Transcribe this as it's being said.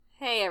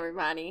Hey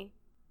everybody.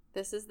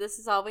 This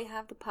is All We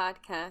Have, the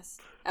podcast,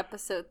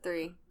 episode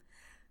 3.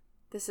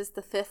 This is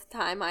the 5th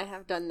time I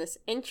have done this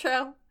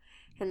intro,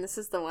 and this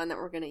is the one that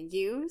we're going to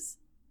use.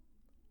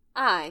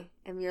 I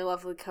am your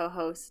lovely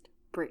co-host,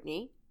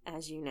 Brittany,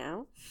 as you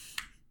know.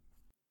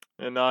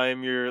 And I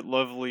am your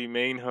lovely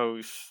main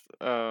host,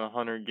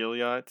 Hunter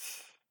Gilliot.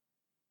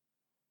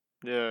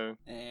 Yeah.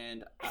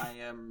 And I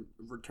am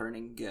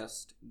returning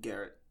guest,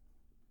 Garrett.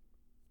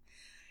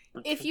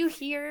 If you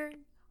hear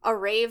a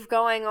rave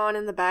going on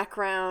in the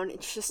background,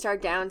 it's just our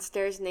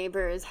downstairs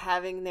neighbors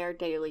having their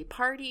daily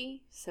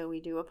party, so we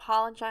do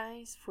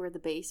apologize for the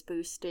bass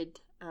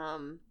boosted,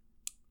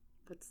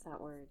 what's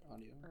that word?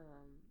 Audio.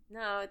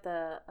 No,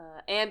 the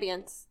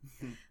ambience.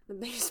 The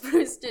bass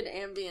boosted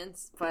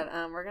ambience, but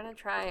we're gonna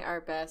try our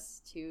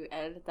best to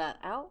edit that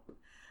out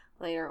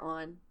later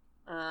on.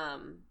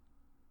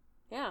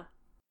 Yeah.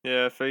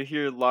 Yeah, if I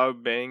hear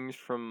loud bangs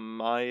from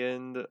my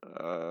end,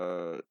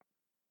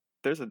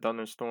 there's a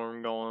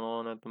thunderstorm going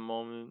on at the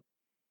moment.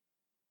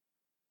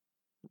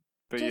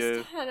 But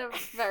Just had a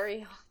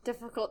very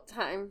difficult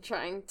time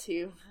trying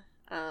to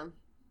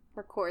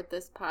record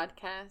this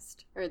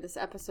podcast, or this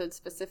episode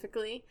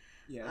specifically.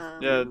 Yeah,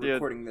 Yeah, we're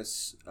recording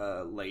this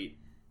late.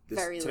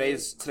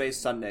 Today's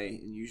Sunday,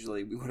 and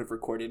usually we would have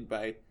recorded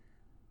by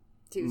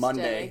Tuesday.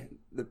 Monday.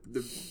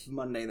 The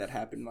Monday that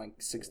happened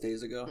like 6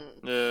 days ago.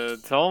 Yeah,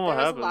 tell them what There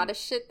was happened. a lot of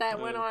shit that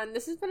went on.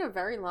 This has been a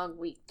very long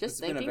week. Just It's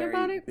thinking been a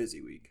about very it.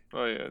 busy week.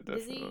 Oh yeah,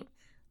 definitely. Busy,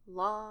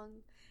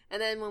 long.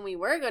 And then when we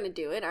were going to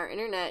do it, our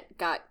internet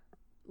got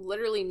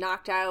literally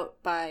knocked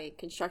out by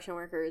construction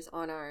workers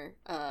on our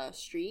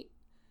street.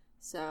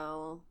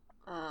 So,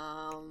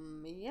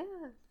 yeah.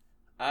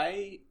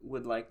 I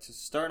would like to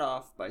start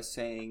off by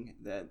saying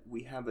that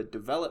we have a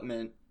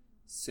development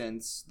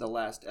since the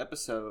last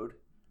episode.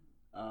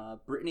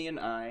 Brittany and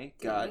I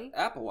got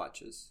Apple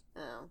Watches.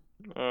 Oh.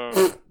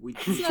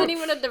 It's not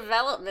even a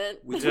development.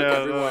 We took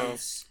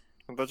everyone's...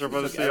 I thought you were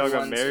about to say y'all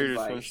got married or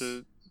some advice.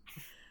 shit.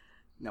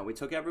 No, we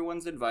took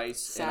everyone's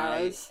advice,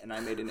 and I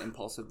made an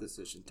impulsive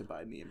decision to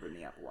buy me and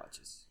Brittany Apple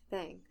Watches.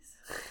 Thanks.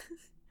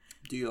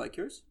 Do you like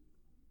yours?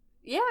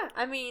 Yeah,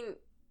 I mean,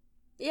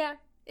 yeah,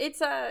 it's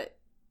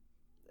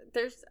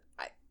there's,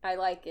 I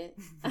like it.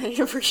 I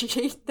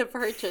appreciate the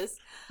purchase.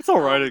 It's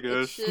alright, I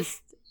guess.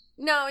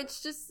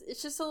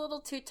 It's just a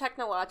little too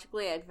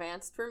technologically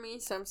advanced for me,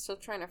 so I'm still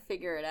trying to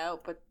figure it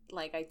out, but,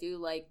 like, I do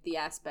like the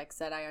aspects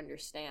that I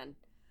understand.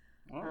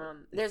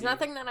 There's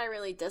nothing that I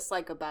really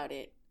dislike about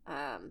it.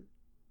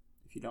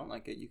 If you don't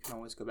like it, you can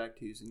always go back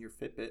to using your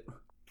Fitbit.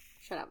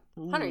 Shut up.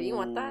 Hunter, do you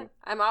want that?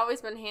 I've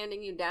always been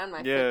handing you down my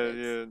Yeah,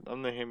 Fitbits. yeah.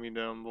 I'm the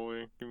hand-me-down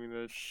boy. Give me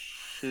that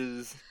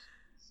shiz.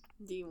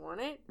 Do you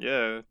want it?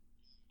 Yeah.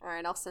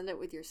 Alright, I'll send it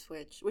with your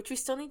Switch, which we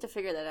still need to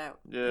figure that out.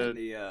 Yeah.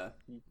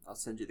 And I'll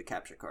send you the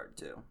capture card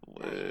too.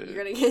 You're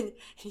gonna get.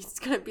 It's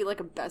gonna be like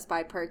a Best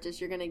Buy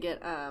purchase. You're gonna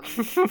get a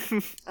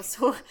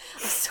Switch,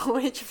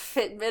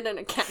 Fitbit, and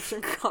a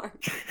capture card.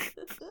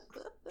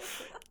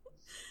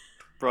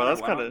 Bro,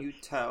 that's Why kind of. don't you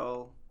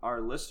tell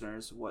our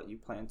listeners what you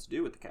plan to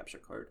do with the capture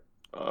card?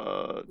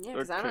 Yeah,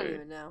 because okay. I don't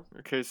even know.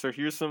 Okay, so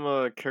here's some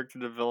character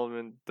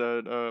development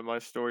that my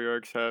story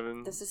arc's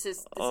having. This is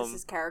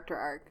his character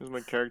arc. This is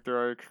my character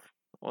arc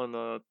on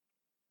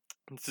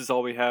This Is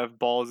All We Have,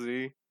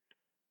 Ballsy.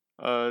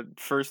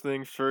 First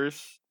things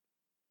first,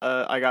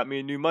 I got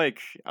me a new mic.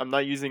 I'm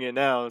not using it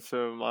now,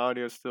 so my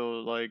audio's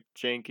still like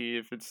janky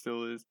if it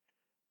still is.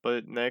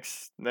 But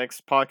next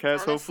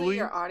podcast, Honestly, hopefully.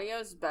 your audio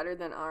is better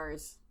than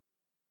ours,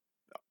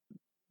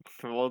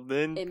 Well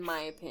then, in my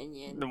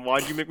opinion. then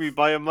why'd you make me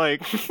buy a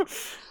mic? I didn't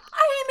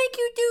make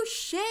you do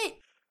shit.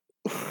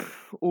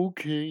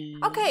 Okay.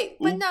 Okay,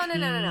 but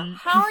no.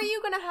 How are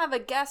you gonna have a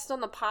guest on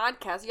the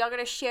podcast? Y'all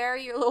gonna share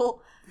your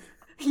little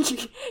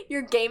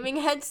your gaming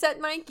headset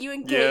mic? You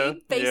and Gabe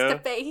face to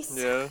face?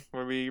 Yeah,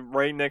 we're gonna be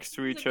right next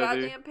to each It's a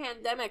other. goddamn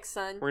pandemic,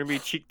 son. We're gonna be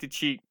cheek to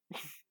cheek.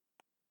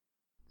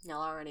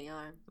 Y'all already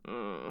are.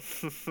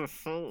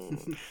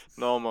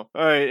 Normal.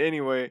 Alright,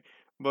 anyway.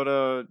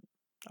 But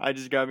I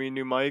just got me a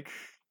new mic.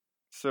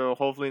 So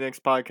hopefully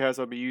next podcast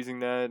I'll be using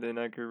that, and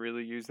I could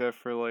really use that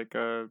for like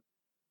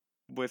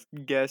with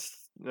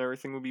guests and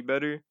everything will be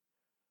better.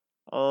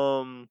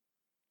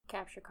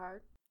 Capture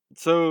card.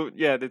 So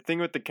yeah, the thing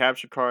with the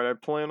capture card, I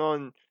plan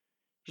on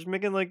just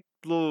making like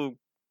little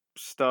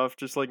stuff,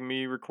 just like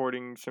me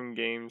recording some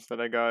games that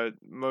I got,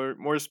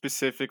 more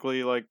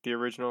specifically like the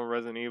original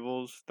Resident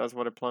Evils. That's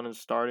what I plan on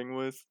starting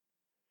with.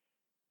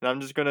 And I'm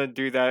just gonna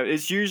do that.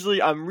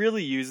 I'm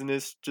really using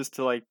this just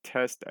to like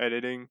test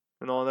editing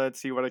and all that,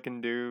 see what I can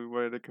do,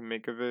 what I can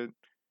make of it.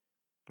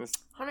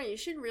 Hunter, you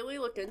should really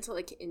look into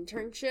like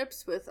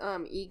internships with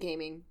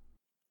e-gaming.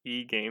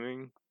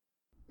 E-gaming?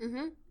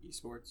 Mm-hmm.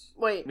 Esports.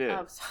 Wait.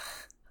 Yeah.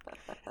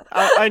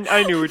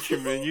 I knew what you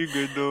meant. You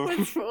good though?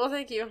 Well,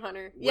 thank you,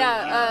 Hunter.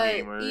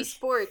 gamers.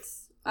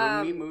 Esports.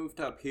 When we moved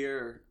up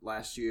here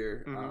last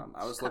year,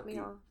 I was cut me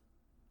looking. off.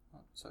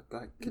 So go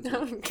ahead. Continue.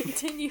 No,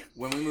 continue.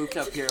 When we moved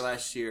up here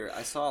last year,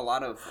 I saw a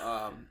lot of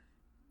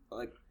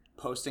like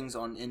postings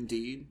on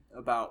Indeed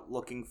about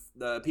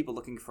people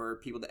looking for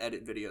people to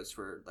edit videos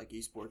for like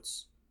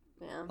esports,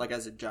 like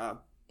as a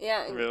job.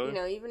 Yeah, and, really? you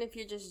know, even if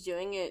you're just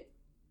doing it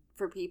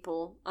for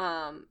people,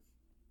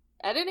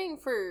 editing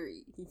for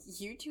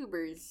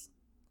YouTubers,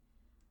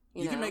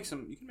 you can make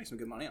some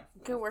good money off.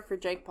 You can work for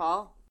Jake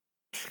Paul.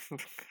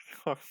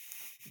 I'd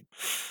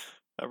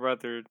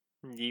rather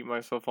yeet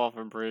myself off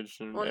a bridge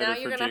than Well,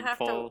 edit for Jake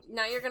Paul.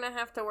 Now you're gonna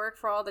have to work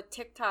for all the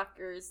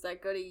TikTokers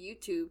that go to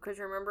YouTube. Because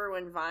remember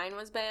when Vine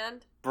was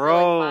banned?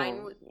 Bro,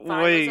 Vine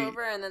wait. was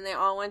over, and then they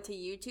all went to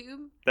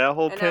YouTube. That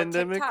whole and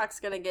pandemic? now TikTok's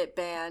gonna get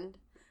banned,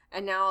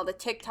 and now all the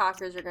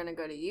TikTokers are gonna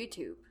go to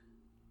YouTube.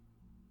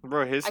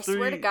 Bro, history... I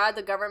swear to God,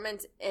 the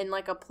government's in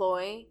like a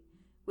ploy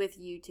with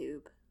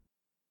YouTube.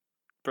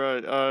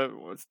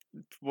 Bro,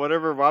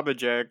 whatever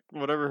Wabajack,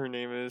 whatever her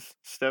name is,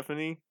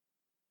 Stephanie?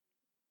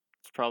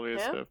 It's probably a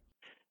Steph.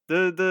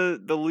 The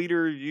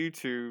leader of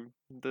YouTube.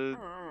 I don't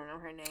know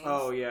her name.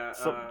 Oh, yeah.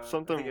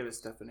 Something. I think it was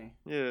Stephanie.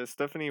 Yeah,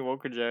 Stephanie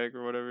Wokajak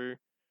or whatever.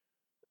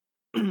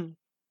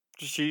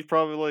 She's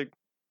probably like...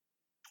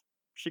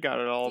 She got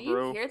it all,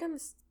 bro.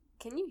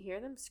 Can you hear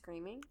them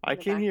screaming? I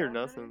can't hear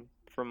nothing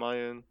from my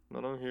end.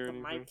 I don't hear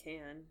anything. I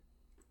can.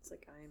 It's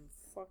like I'm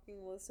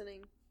fucking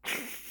listening.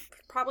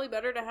 Probably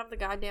better to have the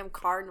goddamn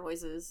car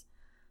noises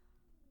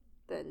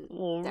than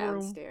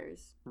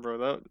downstairs. Bro,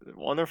 that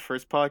on our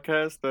first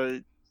podcast,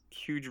 that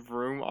huge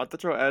room, I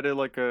thought y'all added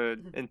like a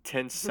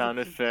intense sound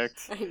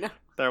effect. I know.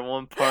 That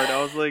one part,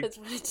 I was like... That's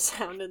what it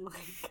sounded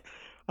like.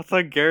 I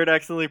thought Garrett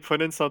accidentally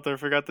put in something and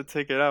forgot to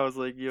take it out. I was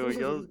like, yo,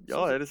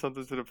 y'all added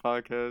something to the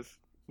podcast.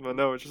 But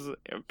no,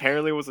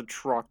 apparently it was a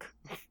truck.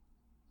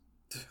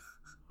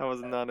 That was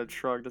not a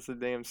truck. That's a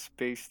damn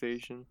space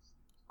station.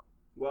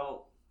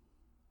 Well,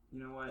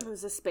 you know what? It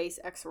was a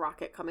SpaceX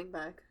rocket coming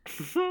back.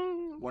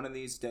 One of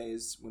these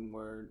days, when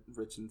we're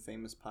rich and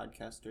famous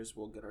podcasters,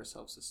 we'll get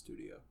ourselves a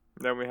studio.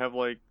 Then we have,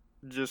 like,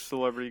 just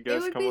celebrity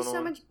guests coming on. It would be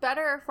so much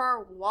better if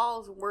our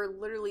walls were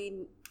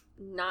literally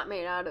not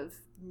made out of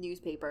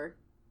newspaper.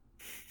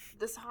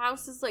 This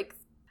house is, like...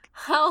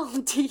 How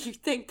do you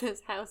think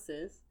this house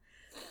is?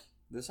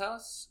 This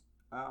house?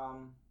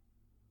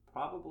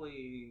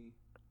 Probably...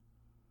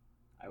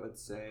 I would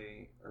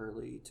say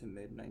early to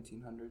mid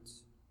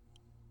 1900s.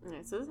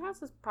 Okay, so this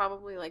house is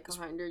probably like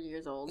 100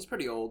 years old. It's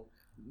pretty old.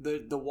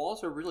 The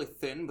walls are really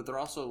thin, but they're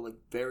also like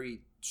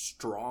very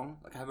strong.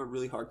 Like I have a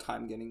really hard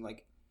time getting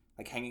like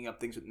hanging up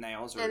things with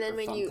nails or and then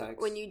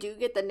thumbtacks. when you do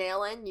get the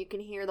nail in, you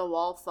can hear the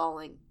wall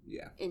falling.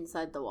 Yeah.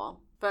 Inside the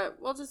wall. But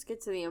we'll just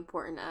get to the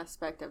important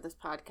aspect of this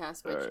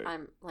podcast, which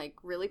I'm like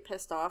really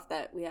pissed off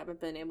that we haven't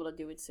been able to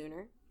do it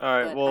sooner.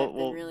 All right,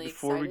 well, really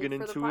before we get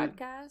into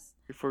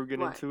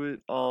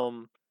it,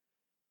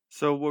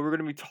 so what we're going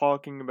to be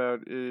talking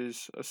about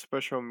is a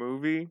special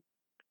movie,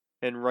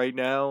 and right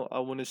now I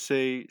want to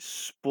say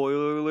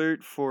spoiler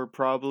alert for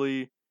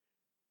probably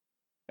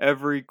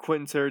every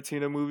Quentin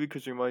Tarantino movie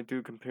because we might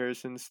do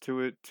comparisons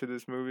to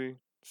this movie.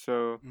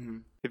 So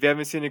if you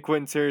haven't seen a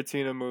Quentin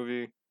Tarantino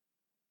movie,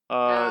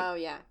 now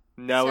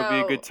would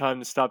be a good time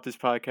to stop this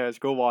podcast.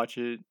 Go watch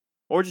it.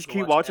 Or just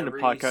keep watching the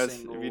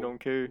podcast if you don't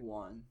care.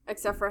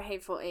 Except for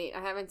Hateful Eight.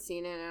 I haven't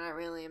seen it, and I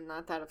really am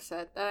not that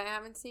upset that I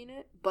haven't seen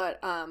it. But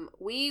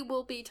we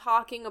will be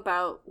talking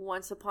about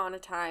Once Upon a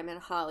Time in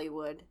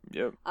Hollywood.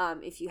 Yep.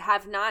 If you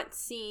have not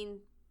seen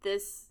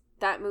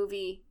that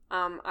movie,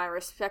 I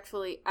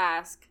respectfully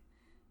ask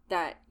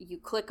that you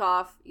click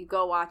off, you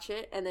go watch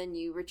it, and then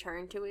you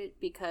return to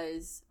it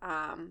because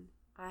I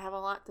have a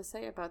lot to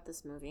say about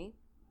this movie.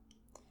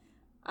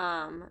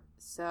 I'm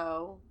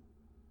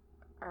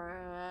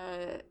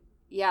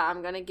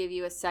gonna give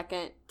you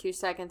 2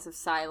 seconds of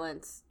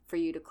silence for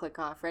you to click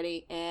off.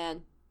 Ready?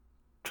 And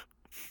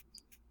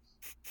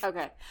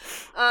okay.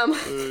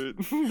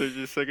 There's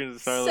just seconds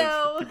of silence.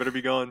 So... You better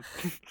be gone.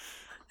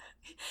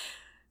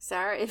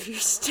 Sarah, if you're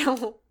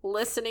still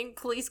listening,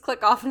 please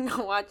click off and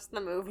go watch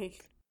the movie.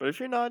 But if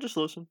you're not, just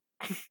listen.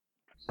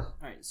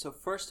 Alright, so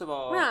first of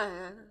all...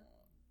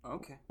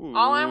 Okay. Ooh.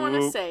 All I want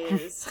to say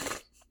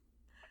is...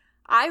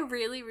 I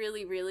really,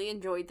 really, really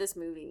enjoyed this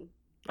movie.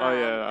 Oh,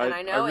 yeah. And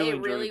I know really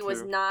it really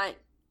was too. not...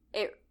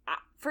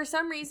 for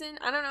some reason,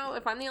 I don't know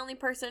if I'm the only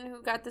person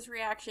who got this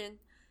reaction,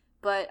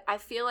 but I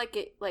feel like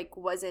it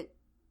wasn't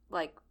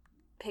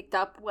picked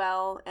up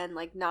well, and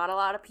not a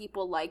lot of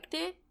people liked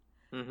it.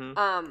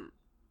 Mm-hmm.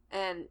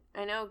 And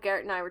I know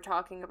Garrett and I were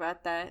talking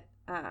about that.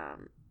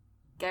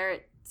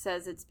 Garrett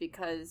says it's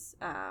because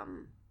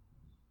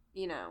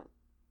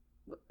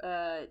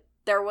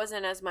there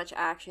wasn't as much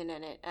action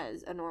in it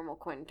as a normal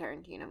Quentin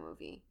Tarantino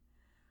movie.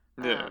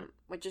 Yeah.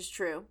 Which is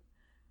true.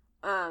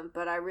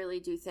 But I really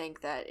do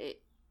think that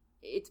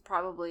it's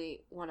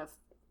probably one of,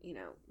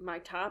 my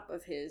top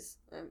of his.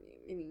 I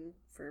mean,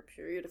 for a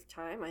period of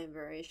time, I am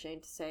very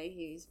ashamed to say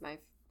he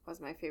was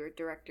my favorite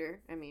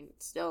director. I mean,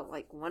 it's still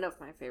one of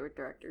my favorite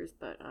directors,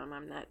 but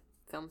I'm not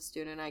film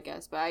student, I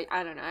guess. But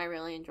I don't know. I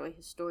really enjoy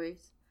his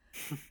stories.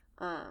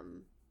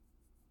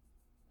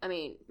 I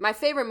mean, my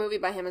favorite movie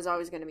by him is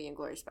always going to be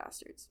Inglourious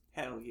Bastards.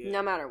 Hell yeah.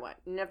 No matter what.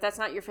 And if that's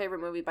not your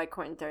favorite movie by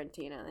Quentin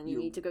Tarantino, then you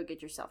need to go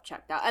get yourself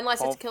checked out. Unless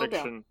Pulp it's Kill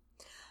Fiction.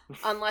 Bill.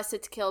 Unless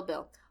it's Kill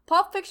Bill.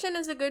 Pulp Fiction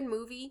is a good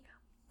movie,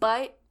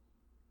 but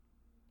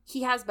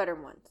he has better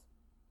ones.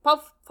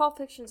 Pulp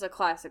Fiction's a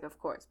classic, of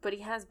course, but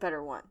he has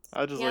better ones.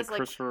 I just like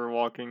Christopher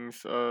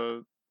Walken's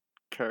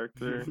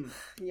character.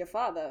 Your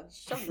father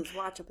shoved his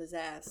watch up his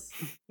ass.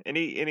 and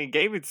he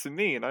gave it to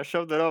me, and I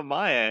shoved it up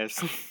my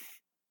ass.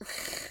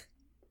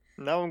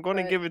 Now I'm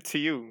gonna give it to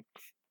you.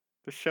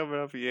 Just shove it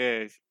up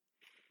your ass.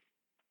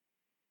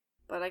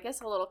 But I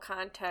guess a little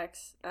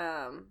context.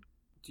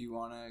 Do you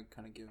want to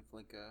kind of give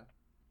like a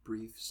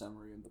brief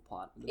summary of the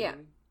plot of the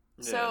movie?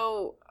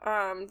 So,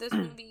 this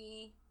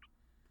movie,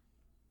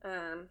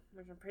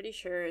 which I'm pretty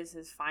sure is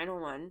his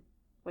final one,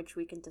 which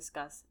we can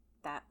discuss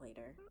that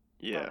later.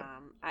 Yeah.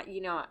 But,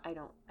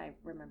 I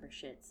remember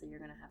shit, so you're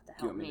gonna have to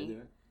help me. Do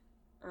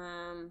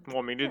you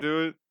want me to do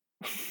it? Want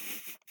me to do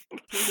it?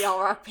 Y'all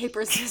rock,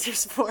 paper,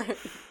 scissors for it.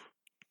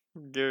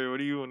 Gary, what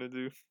do you want to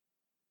do?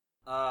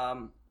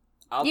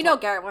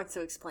 Garrett wants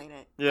to explain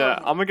it. Yeah,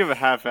 I'm gonna give a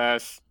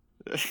half-ass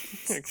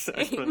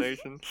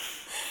explanation.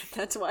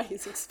 That's why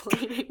he's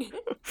explaining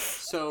it.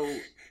 So,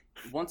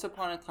 Once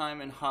Upon a Time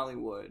in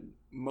Hollywood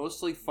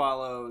mostly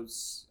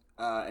follows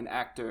an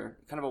actor,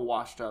 kind of a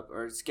washed-up,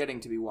 or it's getting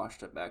to be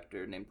washed-up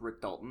actor named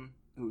Rick Dalton,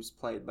 who's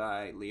played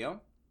by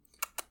Leo.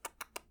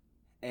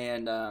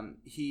 And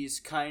he's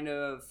kind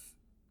of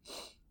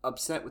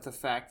upset with the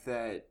fact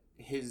that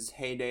his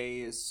heyday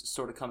is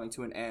sort of coming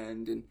to an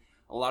end, and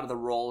a lot of the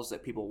roles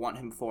that people want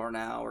him for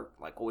now are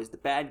like always the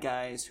bad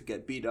guys who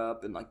get beat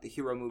up in like the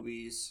hero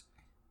movies.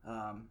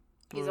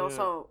 He's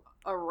also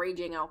a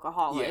raging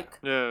alcoholic.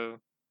 Yeah,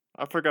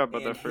 I forgot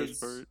about that first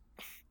part.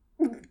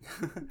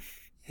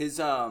 He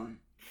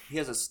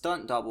has a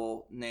stunt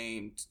double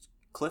named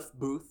Cliff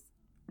Booth,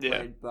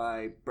 played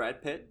by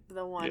Brad Pitt,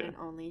 the one and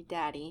only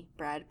Daddy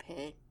Brad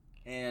Pitt,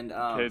 and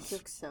he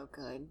looks so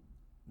good.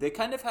 They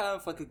kind of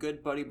have like a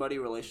good buddy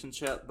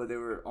relationship, but they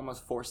were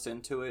almost forced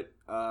into it.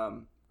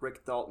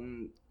 Rick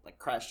Dalton like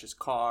crashed his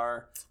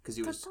car because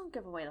he was. But don't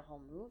give away the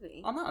whole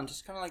movie. I'm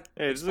just kind of like.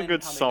 Hey, this is a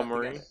good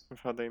summary of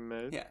how they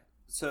met. Yeah,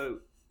 so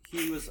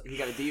he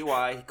got a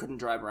DUI. He couldn't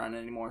drive around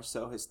anymore,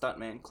 so his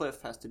stuntman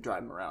Cliff has to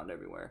drive him around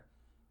everywhere,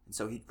 and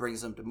so he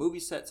brings him to movie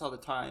sets all the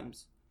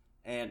times.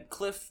 And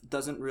Cliff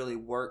doesn't really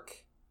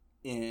work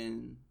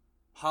in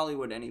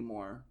Hollywood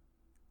anymore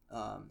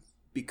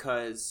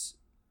because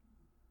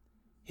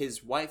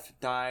his wife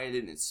died,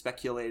 and it's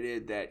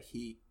speculated that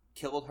he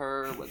killed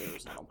her, whether it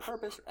was not on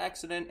purpose or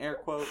accident, air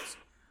quotes.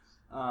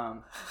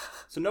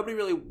 So nobody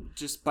really,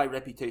 just by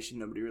reputation,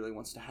 nobody really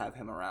wants to have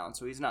him around.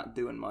 So he's not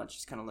doing much.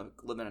 He's kind of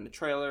living in a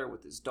trailer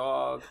with his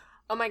dog.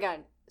 Oh my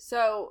god.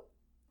 So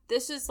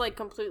this is like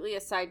completely a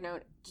side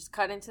note. Just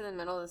cut into the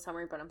middle of the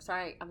summary, but I'm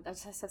sorry.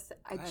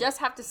 I just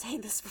have to say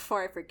this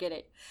before I forget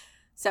it.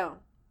 So,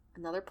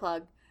 another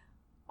plug.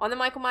 On the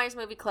Michael Myers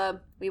Movie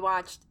Club, we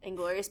watched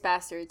Inglourious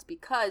Bastards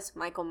because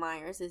Michael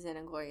Myers is in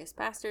Inglourious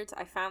Bastards.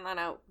 I found that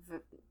out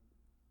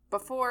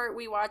before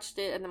we watched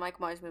it in the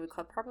Michael Myers Movie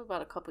Club, probably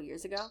about a couple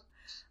years ago.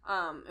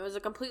 It was a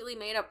completely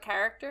made-up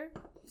character.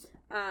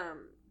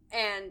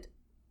 And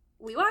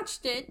we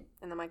watched it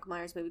in the Michael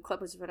Myers Movie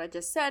Club, which is what I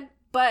just said,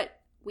 but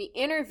we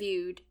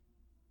interviewed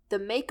the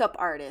makeup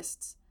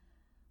artists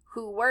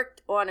who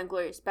worked on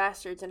Inglourious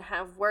Bastards and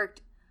have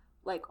worked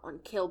like on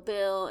Kill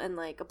Bill and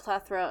like a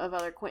plethora of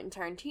other Quentin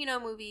Tarantino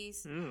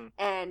movies.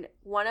 And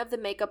one of the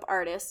makeup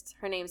artists,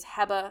 her name's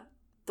Heba,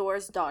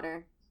 Thor's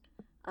daughter,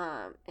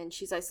 and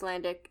she's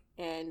Icelandic,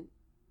 and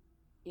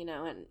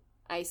in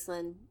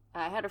Iceland,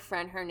 I had a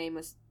friend, her name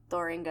was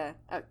Thoringa.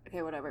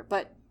 Okay, whatever.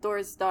 But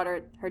Thor's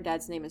daughter, her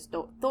dad's name is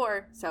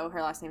Thor, so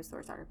her last name is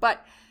Thor's daughter.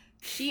 But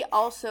she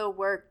also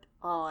worked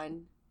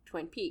on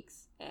Twin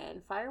Peaks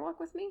and Fire Walk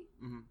with Me.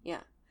 Mm-hmm.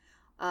 Yeah.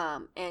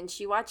 And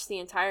she watched the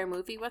entire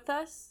movie with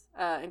us,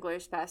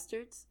 Inglourious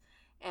Bastards.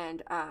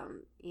 And,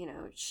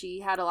 she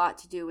had a lot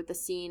to do with the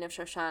scene of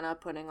Shoshana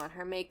putting on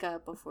her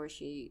makeup before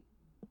she,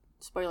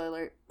 spoiler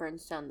alert,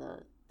 burns down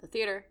the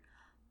theater.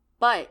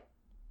 But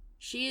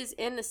she is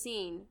in the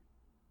scene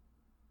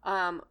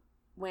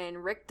when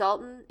Rick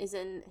Dalton is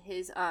in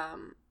his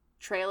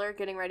trailer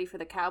getting ready for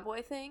the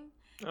cowboy thing.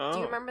 Oh. Do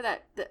you remember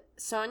that?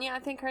 Sonia, I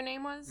think her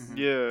name was? Mm-hmm.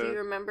 Yeah. Do you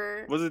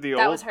remember? Was it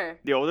That was her.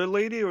 The older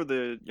lady or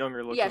the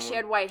younger looking Yeah, one? she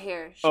had white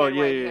hair.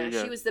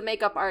 Yeah. She was the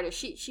makeup artist.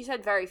 She's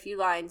had very few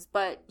lines,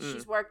 but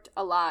she's worked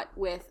a lot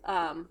with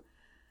Quentin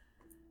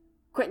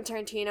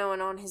Tarantino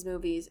and on his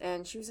movies,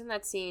 and she was in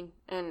that scene,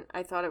 and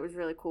I thought it was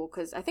really cool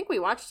because I think we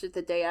watched it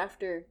the day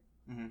after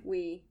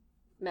we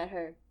met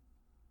her.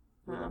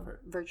 We love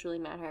her. Virtually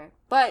met her.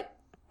 But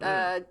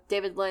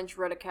David Lynch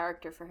wrote a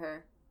character for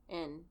her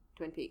in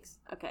Twin Peaks.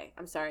 Okay,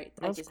 I'm sorry.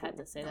 That's I just cool. had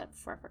to say that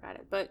before I forgot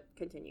it. But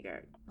continue,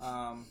 Garrett.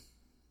 What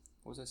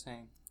was I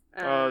saying?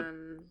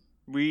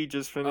 We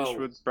just finished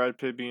with Brad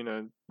Pitt being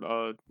a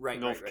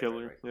MILF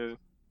killer. Right. Yeah.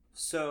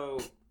 So,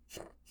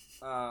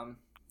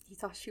 He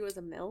thought she was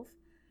a MILF?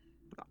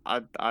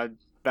 I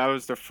that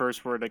was the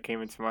first word that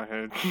came into my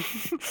head.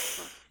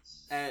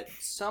 at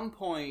some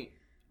point,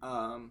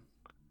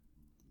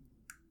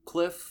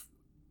 Cliff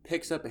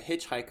picks up a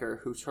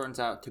hitchhiker who turns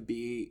out to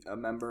be a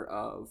member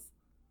of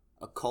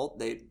a cult.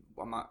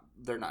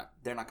 They're not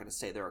going to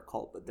say they're a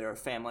cult, but they're a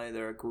family,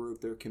 they're a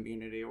group, they're a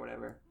community or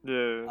whatever.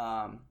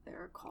 Yeah.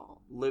 They're a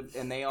cult.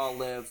 And they all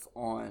live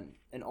on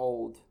an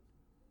old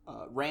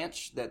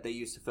ranch that they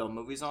used to film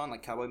movies on,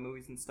 like cowboy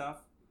movies and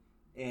stuff.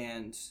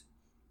 And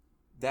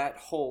that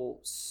whole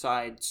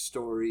side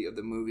story of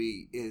the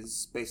movie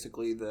is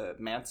basically the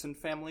Manson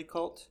family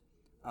cult.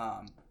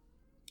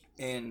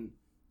 And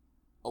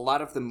a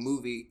lot of the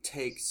movie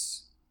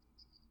takes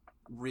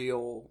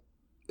real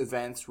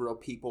events, real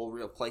people,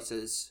 real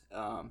places.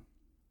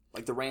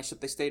 Like the ranch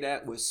that they stayed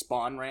at was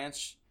Spawn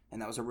Ranch,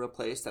 and that was a real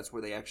place. That's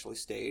where they actually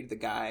stayed. The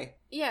guy.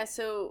 Yeah,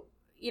 so,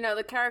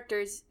 the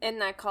characters in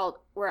that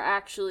cult were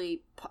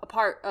actually a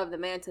part of the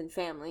Manson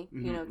family.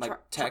 Mm-hmm. Like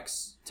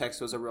Tex. Tex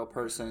was a real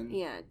person.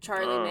 Yeah,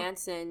 Charlie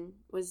Manson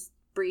was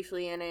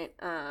briefly in it.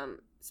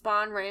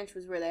 Spawn Ranch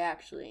was where they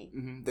actually...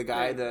 Mm-hmm. The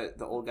guy, the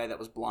old guy that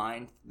was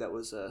blind, that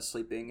was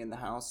sleeping in the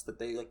house that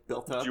they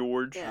built up.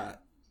 George. Yeah.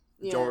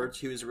 George,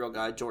 he was a real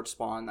guy. George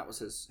Spawn, that was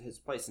his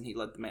place, and he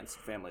let the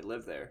Manson family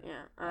live there.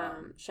 Yeah.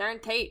 Sharon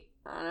Tate,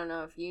 I don't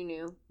know if you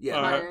knew.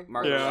 Yeah,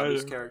 Margot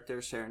Robbie's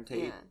character, Sharon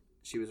Tate. Yeah.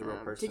 She was a real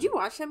person. Did you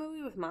watch that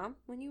movie with Mom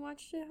when you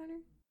watched it,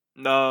 Hunter?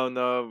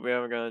 No, we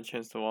haven't gotten a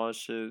chance to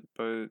watch it,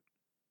 but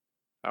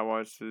I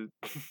watched it.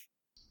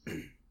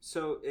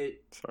 So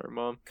it Sorry,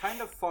 Mom. kind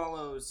of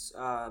follows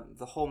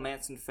the whole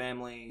Manson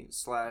family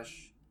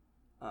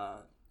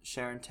 /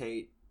 Sharon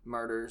Tate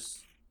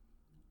murders,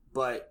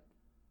 but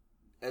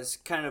as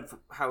kind of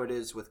how it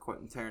is with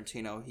Quentin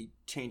Tarantino, he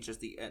changes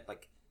the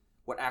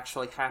what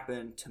actually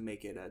happened to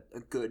make it a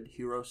good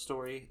hero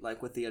story,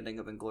 like with the ending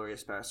of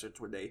Inglourious Basterds,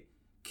 where they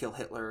kill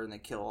Hitler and they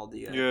kill all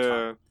the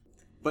top.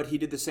 But he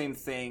did the same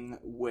thing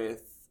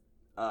with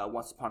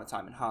Once Upon a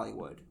Time in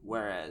Hollywood,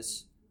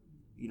 whereas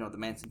the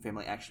Manson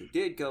family actually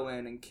did go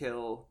in and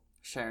kill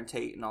Sharon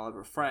Tate and all of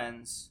her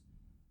friends,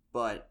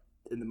 but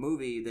in the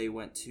movie they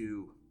went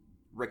to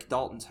Rick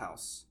Dalton's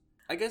house.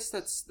 I guess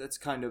that's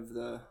kind of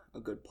a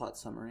good plot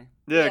summary.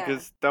 Yeah,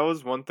 because that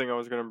was one thing I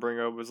was going to bring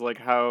up, was like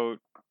how,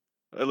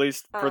 at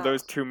least for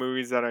those two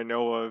movies that I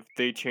know of,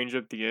 they changed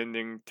up the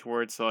ending to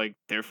where it's like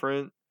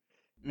different.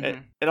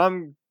 Mm-hmm. And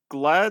I'm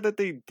glad that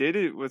they did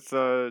it with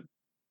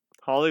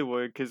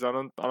Hollywood, because I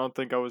don't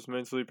think I was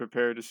mentally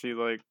prepared to see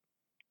like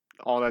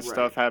all that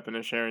stuff happen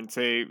to Sharon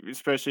Tate,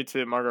 especially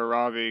to Margot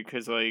Robbie,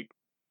 because like...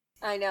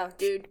 I know,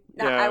 dude.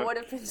 No, I would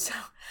have been so...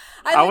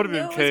 I would have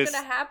been pissed. It was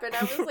going to happen.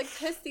 I was like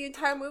pissed the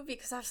entire movie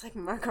because I was like,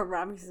 Margot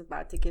Robbie's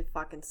about to get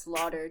fucking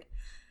slaughtered.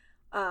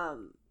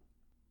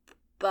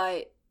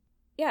 But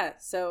yeah,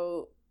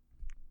 so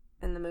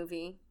in the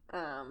movie, what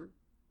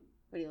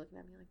are you looking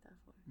at me like that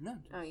for? No.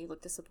 Oh, you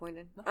look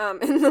disappointed.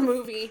 In the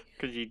movie,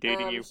 because he's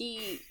dating you.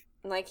 He,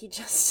 like he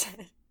just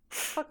said,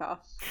 fuck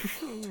off.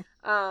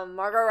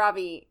 Margot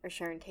Robbie or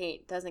Sharon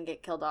Tate doesn't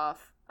get killed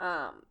off.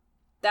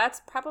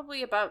 That's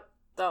probably about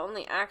the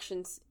only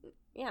action.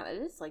 Yeah,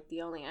 it is like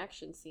the only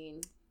action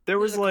scene. There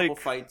was a like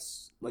couple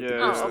fights, like yeah. the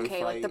Bruce Lee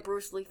fight. like the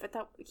Bruce Lee fight.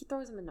 He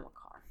throws him into a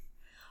car.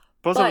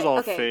 Plus, it was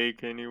all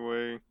fake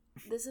anyway.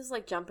 This is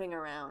like jumping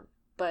around,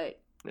 but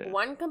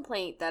one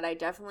complaint that I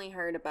definitely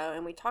heard about,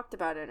 and we talked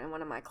about it in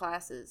one of my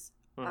classes,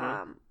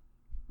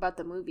 about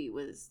the movie,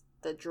 was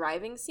the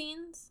driving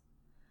scenes.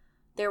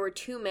 There were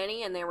too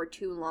many and they were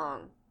too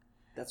long.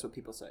 That's what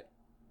people say.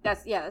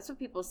 That's what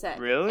people said.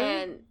 Really?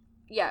 And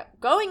yeah,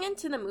 going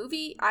into the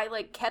movie, I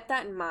like kept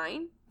that in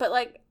mind, but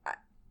like,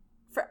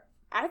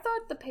 I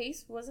thought the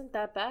pace wasn't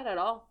that bad at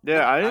all.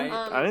 Yeah,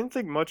 I didn't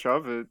think much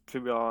of it, to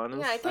be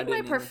honest. Yeah, I think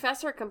my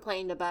professor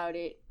complained about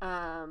it.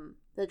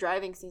 The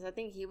driving scenes. I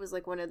think he was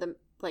like one of the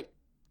like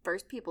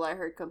first people I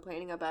heard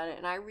complaining about it,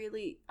 and I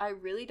really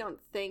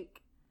don't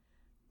think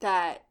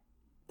that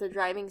the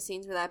driving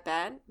scenes were that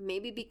bad.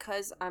 Maybe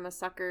because I'm a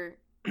sucker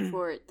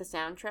for the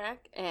soundtrack,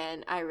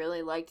 and I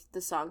really liked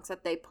the songs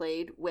that they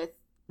played with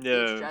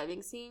each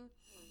driving scene.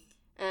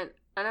 And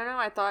I don't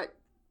know,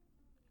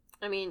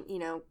 I mean,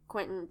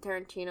 Quentin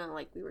Tarantino,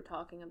 like we were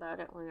talking about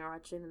it when we were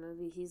watching the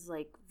movie, he's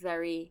like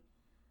very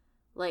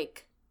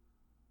like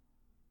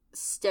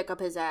stick up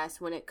his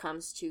ass when it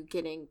comes to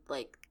getting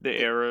like the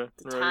era,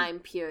 the time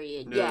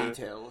period. The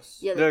details.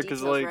 Yeah, the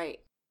details, like, right.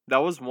 That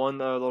was one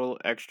little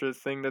extra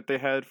thing that they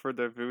had for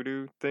the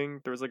voodoo thing.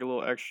 There was like a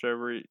little extra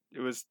where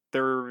they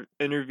were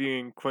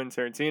interviewing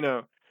Quentin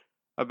Tarantino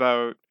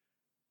about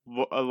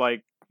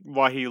like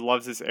why he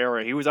loves this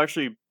era. He was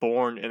actually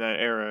born in that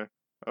era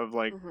of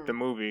like the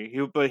movie.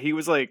 But he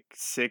was like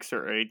 6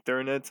 or 8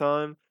 during that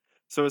time.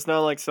 So it's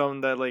not like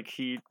something that like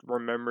he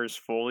remembers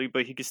fully,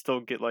 but he could still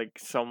get like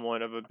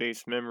somewhat of a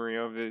base memory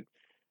of it.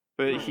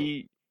 But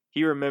he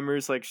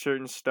remembers like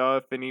certain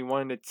stuff, and he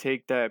wanted to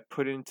take that,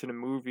 put it into the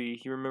movie.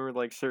 He remembered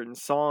like certain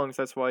songs.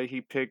 That's why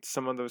he picked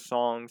some of those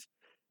songs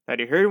that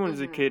he heard when he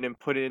was a kid and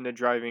put it in the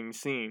driving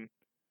scene.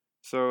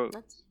 So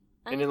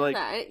I didn't know that.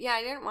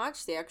 I didn't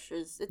watch the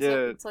extras.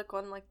 It's like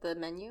on like the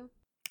menu.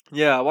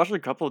 Yeah, I watched a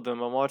couple of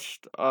them. I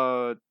watched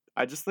I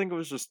just think it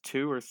was just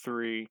 2 or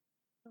 3.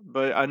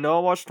 but I know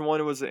I watched one.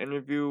 It was an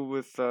interview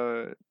with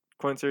Quentin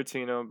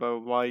Tarantino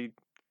about why,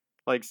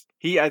 like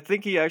I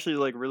think he actually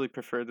like really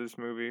preferred this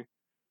movie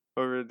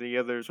over the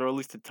others, or at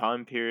least the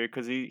time period,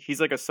 because he's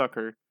like a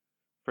sucker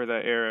for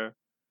that era.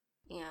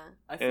 Yeah.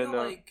 I feel And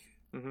like.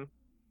 mhm.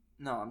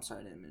 No, I'm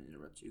sorry, I didn't mean to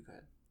interrupt you. Go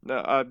ahead.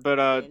 No,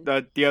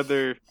 the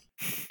other,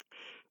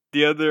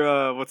 the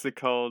other what's it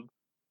called?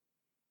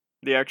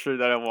 The extra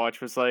that I watched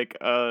was like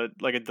a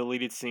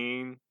deleted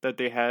scene that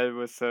they had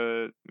with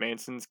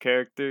Manson's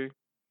character.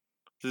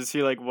 Just to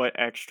see like what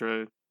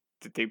extra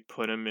did they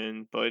put him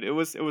in, but it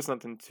was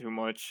nothing too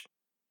much.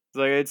 It's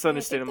Yeah, I think they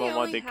understandable why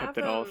only they have kept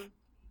it off. him.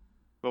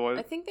 But what?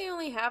 I think they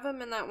only have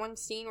him in that one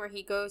scene where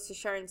he goes to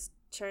Sharon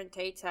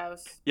Tate's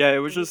house. Yeah, it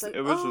was and he's just like,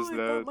 it was oh, just I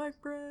that. got my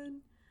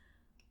friend.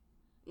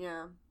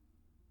 Yeah.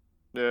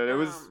 Yeah, it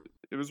was Um,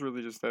 it was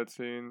really just that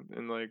scene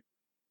and like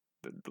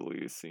the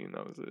deleted scene.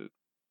 That was it.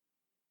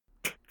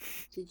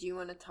 Did you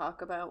want to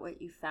talk about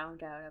what you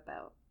found out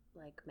about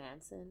like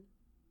Manson?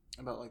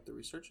 About like the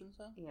research and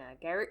stuff. Yeah,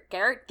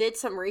 Garrett did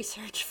some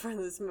research for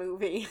this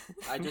movie.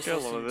 I just Get a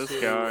load listened of this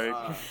to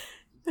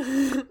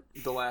guy.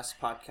 The last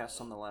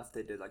podcast on the left.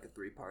 They did like a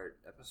 3-part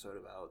episode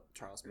about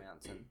Charles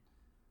Manson.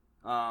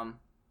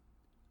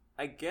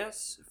 I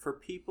guess for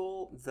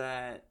people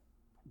that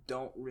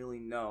don't really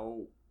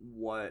know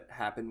what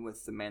happened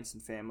with the Manson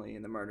family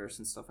and the murders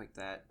and stuff like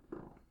that,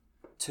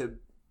 to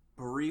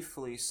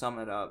briefly sum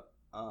it up,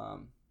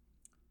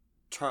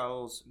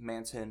 Charles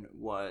Manson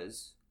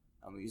was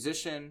a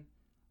musician,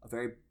 a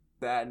very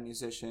bad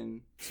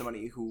musician,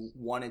 somebody who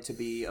wanted to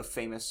be a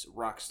famous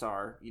rock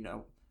star,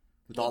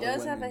 with all the women.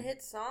 He does have a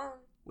hit song.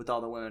 With all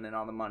the women and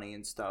all the money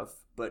and stuff,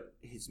 but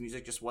his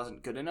music just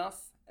wasn't good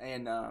enough,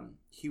 and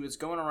he was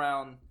going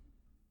around.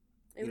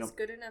 It was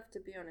good enough to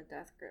be on a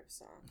Death Grip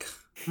song.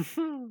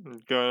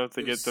 Gonna have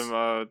to get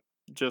them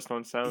just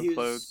on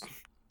SoundCloud.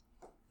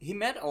 He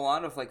met a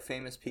lot of like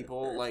famous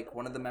people, like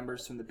one of the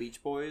members from the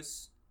Beach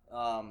Boys.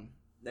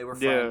 They were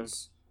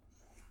friends,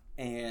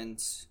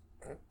 and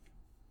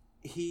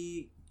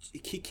he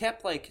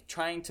kept like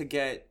trying to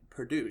get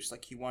produced.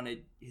 Like he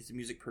wanted his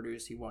music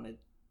produced. He wanted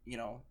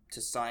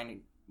to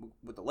sign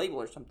with a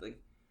label or something,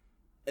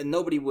 and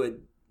nobody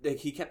would. Like,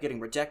 he kept getting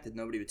rejected.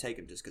 Nobody would take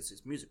him just because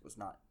his music was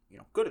not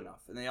good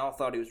enough, and they all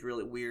thought he was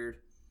really weird.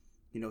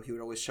 He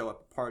would always show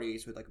up at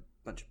parties with like a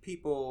bunch of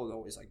people,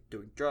 always like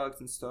doing drugs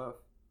and stuff.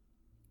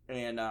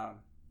 And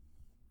I'm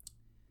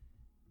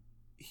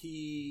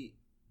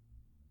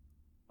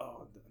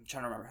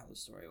trying to remember how the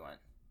story went.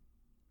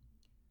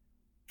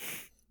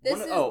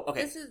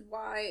 This is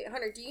why,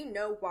 Hunter. Do you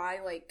know why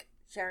like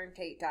Sharon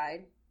Tate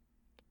died?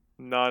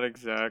 Not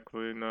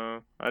exactly,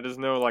 no. I just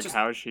know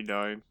how she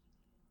died.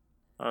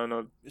 I don't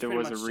know. There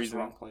was a reason.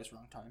 Wrong place,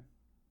 wrong time.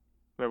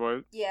 Wait,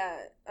 what? Yeah.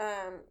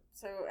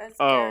 So as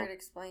Garrett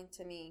explained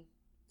to me,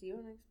 do you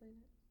want to explain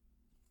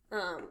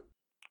it?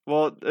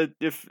 Well,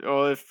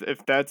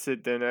 if that's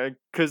it, then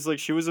because like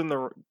she was in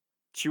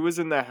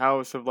the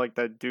house of like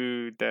that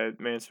dude that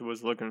Manson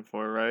was looking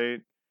for,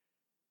 right?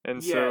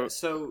 And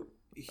so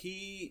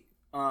he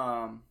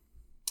one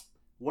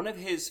of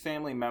his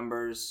family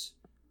members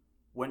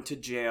went to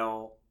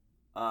jail.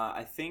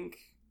 I think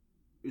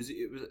it was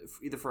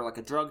either for like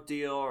a drug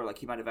deal or like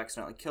he might have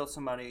accidentally killed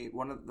somebody.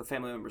 One of the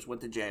family members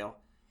went to jail,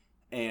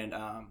 and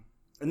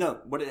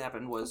no, what had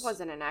happened was it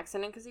wasn't an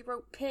accident because he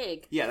wrote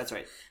 "pig." Yeah, that's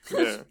right.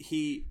 Yeah.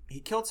 He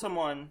killed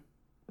someone.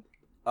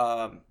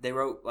 They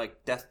wrote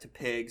like "death to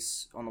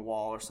pigs" on the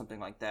wall or something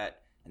like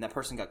that, and that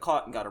person got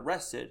caught and got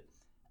arrested.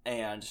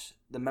 And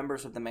the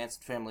members of the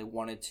Manson family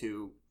wanted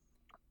to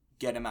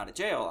get him out of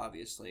jail,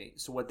 obviously.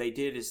 So what they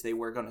did is they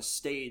were going to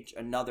stage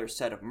another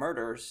set of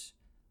murders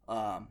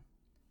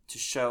to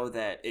show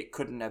that it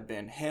couldn't have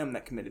been him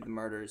that committed the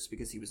murders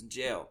because he was in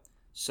jail.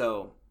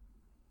 So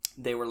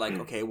they were like,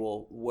 okay,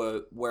 well,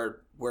 where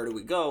do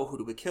we go? Who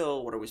do we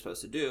kill? What are we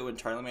supposed to do? And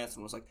Charlie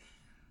Manson was like,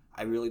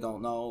 I really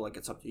don't know. Like,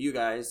 it's up to you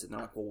guys. And they're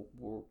like,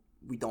 well,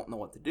 we don't know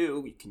what to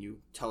do. Can you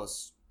tell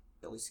us,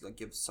 at least like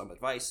give some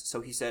advice?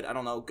 So he said, I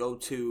don't know, go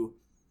to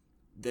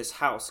this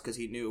house, because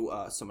he knew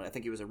someone. I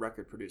think he was a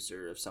record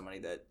producer of somebody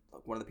that,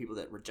 like, one of the people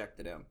that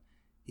rejected him.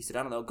 He said,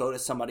 I don't know, go to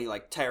somebody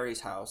like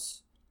Terry's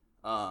house,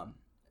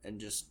 and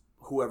just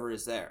whoever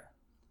is there.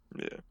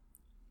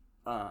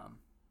 Yeah.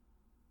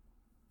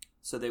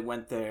 So they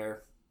went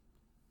there.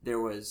 There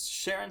was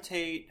Sharon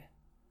Tate,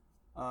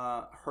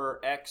 her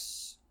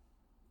ex,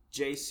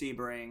 Jay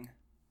Sebring,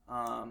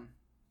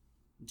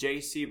 Jay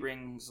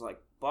Sebring's like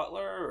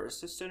butler or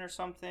assistant or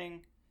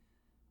something,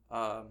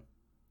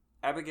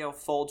 Abigail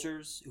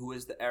Folgers, who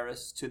is the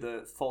heiress to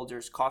the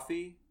Folgers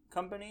Coffee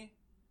Company.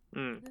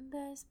 Mm. The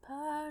best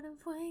part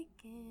of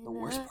waking The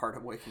worst part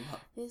of waking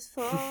up is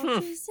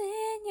Folgers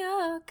in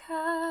your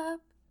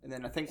cup. And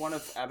then I think one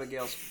of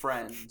Abigail's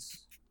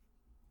friends,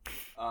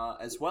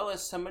 as well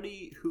as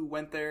somebody who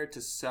went there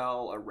to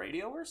sell a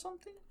radio or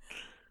something.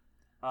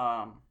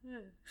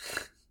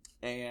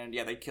 And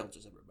yeah, they killed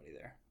just everybody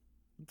there.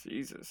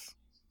 Jesus.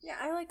 Yeah,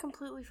 I like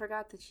completely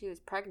forgot that she was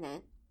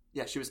pregnant.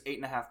 Yeah, she was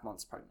 8.5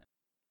 months pregnant.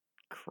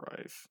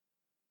 Christ.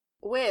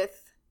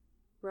 With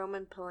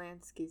Roman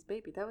Polanski's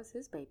baby. That was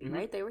his baby, Mhm.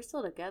 right? They were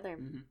still together.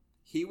 Mm-hmm.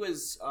 He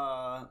was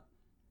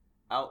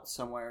out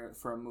somewhere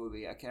for a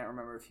movie. I can't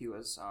remember if he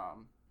was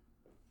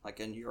like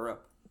in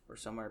Europe or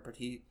somewhere, but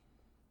he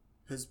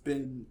has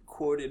been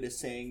quoted as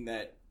saying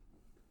that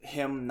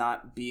him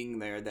not being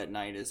there that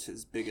night is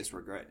his biggest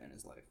regret in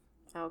his life.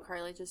 Oh,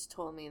 Carly just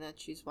told me that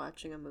she's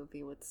watching a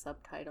movie with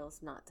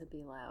subtitles not to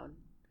be loud.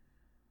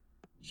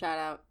 Shout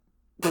out.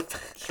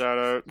 Shout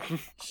out.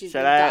 She's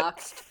Shout been out.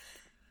 doxxed.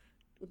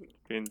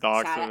 Being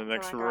doxxed Shout in the out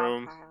next to my girl,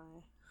 room.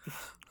 Carly.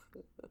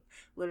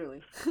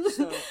 Literally.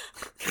 So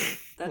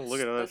that's,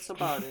 Look at us. that's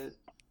about it.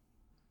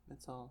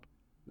 That's all.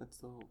 That's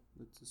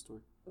the story.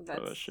 Oh,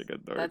 that shit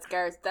got dark.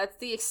 That's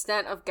the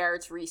extent of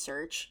Garrett's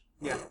research.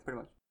 Yeah, pretty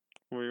much.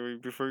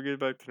 Wait, before we get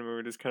back to the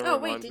movie, this kind Oh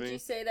of wait, reminds did me. you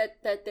say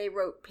that they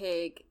wrote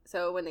pig?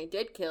 So when they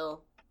did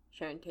kill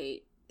Sharon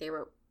Tate, they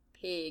wrote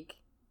pig.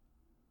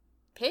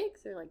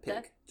 Pigs or like Pig.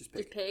 death? Just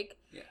pig. Just pig.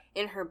 Yeah.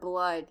 In her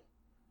blood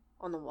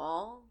on the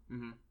wall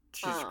Mm-hmm.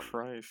 Jesus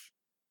Christ.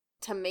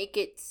 to make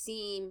it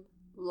seem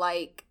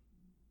like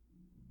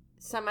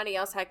somebody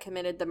else had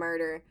committed the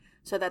murder,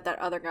 so that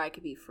other guy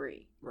could be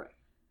free. Right.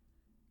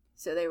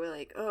 So they were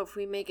like, oh, if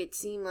we make it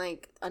seem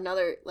like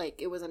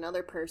it was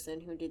another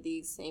person who did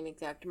the same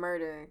exact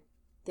murder,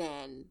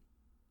 then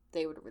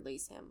they would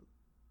release him.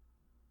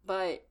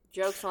 But,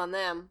 joke's on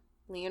them,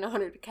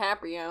 Leonardo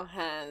DiCaprio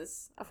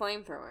has a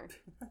flamethrower.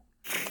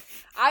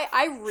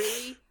 I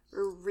really,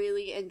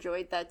 really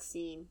enjoyed that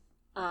scene.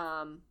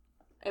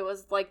 It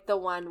was like the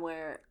one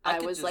where I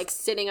was like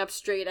sitting up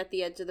straight at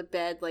the edge of the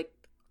bed, like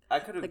I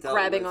could have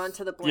grabbing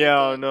onto the blanket.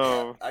 Yeah,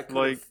 no. I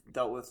could have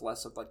dealt with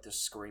less of like the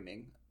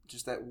screaming.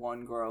 Just that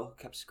one girl who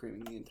kept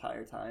screaming the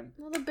entire time.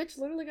 Well, the bitch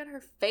literally got her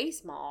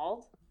face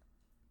mauled.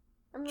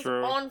 And was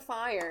True. on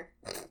fire.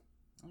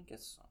 I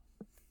guess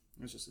so.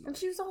 It was just And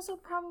she was also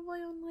probably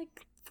on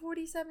like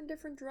 47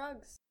 different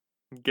drugs.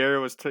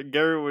 Garrett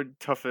would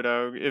tough it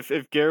out.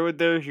 If Garrett was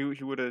there,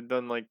 he would have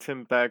done like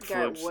 10 Garrett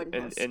backflips wouldn't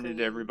and have ended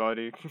screamed.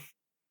 everybody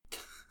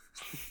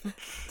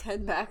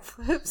 10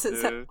 backflips?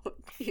 Is Yeah. that what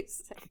you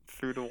said?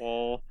 through the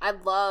wall. I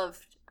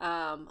loved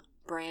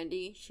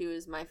Brandy. She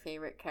was my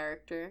favorite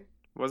character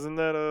Wasn't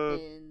that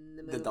in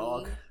the movie. the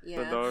dog?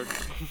 Yeah. the dog?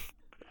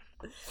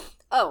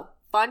 Oh,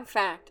 fun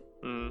fact.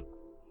 Mm.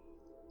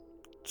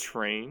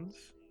 Trains?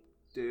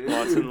 Dude,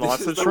 Lots and lots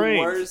this of is the trains.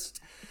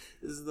 worst.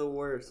 This is the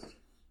worst.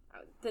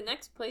 The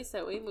next place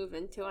that we move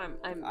into, I'm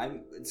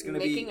It's gonna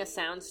making be a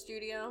sound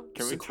studio.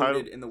 Can we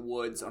secluded title? in the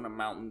woods on a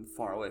mountain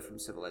far away from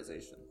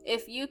civilization.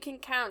 If you can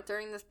count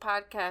during this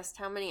podcast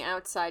how many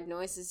outside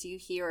noises you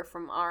hear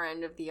from our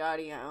end of the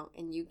audio,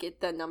 and you get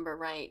the number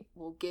right,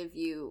 we'll give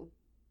you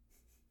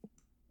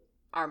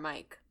our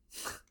mic.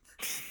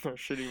 Our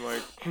shitty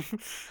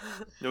mic.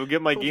 You'll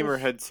get my gamer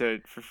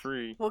headset for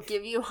free. We'll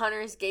give you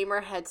Hunter's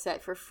gamer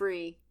headset for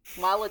free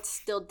while it's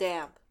still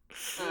damp.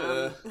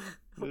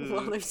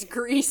 While there's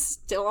grease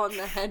still on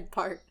the head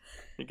part.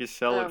 You can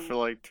sell it for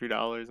like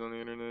 $2 on the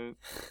internet.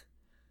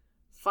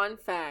 Fun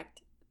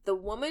fact. The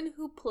woman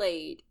who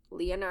played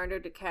Leonardo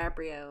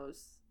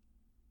DiCaprio's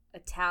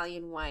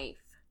Italian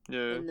wife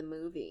Yeah. in the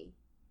movie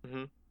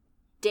Mhm.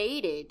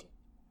 dated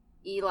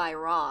Eli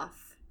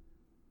Roth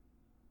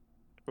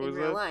Who in was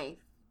real that? life.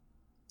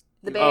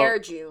 The Oh. Bear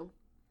Jew.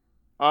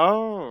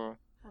 Oh.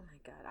 Oh my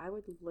god, I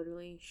would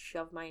literally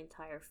shove my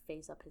entire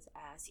face up his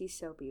ass. He's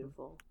so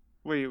beautiful.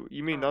 Wait,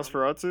 you mean Um,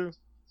 Nosferatu?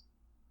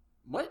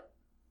 What?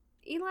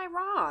 Eli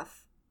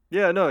Roth.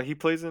 Yeah, no, he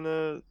plays in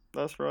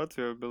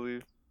Nosferatu, I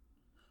believe.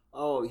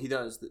 Oh, he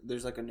does.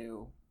 There's like a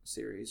new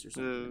series or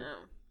something.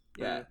 No.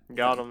 Yeah.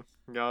 Got him.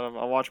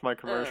 I watch my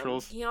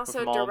commercials. He with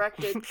also Mom.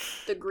 directed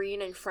The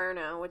Green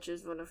Inferno, which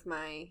is one of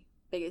my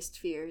biggest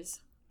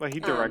fears. Wait, he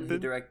He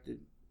directed?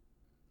 directed.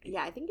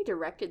 Yeah, I think he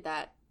directed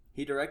that.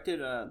 He directed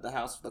The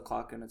House with the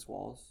Clock in Its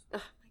Walls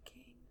Ugh, my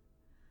king.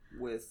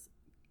 with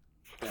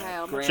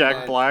Kyle granddad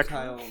Jack Black.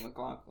 Kyle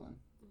MacLachlan.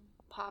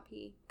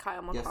 Poppy,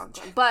 Kyle Yes, MacLachlan.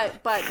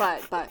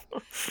 Jack. But.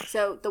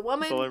 So the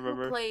woman That's all I who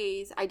remember.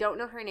 plays, I don't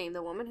know her name,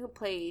 the woman who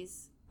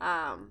plays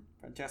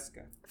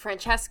Francesca.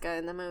 Francesca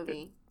in the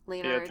movie, Yeah,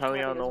 Leonardo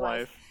Italiano DiCaprio's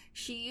wife.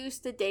 she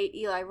used to date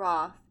Eli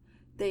Roth.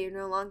 They are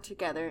no longer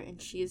together,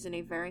 and she is in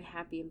a very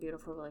happy and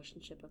beautiful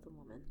relationship with a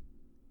woman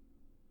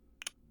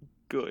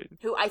Good.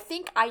 who I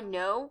think I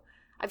know.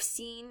 I've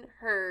seen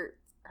her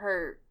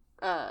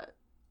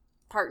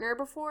partner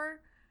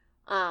before,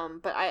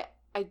 but I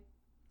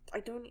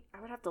don't. I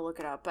would have to look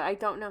it up, but I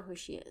don't know who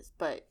she is.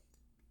 But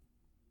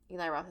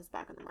Eli Roth is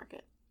back on the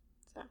market,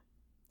 so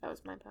that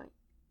was my point.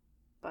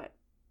 But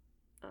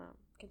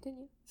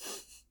continue.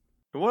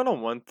 The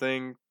one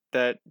thing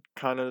that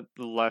kind of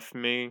left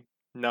me,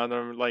 now that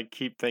I'm like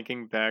keep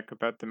thinking back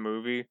about the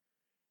movie,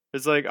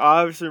 is like I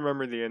obviously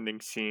remember the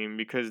ending scene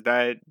because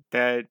that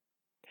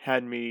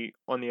had me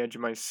on the edge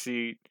of my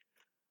seat.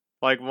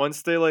 Like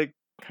once they like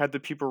had the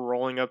people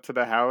rolling up to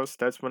the house,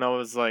 that's when I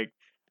was like,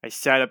 I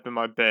sat up in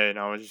my bed and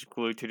I was just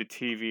glued to the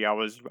TV. I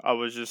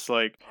was just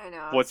like, I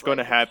know. what's going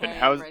to happen? Okay,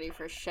 How's I'm ready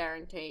for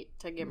Sharon Tate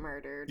to get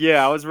murdered.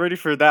 Yeah, I was ready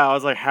for that. I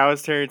was like, how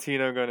is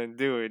Tarantino going to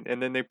do it?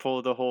 And then they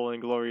pulled the whole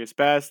Inglourious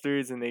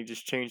Bastards and they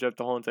just changed up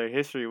the whole entire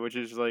history, which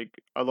is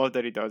like, I love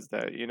that he does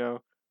that, you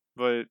know?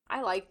 But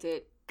I liked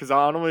it. because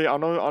I don't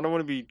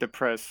want to be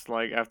depressed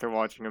like after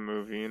watching a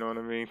movie, you know what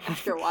I mean?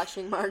 After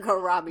watching Margot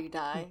Robbie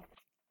die.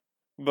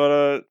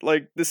 But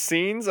like the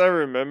scenes I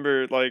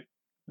remember, like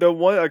the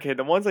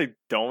ones I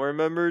don't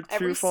remember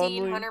too fondly.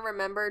 Every scene Hunter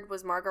remembered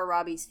was Margot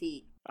Robbie's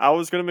feet. I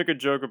was gonna make a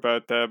joke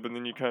about that, but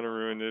then you kind of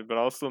ruined it. But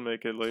I'll still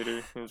make it later.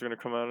 It was gonna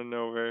come out of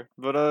nowhere.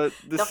 But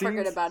Don't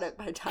forget about it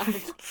by time.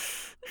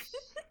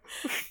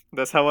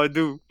 That's how I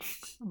do.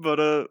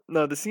 But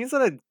no, the scenes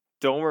that I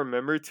don't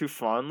remember too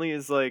fondly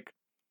is like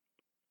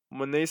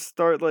when they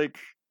start like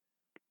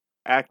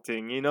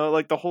acting. You know,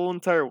 like the whole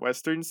entire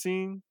Western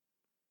scene.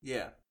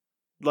 Yeah.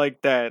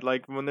 Like that,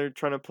 like when they're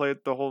trying to play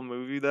the whole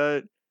movie,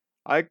 that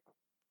I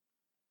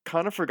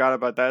kind of forgot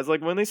about that. It's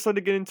like when they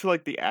started getting into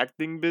like the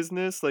acting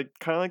business, like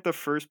kind of like the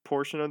first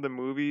portion of the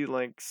movie,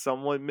 like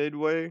somewhat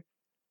midway.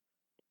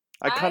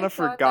 I kind of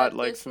forgot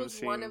like some scenes.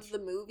 This was one of the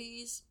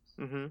movies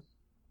mm-hmm.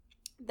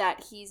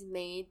 that he's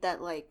made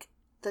that like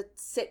the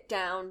sit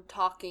down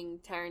talking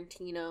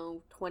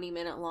Tarantino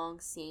 20-minute long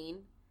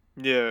scene.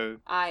 Yeah.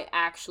 I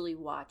actually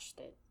watched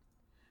it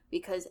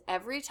because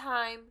every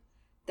time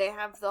they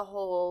have the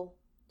whole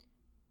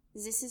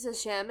 "This is a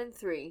Shaman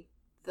 3,"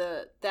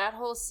 that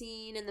whole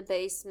scene in the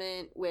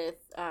basement with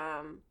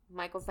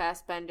Michael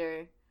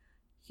Fassbender,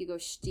 Hugo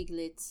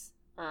Stiglitz.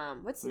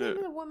 What's the name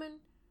of the woman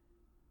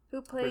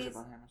who plays?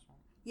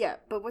 Yeah,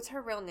 but what's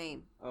her real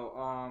name?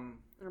 Oh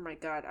my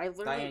god, I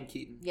literally Diane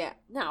Keaton. Yeah,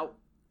 no,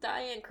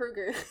 Diane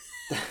Kruger.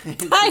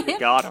 Diane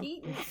got him.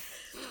 Keaton.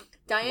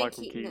 Diane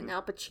Keaton and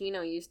Al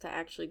Pacino used to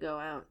actually go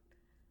out.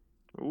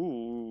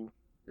 Ooh.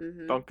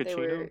 Mm-hmm.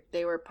 Dunkachino?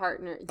 They were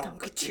partners.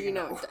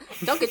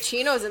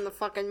 Dunkachino's in the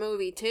fucking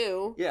movie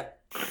too. Yeah.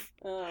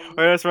 Oh,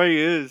 that's right, he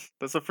is.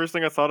 That's the first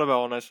thing I thought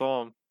about when I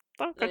saw him.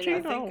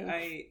 Dunkachino.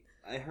 I think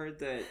I heard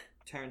that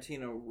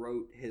Tarantino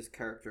wrote his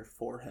character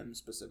for him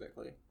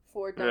specifically.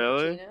 For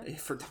Dunkachino? Really?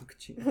 For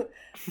Dunkachino.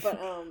 But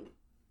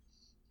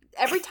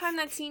every time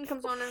that scene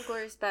comes on in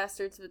Inglourious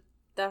Bastards with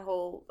that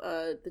whole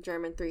the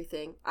German 3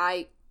 thing,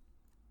 I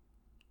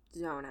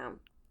zone out.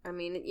 I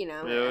mean, you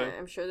know, really?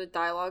 I'm sure the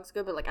dialogue's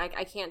good, but, like,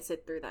 I can't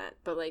sit through that.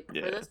 But, like,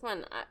 for this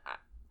one,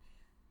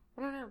 I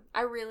don't know.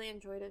 I really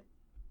enjoyed it.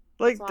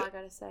 Like, that's all I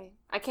gotta say.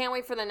 I can't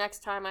wait for the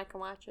next time I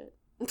can watch it.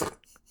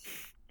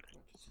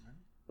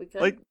 We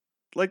could.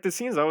 Like, the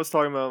scenes I was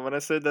talking about, when I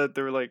said that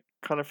they were, like,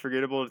 kind of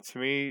forgettable to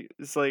me,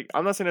 it's like,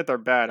 I'm not saying that they're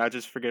bad. I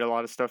just forget a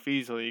lot of stuff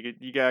easily.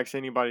 You can ask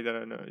anybody that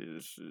I know.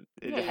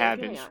 It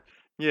happens.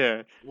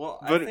 Yeah. Well,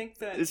 but I think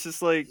that... It's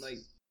just, like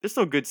there's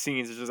still good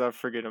scenes. It's just I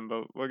forget them.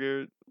 But what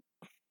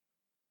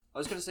I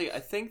was gonna say, I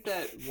think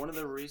that one of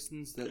the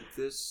reasons that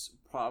this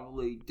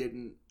probably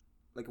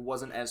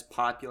wasn't as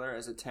popular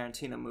as a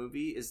Tarantino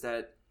movie is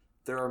that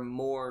there are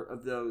more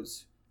of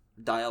those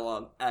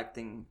dialogue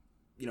acting,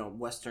 you know,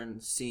 Western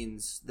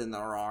scenes than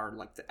there are,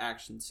 like, the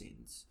action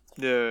scenes.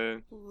 Yeah.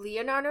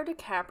 Leonardo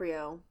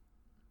DiCaprio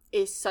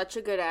is such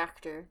a good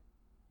actor.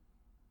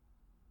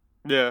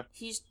 Yeah.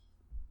 He's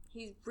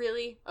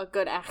really a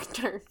good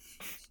actor.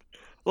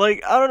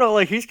 Like, I don't know,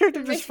 like, his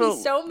character just felt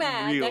so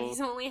mad real. that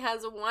he only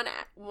has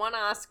one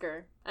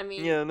Oscar. I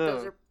mean, yeah, no.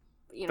 those are,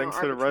 you know, thanks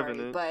to the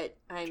Revenant. But,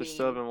 I just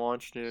still haven't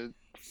watched it.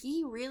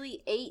 He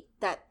really ate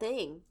that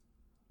thing.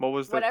 What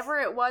was that? Whatever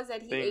it was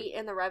that he ate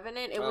in the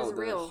Revenant, it was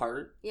real. The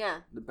heart?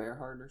 Yeah. The bear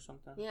heart or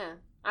something? Yeah.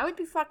 I would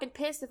be fucking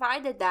pissed if I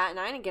did that and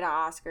I didn't get an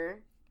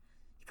Oscar.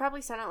 He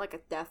probably sent out, like,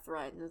 a death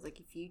threat and was like,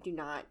 if you do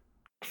not...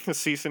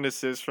 cease and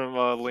desist from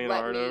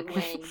Leonardo. Let me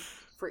win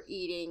for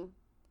eating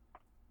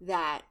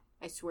that...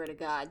 I swear to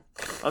God.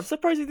 I'm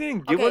surprised you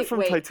didn't get one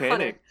from Titanic.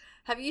 Hunter,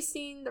 have you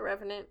seen The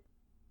Revenant?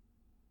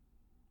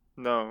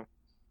 No.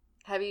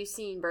 Have you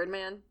seen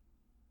Birdman?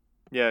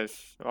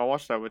 Yes. I'll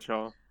watch that with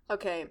y'all.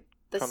 Okay.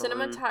 The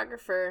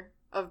cinematographer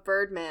of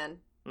Birdman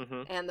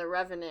and The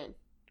Revenant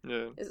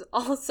is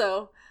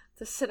also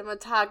the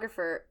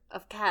cinematographer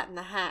of Cat in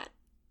the Hat.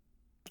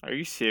 Are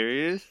you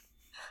serious?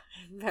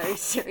 I'm very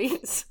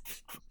serious.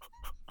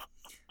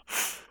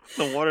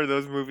 No wonder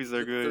those movies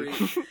are good.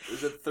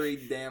 Those are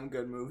 3 damn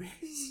good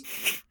movies.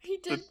 He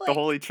did the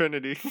Holy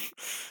Trinity.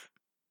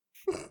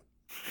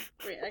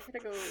 Wait, I gotta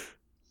go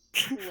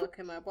look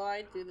him up. While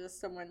I do this,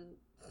 someone...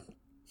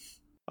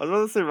 I was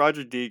about to say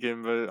Roger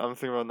Deakins, but I'm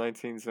thinking about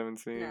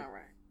 1917. No,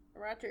 right.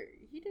 Roger...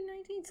 He did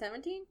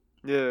 1917?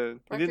 Yeah.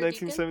 He did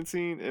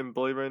 1917 and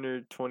Blade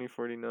Runner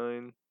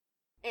 2049.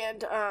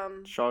 And,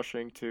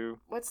 Shawshank too.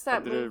 What's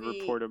that movie? I did a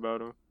report about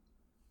him.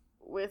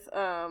 With,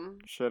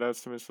 Shout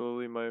outs to Miss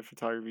Lily, my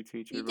photography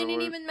teacher. You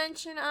didn't even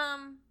mention,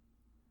 oh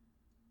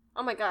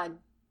my god.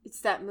 It's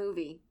that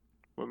movie.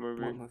 What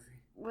movie?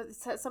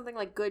 It's something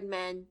like Good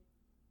Men.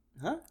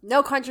 Huh?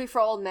 No Country for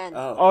Old Men.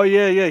 Oh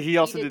yeah. He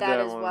also did that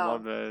as one. well.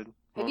 My bad.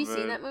 Have you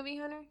seen that movie,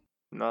 Hunter?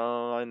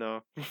 No, I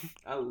know.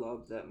 I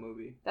love that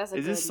movie. That's a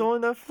Is good this still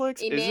on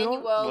Netflix?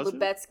 Emmanuel Was it?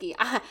 Lubetsky.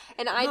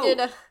 And I No,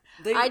 did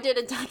They I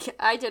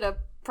did a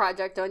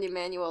project on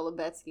Emmanuel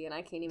Lubetsky, and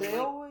I can't even. they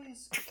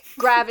always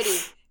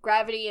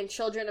Gravity, and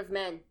Children of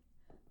Men.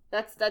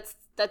 That's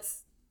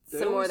they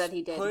some more always that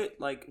he did. put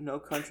like No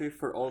Country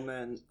for Old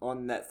Men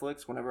on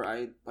Netflix whenever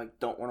I like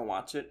don't want to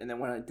watch it, and then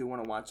when I do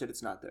want to watch it,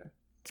 it's not there.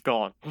 It's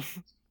gone.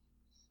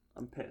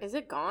 I'm pissed. Is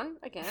it gone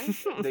again?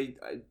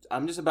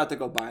 I'm just about to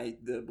go buy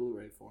the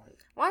Blu-ray for it.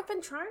 Well, I've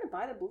been trying to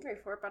buy the Blu-ray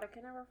for it, but I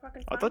can never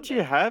fucking I find thought it.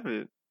 you have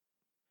it.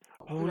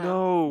 Oh No.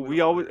 no, We we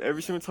don't always have it.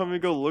 every single time we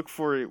go look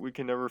for it, we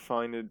can never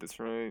find it. That's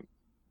right.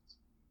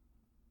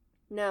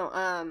 No,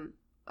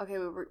 okay,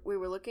 we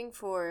were looking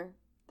for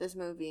this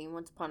movie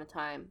Once Upon a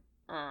Time,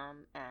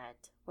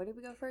 at, where did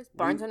we go first?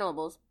 Barnes and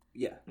Nobles.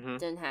 Yeah. Mhm.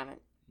 Didn't have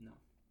it. No.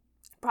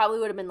 Probably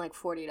would have been like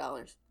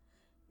 $40.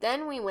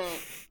 Then we went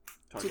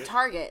to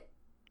Target,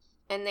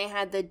 and they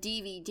had the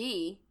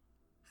DVD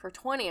for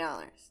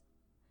 $20.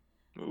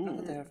 I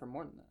thought they Ooh. had for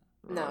more than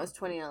that. No, it was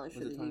 $20 for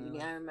Was the it DVD.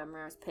 $20? I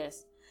remember I was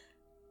pissed.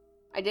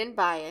 I didn't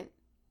buy it.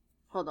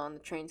 Hold on, the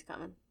train's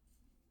coming.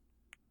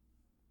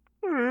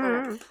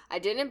 Okay. I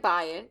didn't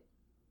buy it.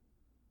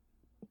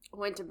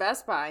 Went to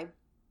Best Buy.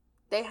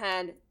 They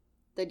had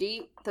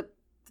the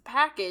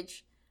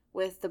package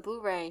with the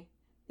Blu-ray,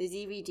 the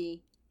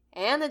DVD,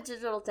 and the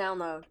digital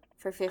download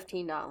for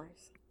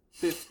 $15.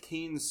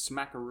 15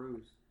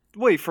 smackaroos.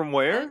 Wait, from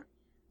where?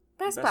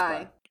 Best Best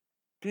Buy. Buy.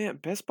 Damn,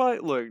 Best Buy.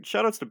 Look,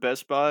 shoutouts to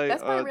Best Buy.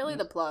 Best Buy really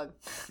the plug.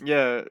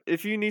 Yeah,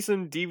 if you need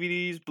some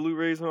DVDs,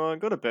 Blu-rays, and all,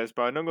 go to Best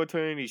Buy. Don't go to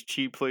any of these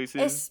cheap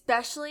places.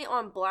 Especially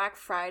on Black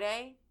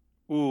Friday.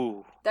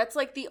 Ooh. That's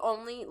like the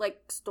only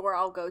like store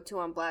I'll go to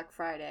on Black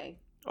Friday.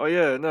 Oh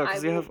yeah, no, because I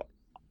they will- have.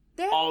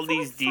 They have All for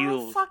these like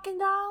deals.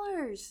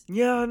 $5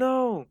 Yeah, I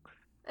know.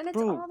 and it's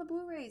Bro. all the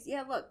Blu-rays.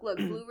 Yeah, look,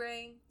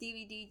 Blu-ray,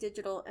 DVD,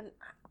 digital, and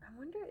I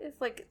wonder if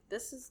like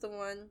this is the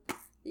one.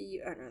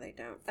 Oh no, they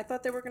don't. I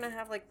thought they were gonna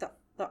have like the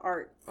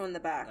art on the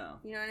back. No.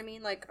 You know what I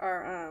mean? Like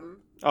our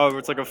Oh,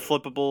 it's like a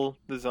flippable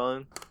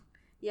design.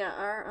 yeah,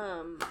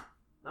 our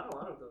Not a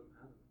lot of them.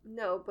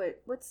 no,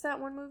 but what's that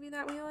one movie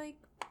that we like?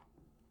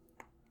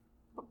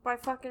 By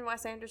fucking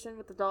Wes Anderson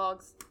with the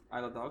dogs. I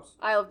Love Dogs.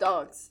 Isle of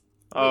Dogs.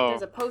 Oh,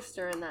 There's a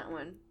poster in that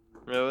one.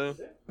 really?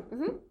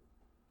 Mm-hmm.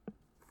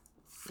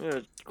 Yeah.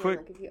 Quick, Quick,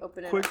 like if you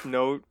open it up. quick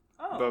note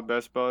Oh. about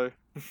Best Buy.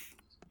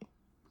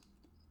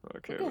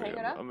 Okay, can hang wait,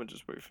 it up. I'm gonna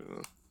just wait for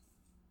them.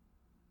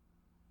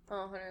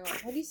 Oh, Hunter,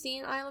 have you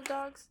seen Isle of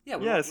Dogs? Yeah,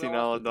 Yeah, I seen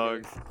Isle of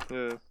Dogs.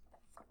 Yeah.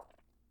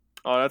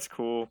 Oh, that's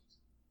cool.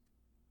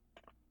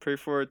 Pray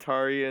for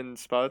Atari and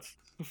Spots.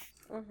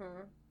 Mm-hmm.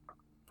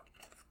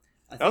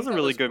 That was a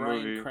really good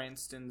Bryan movie.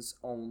 Cranston's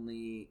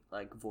only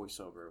like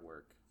voiceover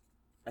work.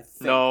 I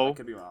think. No, I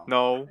could be wrong.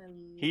 No,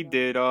 he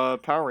did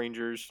Power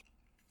Rangers.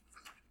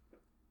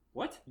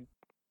 What?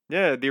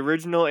 Yeah, the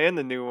original and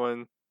the new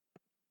one.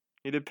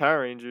 He did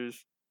Power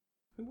Rangers.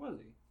 Who was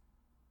he?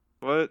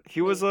 What?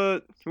 He was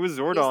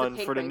Zordon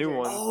Pink for the new Ranger.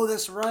 one. Oh,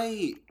 that's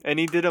right. And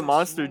he did a That's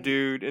monster right.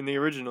 dude in the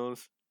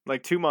originals.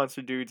 Like 2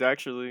 monster dudes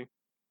actually.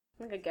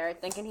 Look at Garrett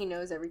thinking he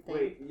knows everything.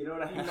 Wait, you know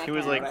what I have? That He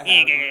was guy. like, What I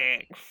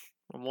have?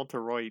 I'm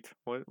Walter White.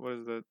 What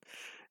is that?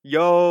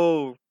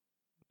 Yo,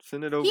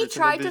 send it over. He Send a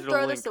tried to digital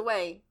throw link. this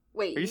away.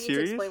 Wait, Are you you need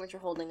serious? to explain what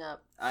you're holding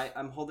up.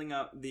 I'm holding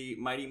up the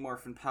Mighty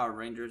Morphin Power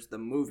Rangers, the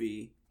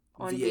movie,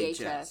 On VHS.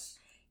 VHS.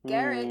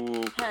 Garrett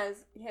Ooh.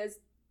 has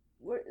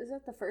what is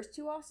that? The first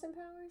 2 Austin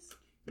Powers?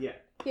 Yeah.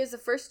 He has the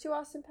first 2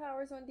 Austin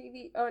Powers on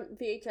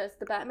VHS.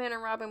 The Batman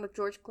and Robin with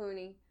George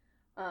Clooney.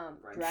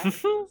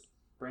 Jurassic,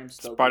 Bram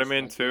Stoker's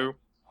Spider-Man like, 2.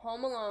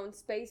 Home Alone,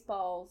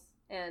 Spaceballs,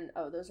 and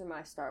those are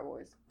my Star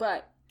Wars.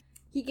 But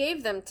he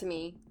gave them to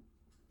me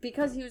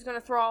because he was going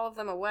to throw all of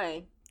them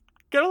away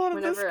Get a lot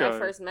of this whenever guy. I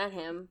first met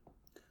him.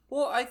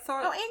 Well, I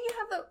thought. Oh, and you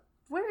have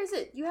where is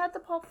it? You had the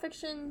Pulp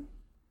Fiction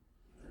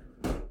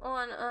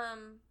on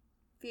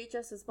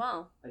VHS as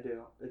well. I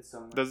do. It's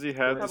somewhere. Does he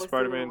have the Probably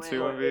Spider-Man threw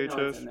 2 away. on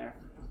No, it's VHS? in there.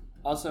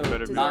 Also, Better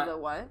Does be. he have not. the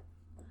what?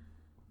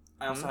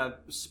 I also have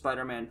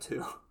Spider-Man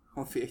 2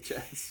 on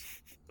VHS.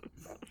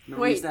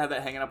 Remember we Wait. used to have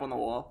that hanging up on the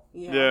wall?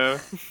 Yeah,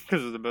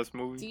 because it's the best Do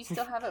movie. you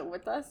still have it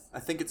with us? I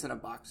think it's in a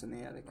box in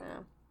the attic.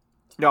 No.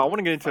 No, I want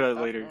to get into Fucked that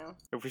up later. now.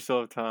 If we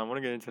still have time, I want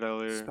to get into that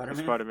later.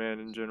 Spider-Man? Spider-Man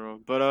in general.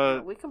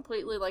 But, We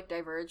completely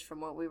diverged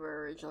from what we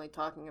were originally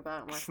talking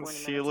about. In 40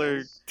 see you later,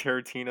 minutes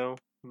Tarantino.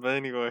 But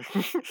anyway.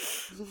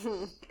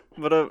 in.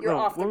 But, You're no,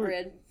 off the what were-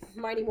 grid.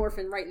 Mighty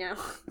Morphin right now.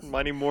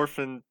 Mighty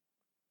Morphin,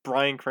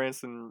 Bryan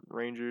Cranston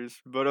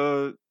Rangers. But,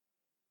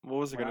 what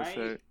was I When gonna I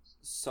say?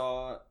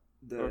 saw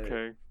the.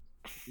 Okay.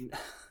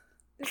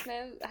 This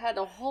man had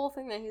a whole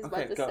thing that he was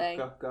Okay, about to go, say.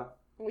 go.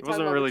 We It talked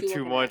wasn't about really what you too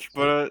looking much, at.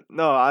 but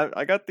no,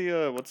 I got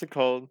the what's it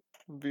called?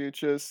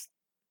 VHS.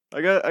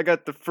 I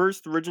got the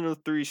first original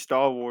 3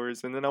 Star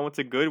Wars, and then I went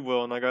to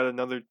Goodwill and I got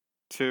another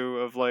 2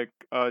 of like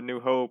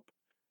New Hope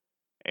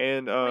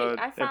and Wait,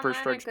 I found Emperor mine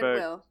at Strikes Back.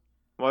 Goodwill.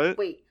 What?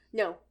 Wait,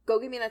 no. Go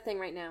give me that thing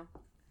right now.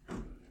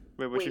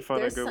 Wait, what you Wait,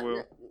 find at there's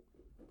Goodwill?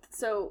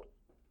 So,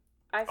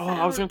 I Oh,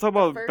 found I was gonna talk the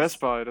about first, Best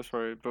Buy. That's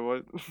right. But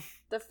what?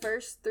 the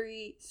first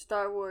 3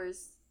 Star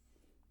Wars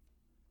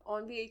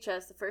on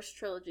VHS, the first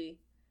trilogy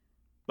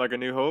Like A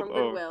New Hope. from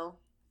Oh, Goodwill.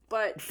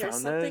 But you there's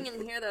found something that?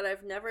 in here that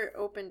I've never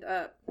opened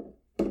up.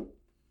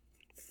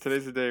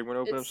 Today's the day. We're gonna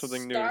open up It's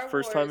something new. Star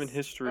First time in Wars.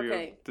 history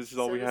Okay, of this is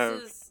all so we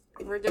this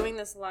have. we're doing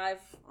this live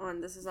on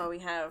This Is All We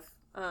Have.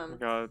 Oh my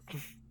God.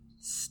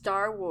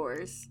 Star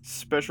Wars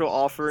Special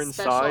offer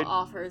special inside.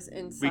 offers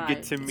inside. We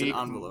get to It's meet. an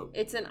envelope.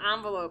 It's an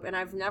envelope, and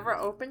I've never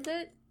opened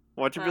it.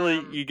 Watch it, Billy.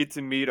 Um, You get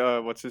to meet.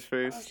 What's his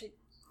face? Oh, shit.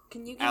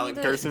 Can you give Alec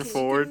me Harrison can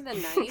Ford. You give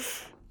me the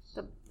knife,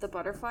 the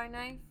butterfly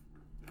knife?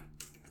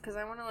 Because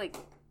I want to like.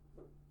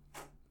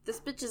 This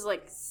bitch is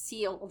like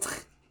sealed,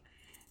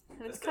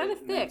 and it's kind of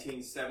thick.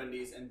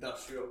 1970s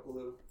industrial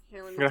glue.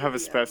 Here, let me I'm gonna have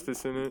give you,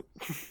 asbestos in it.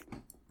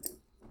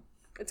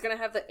 It's gonna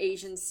have the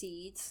Asian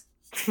seeds.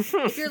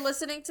 If you're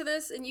listening to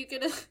this and you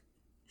get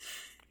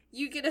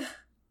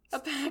a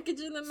package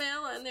in the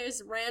mail and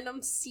there's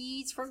random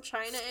seeds from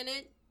China in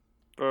it,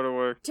 Throw it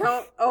away.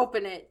 don't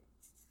open it.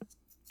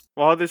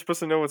 Well, how are they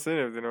supposed to know what's in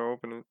it if they don't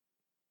open it?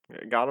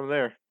 Yeah, got them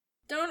there.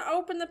 Don't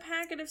open the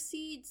packet of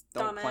seeds,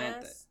 Don't dumbass.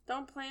 plant it.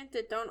 Don't plant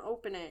it. Don't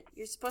open it.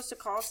 You're supposed to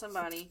call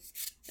somebody,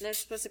 and they're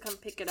supposed to come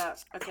pick it up.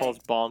 Okay. Calls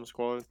bomb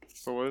squad.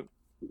 For what?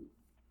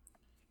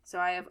 So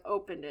I have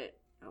opened it.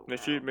 Oh, Make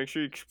wow.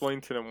 sure you explain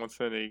to them what's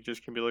in it. You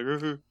just can be like,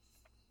 look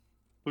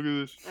at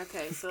this.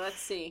 Okay, so let's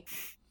see.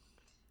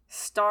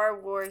 Star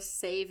Wars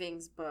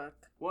savings book.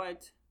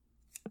 What?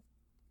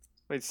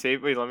 Wait,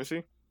 let me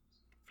see.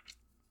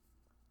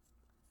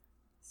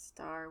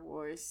 Star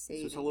Wars So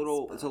savings. it's a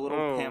little book.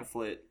 Oh.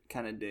 pamphlet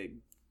kind of dig.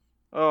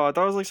 Oh, I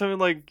thought it was like something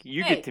like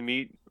you Hey. get to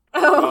meet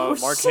Oh,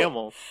 Mark shit.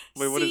 Hamill.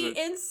 Wait, what is See it?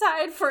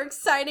 inside for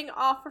exciting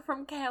offer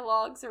from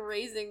Kellogg's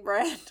Raisin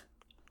Bran.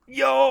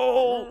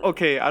 Yo!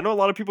 Okay, I know a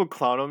lot of people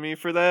clown on me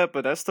for that,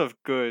 but that stuff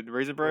good.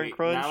 Raisin Bran Wait,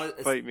 Crunch? now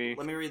it's- Fight me.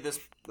 Let me read this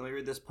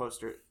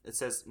poster. It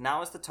says,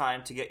 "Now is the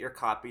time to get your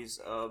copies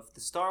of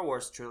the Star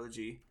Wars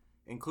trilogy,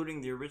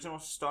 including the original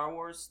Star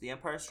Wars, The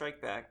Empire Strikes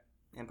Back,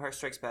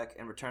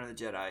 and Return of the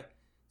Jedi.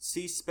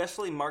 See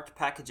specially marked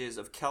packages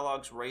of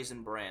Kellogg's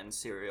Raisin Bran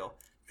cereal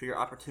for your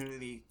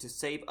opportunity to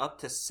save up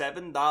to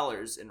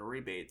 $7 in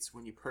rebates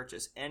when you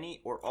purchase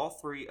any or all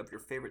 3 of your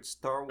favorite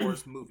Star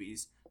Wars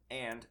movies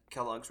and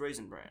Kellogg's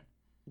Raisin Bran.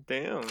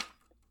 Damn.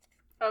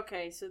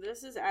 Okay, so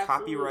this is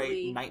absolutely...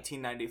 Copyright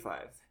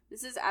 1995.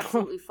 This is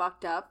absolutely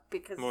fucked up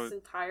because What? this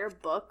entire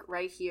book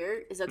right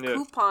here is a Yeah.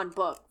 coupon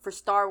book for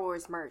Star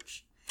Wars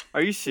merch.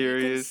 Are you So you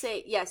can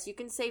serious? yes, you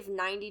can save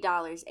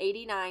 $90,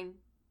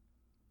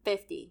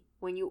 $89.50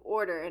 when you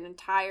order an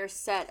entire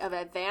set of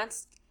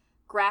advanced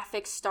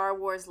graphic Star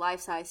Wars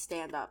life-size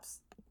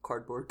stand-ups.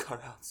 Cardboard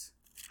cutouts.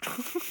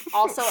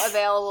 Also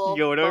available.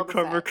 Yoda Boba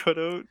cover Fett.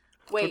 cutout?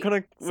 Wait, what kind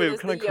of so wait, there's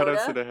what kind the of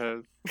cutouts Yoda? did it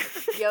have?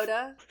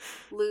 Yoda,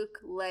 Luke,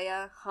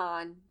 Leia,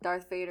 Han,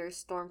 Darth Vader,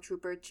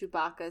 Stormtrooper,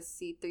 Chewbacca,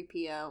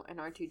 C-3PO, and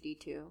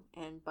R2-D2,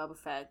 and Boba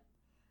Fett.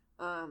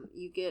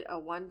 You get a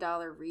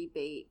 $1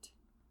 rebate.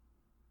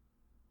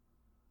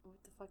 What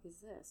the fuck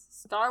is this?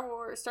 Star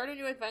Wars. Start a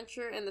new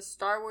adventure in the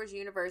Star Wars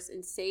universe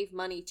and save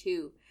money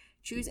too.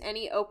 Choose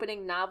any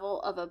opening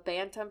novel of a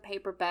Bantam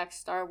paperback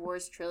Star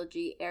Wars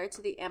trilogy, Heir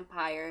to the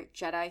Empire,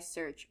 Jedi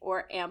Search,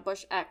 or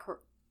Ambush at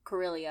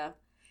Corellia,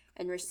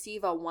 and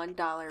receive a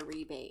 $1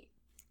 rebate.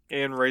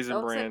 And Raisin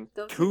Those are- Bran.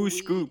 those are 2 weed.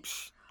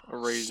 scoops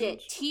of raisins.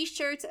 Shit,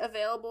 T-shirts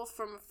available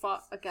from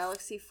a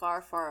galaxy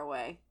far, far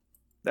away.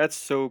 That's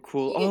so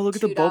cool. You Oh, get look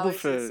at the $2 Boba in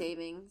Fett.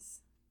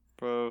 savings.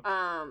 Bro.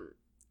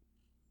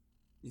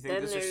 You think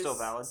Then this is still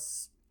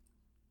there's-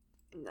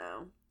 valid?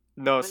 No.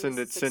 No, When send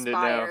does it. this Send it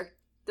now. expire?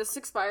 This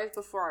expires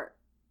before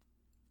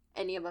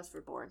any of us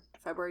were born.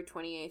 February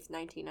 28th,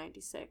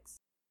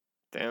 1996.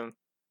 Damn.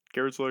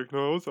 Garrett's like,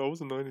 no, I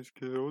was a 90s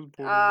kid. I was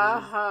born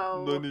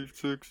Oh. in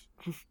 96.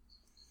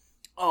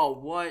 Oh,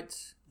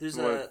 what? There's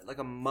What?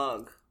 a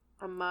mug.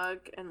 A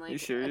mug and like You a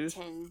serious?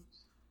 tin.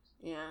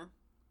 Yeah.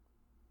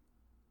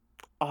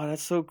 Oh,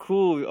 that's so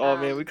cool. Oh,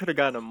 man, we could have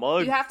gotten a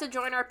mug. You have to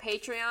join our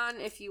Patreon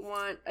if you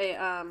want a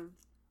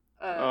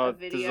This is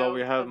video all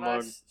we have, of mug.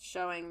 us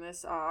showing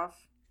this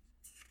off.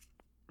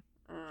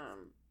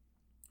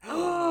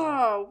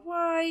 Oh,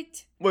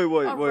 what? Wait, A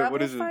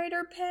what is it?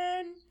 Fighter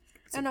pen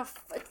and oh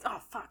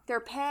fuck, they're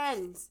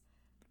pens,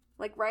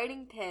 like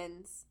writing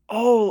pens.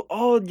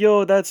 Oh,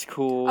 yo, that's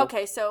cool.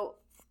 Okay, so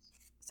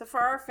for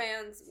our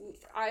fans,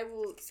 I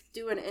will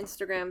do an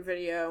Instagram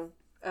video,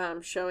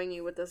 showing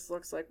you what this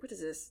looks like. What is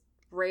this?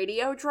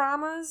 Radio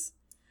dramas?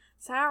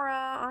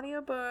 Sarah,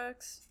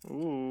 audiobooks.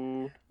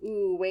 Ooh,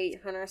 Ooh,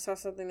 wait, Hunter, I saw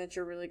something that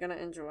you're really gonna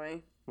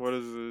enjoy. what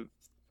is it?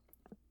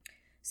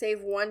 Save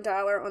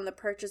 $1 on the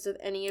purchase of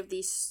any of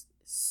these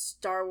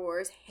Star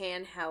Wars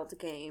handheld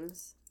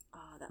games. Oh,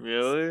 that looks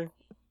Really? so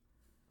cool.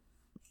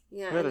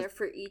 Yeah, Yeah, and they're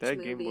for each That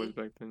movie. Game Boys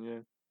back then, yeah.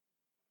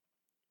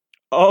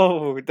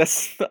 Oh,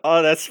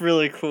 that's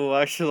really cool.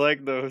 I actually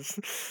like those.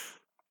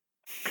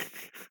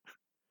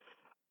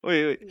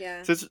 Wait.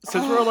 Yeah. Since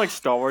we're on like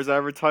Star Wars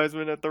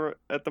advertisement at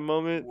the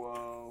moment.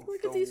 Whoa.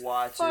 Look the at these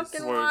watches.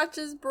 fucking What?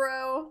 watches,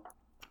 bro.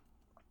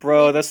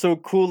 Bro, that's so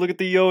cool. Look at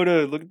the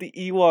Yoda. Look at the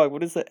Ewok.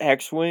 What is the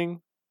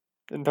X-Wing?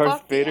 And Darth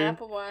Fuck Vader. the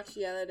Apple Watch.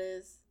 Yeah, that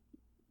is.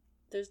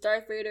 There's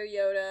Darth Vader,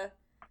 Yoda,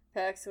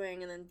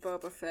 X-Wing, and then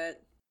Boba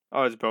Fett.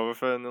 Oh, it's Boba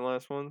Fett in the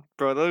last one?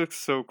 Bro, that looks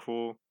so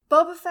cool.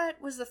 Boba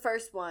Fett was the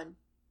first one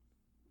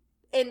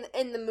in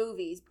the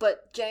movies,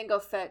 but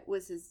Jango Fett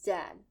was his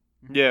dad.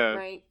 Yeah.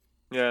 Right?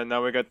 Yeah,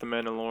 now we got the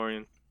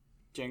Mandalorian.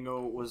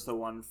 Jango was the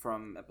one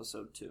from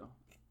episode 2.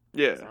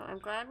 Yeah. So I'm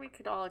glad we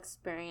could all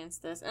experience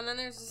this. And then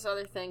there's this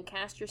other thing.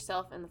 Cast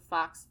yourself in the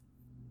Fox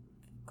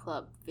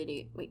Club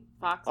video. Wait,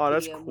 Fox Oh,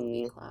 that's Video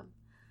Movie cool. Club.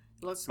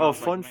 Looks Oh, like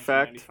fun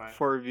fact 1995.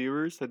 for our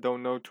viewers that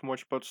don't know too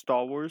much about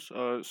Star Wars.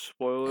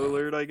 Spoiler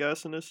alert, I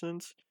guess, in a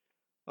sense.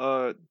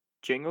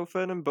 Jango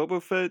Fett and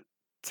Boba Fett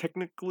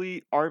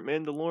technically aren't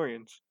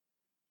Mandalorians.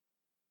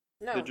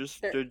 no, they're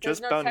just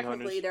there's no bounty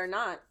technically hunters. they're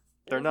not.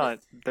 They're not.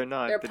 They're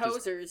not. They're just-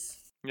 posers.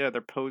 yeah,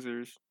 they're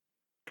posers.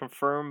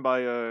 Confirmed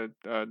by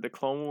the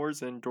Clone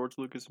Wars and George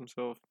Lucas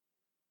himself.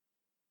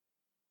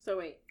 So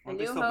wait, A Aren't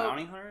New they still Hope.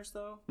 bounty hunters,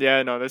 though?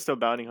 Yeah, no, they're still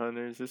bounty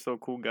hunters. They're still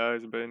cool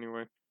guys, but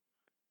anyway.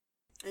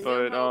 A New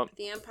But, Hope,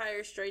 The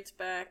Empire Strikes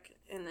Back,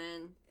 and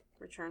then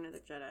Return of the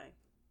Jedi.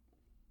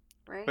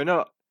 Right? But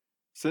no,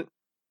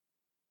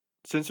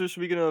 since we're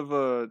speaking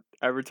of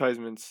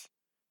advertisements,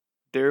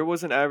 there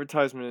was an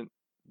advertisement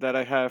that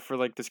I have for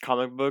like this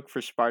comic book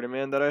for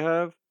Spider-Man that I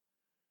have,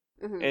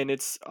 Mhm. and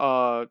it's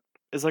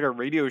like a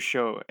radio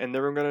show, and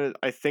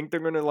I think they're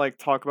gonna like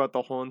talk about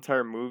the whole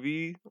entire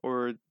movie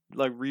or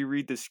like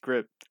reread the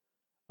script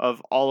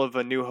of all of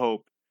A New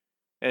Hope,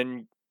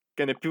 and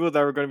the people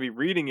that were gonna be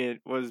reading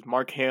it was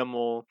Mark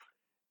Hamill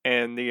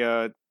and the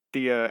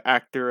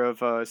actor of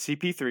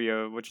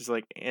CP3O, which is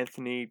like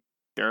Anthony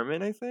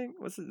Dermott, I think.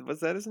 Was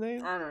that his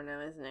name? I don't know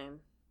his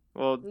name.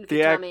 Well, You could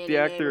the tell me any the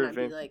name actor and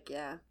of I'd be like,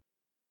 yeah.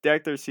 the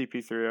actor of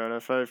CP3O, and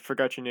if I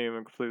forgot your name,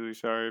 I'm completely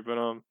sorry.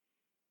 But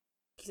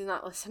He's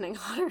not listening,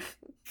 Hunter.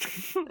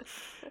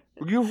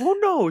 who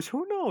knows?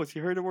 Who knows? He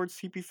heard the word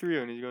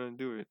CP3O and he's gonna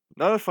do it.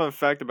 Another fun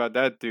fact about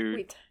that dude.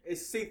 Wait.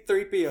 It's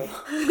C-3PO.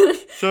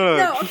 Shut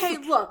No, up. okay,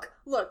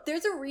 look.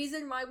 There's a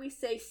reason why we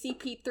say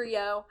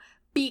CP3O,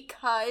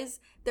 because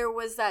there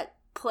was that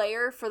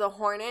player for the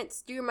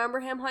Hornets. Do you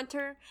remember him,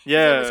 Hunter? His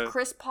Yeah. name was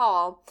Chris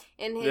Paul,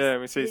 and Yeah,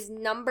 we say- his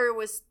number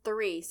was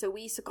 3, so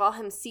we used to call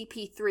him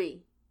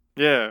CP3,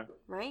 Yeah.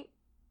 right?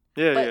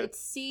 Yeah. But Yeah. it's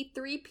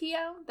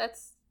C3PO?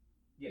 That's...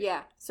 Yeah.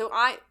 Yeah. So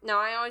I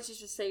always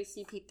used to say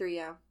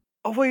CP3O.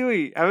 Oh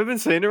wait. Have I been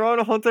saying it wrong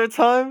the whole entire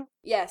time?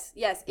 Yes,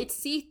 it's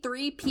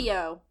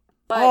C3PO.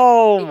 But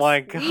Oh it's- my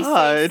we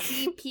God.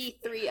 say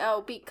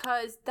CP3O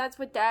because that's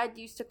what Dad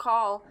used to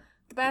call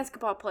the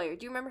basketball player.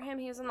 Do you remember him?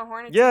 He was on the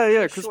Hornets. Yeah, He was yeah,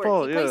 really Chris short.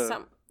 Paul, He plays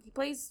yeah. he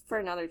plays for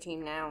another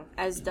team now,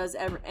 as does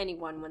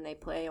anyone when they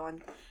play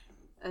on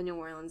a New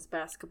Orleans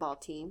basketball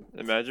team.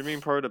 Imagine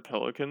being part of the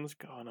Pelicans.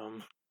 God,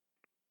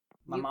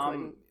 My You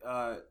mom,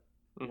 Mhm.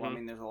 well, I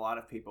mean, there's a lot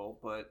of people,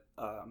 but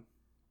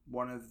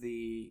one of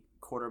the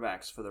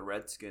quarterbacks for the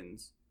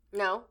Redskins,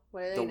 No,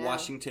 what are they the now?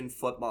 Washington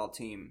football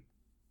team.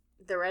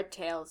 The Red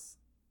Tails.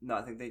 No,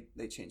 I think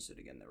they changed it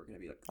again. They were going to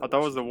be like. I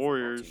thought it was the Washington football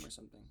Warriors. team or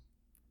something.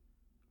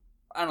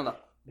 I don't know.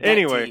 That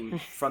Anyway. team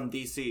from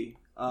DC.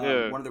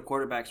 Yeah. One of their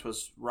quarterbacks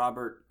was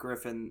Robert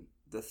Griffin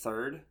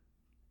III,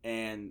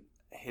 and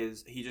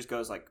he just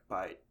goes like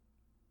by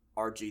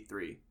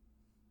RG3.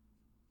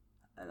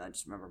 And I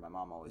just remember my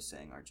mom always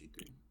saying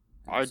RG3.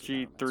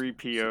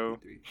 RG3PO.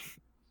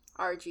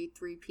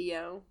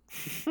 RG3PO.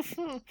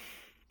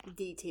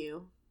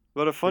 D2.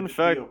 But a fun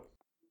fact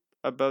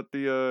about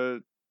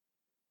the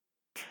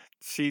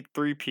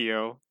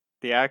C3PO,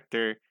 the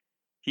actor,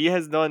 he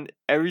has done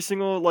every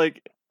single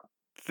like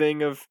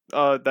thing of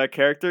that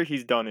character.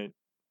 He's done it,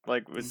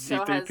 like with So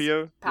has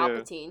C3PO. Yeah.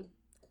 Palpatine.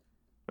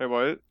 Wait,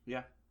 what?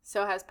 Yeah.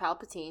 So has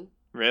Palpatine.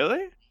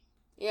 Really?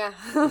 Yeah.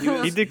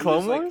 He did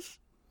Clone like- Wars?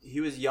 He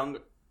was young.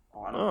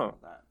 Oh, I don't Oh. know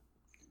about that.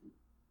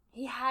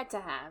 He had to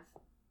have.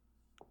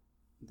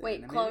 The Wait,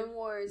 animated? Clone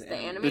Wars, The the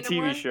animated? animated The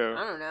TV one? show.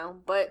 I don't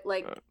know, but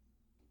like, Uh.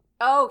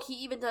 oh, he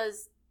even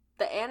does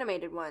the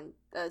animated one,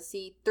 the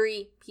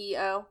C3PO.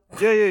 Yeah.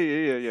 But Yeah,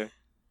 yeah,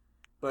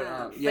 but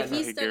no,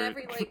 he's he done did.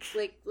 every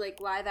like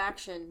live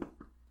action.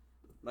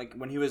 like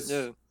when he was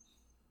Yeah.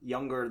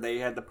 younger, they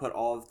had to put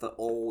all of the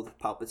old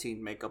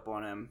Palpatine makeup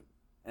on him,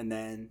 and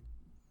then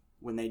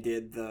when they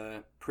did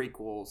the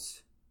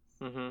prequels,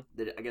 I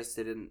guess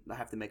they didn't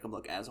have to make him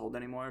look as old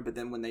anymore. But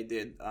then when they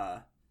did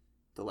the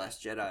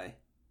Last Jedi,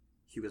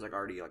 he was like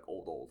already like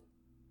old.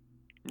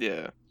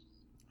 Yeah.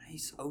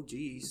 He's OG.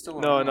 He's still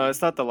No, around.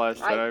 it's not the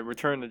Last I- Jedi.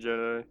 Return of the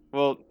Jedi.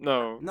 Well,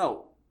 no.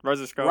 No, Rise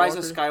of Skywalker. Rise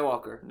of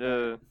Skywalker.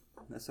 Yeah.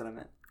 That's what I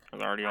meant.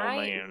 An already old I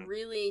man.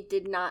 really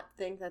did not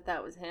think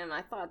that was him.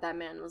 I thought that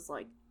man was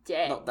like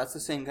dead. No, that's the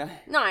same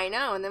guy. No, I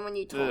know. And then when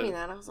you told me Yeah.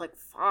 that, I was like,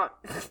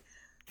 fuck.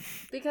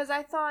 Because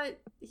I thought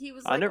he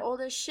was I like never-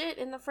 old as shit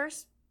in the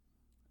first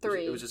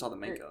 3. It was just all the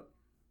makeup.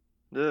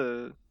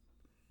 Yeah.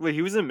 Wait,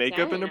 he was in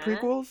makeup in the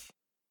Kinda. prequels?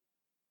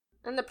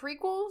 In the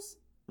prequels?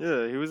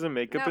 Yeah, he was in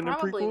makeup No, in the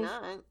probably prequels?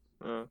 not.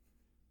 Oh.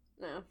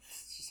 No.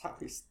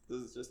 This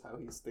is just how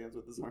he stands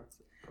with his arms.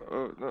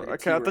 Oh, no, Like a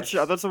okay, I T-Rex.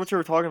 thought that's what you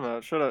were talking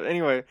about. Shut up.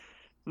 Anyway,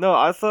 no,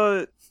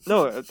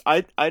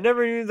 I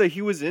never knew that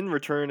he was in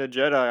Return of the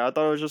Jedi. I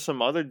thought it was just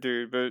some other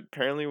dude, but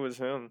apparently it was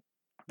him.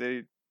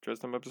 They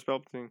dressed him up as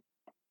Palpatine.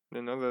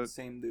 Didn't know that.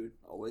 Same dude,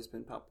 always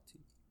been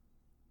Palpatine.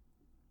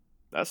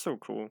 That's so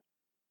cool.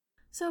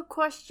 So,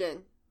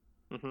 question.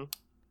 Mm-hmm.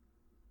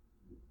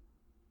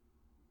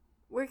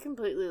 We're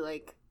completely,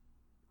 like,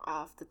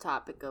 off the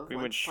topic of We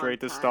like, went fun straight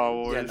to time. Star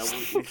Wars. Yeah, no,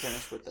 we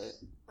finished with that.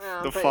 The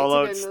But it's a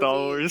Fallout good Star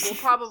movie.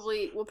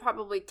 Wars. We'll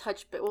probably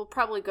touch, but we'll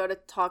probably go to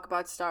talk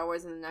about Star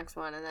Wars in the next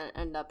one, and then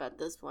end up at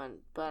this one.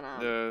 But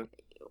Yeah.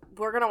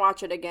 we're gonna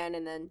watch it again,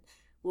 and then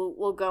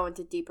we'll go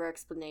into deeper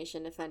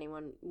explanation if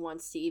anyone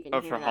wants to even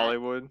hear For that.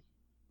 Hollywood.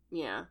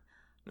 Yeah,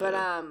 but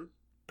Yeah.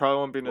 Probably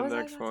won't be in the what was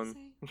I next about to one.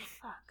 say?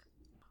 Fuck.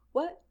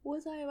 What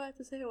was I about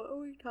to say? What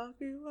were we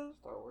talking about?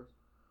 Star Wars.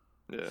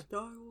 Yeah.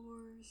 Star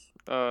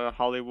Wars.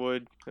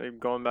 Hollywood.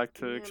 Going back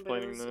to Yeah, but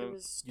explaining it that.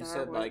 was Star You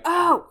said, Wars. like,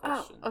 oh,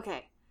 question.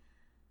 okay.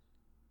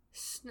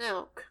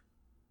 Snoke.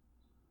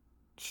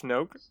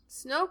 Snoke?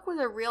 Snoke was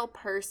a real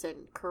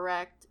person,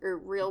 correct? Or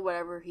real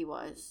whatever he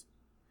was.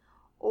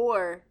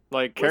 Or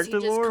Like was he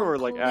character just lore or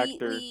like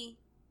actor? completely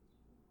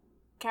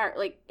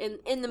like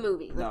in the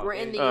movie. Like No, we're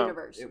in the Oh.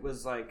 universe. It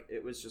was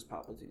just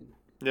Palpatine.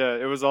 Yeah,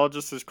 it was all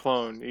just his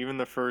clone, even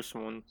the first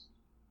one.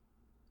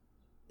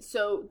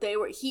 So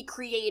he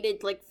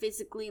created like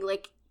physically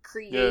like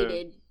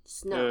created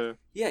Snoke.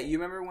 Yeah. Yeah, you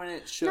remember when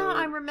it showed? No,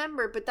 I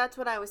remember, but that's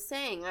what I was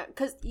saying.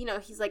 Because,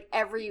 he's like,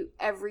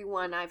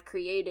 everyone I've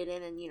created,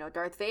 and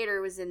Darth Vader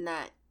was in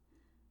that.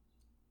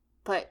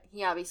 But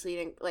he obviously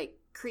didn't, like,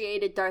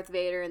 created Darth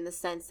Vader in the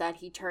sense that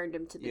he turned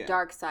him to the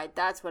dark side.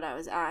 That's what I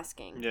was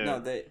asking. Yeah. No,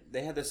 they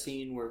had the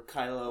scene where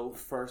Kylo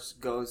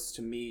first goes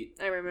to meet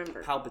I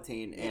remember.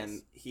 Palpatine,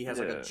 and he has,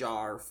 like, Yeah. a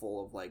jar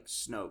full of, like,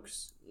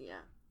 Snokes.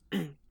 Yeah.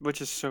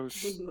 Which is so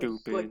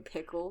stupid. Like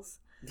pickles.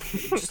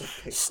 Just a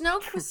pic-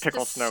 Snoke was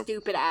Pickle just a Snoke.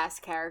 stupid-ass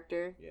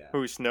character. yeah.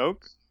 Who,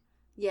 Snoke?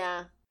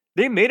 Yeah.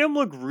 They made him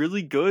look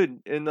really good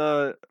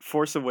in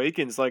Force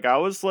Awakens. Like, I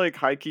was, like,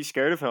 high-key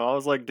scared of him. I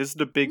was like, this is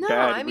the big No,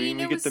 bad. I mean,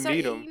 we it get was to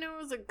meet him. it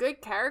was a good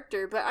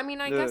character, but I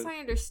mean, I guess I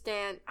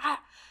understand.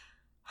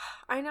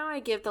 I know I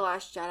give The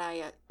Last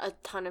Jedi a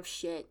ton of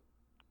shit.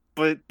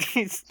 But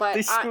But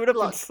they screwed up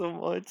look. him so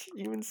much.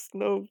 Even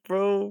Snoke,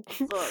 bro.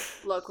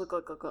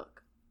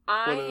 Look.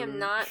 I Whatever. am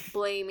not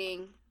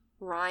blaming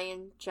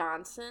Ryan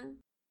Johnson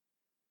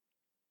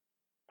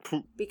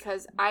Poop.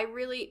 because I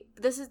really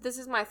this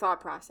is my thought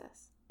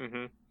process.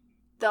 Mm-hmm.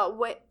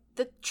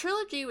 The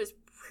trilogy was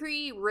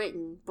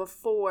pre-written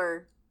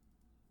before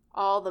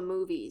all the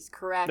movies,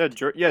 correct?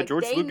 Yeah, Like,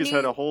 George they Lucas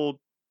had knew- a whole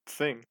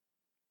thing.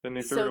 Then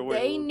they threw it So away.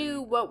 they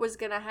knew what was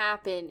going to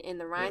happen in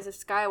The Rise of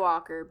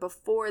Skywalker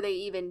before they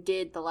even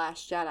did The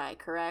Last Jedi,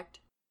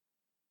 correct?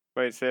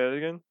 Wait, say that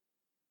again?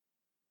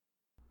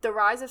 The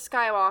Rise of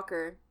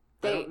Skywalker,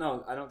 I don't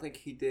know. I don't think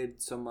he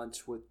did so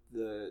much with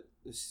the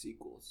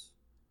sequels.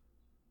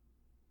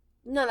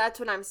 No, that's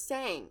what I'm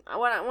saying.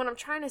 What I'm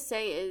trying to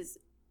say is,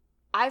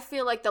 I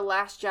feel like The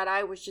Last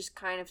Jedi was just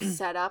kind of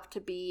set up to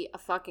be a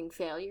fucking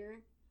failure.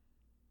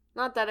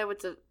 Not that it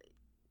was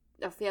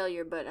a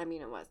failure, but I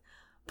mean it was.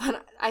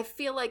 But I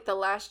feel like The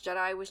Last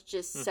Jedi was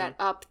just set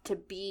up to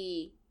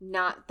be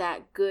not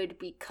that good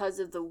because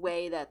of the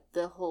way that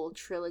the whole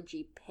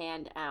trilogy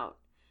panned out.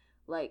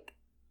 Like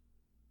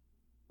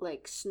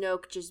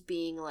Snoke just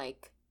being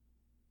like,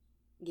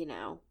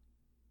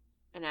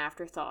 an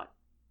afterthought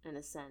in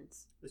a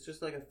sense. It's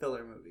just like a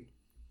filler movie.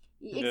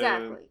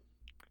 Exactly.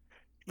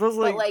 It was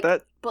like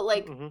that. But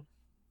like, Mhm.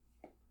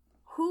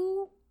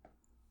 who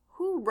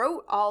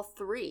wrote all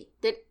three?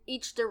 Did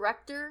each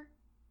director?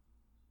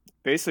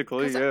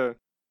 Basically, 'Cause yeah.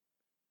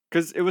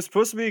 Because it was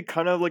supposed to be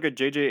kind of like a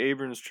J.J.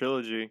 Abrams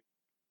trilogy.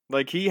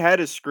 Like, he had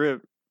a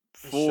script It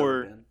should've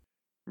for... been.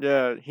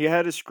 Yeah, he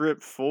had a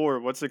script for,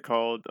 what's it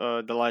called?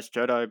 The Last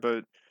Jedi,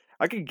 but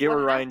I could get What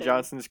where Ryan happened?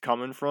 Johnson's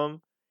coming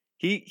from.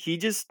 He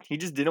just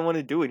didn't want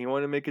to do it. He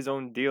wanted to make his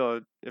own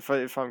deal. If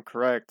I'm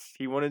correct,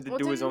 he wanted to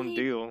do his own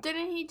deal.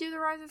 Didn't he do The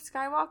Rise of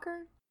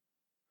Skywalker?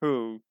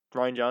 Who?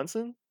 Ryan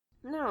Johnson?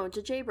 No,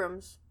 J.J.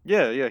 Abrams.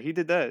 Yeah, he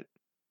did that.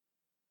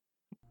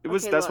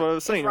 That's Okay, what I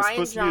was saying. It If was Ryan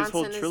supposed to be his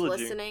whole Johnson trilogy.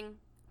 is listening,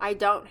 I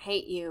don't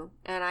hate you,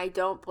 and I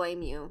don't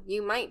blame you.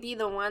 You might be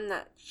the one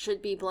that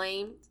should be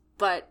blamed,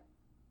 but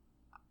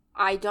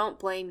I don't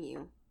blame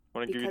you.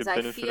 Want to give you Because the I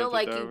benefit feel of the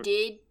like you doubt.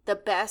 did the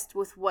best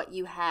with what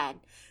you had.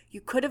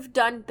 You could have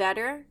done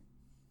better,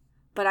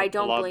 but I A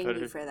don't lot blame you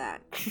better. for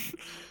that.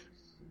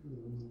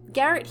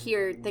 Garrett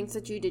here thinks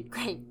that you did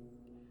great.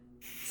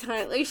 So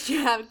at least you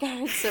have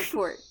Garrett's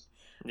support.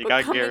 You But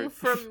got coming Garrett.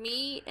 from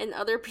me and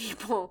other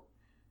people,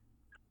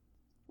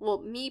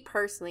 well, me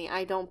personally,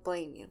 I don't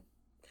blame you.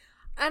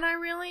 And I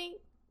really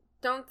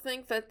don't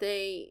think that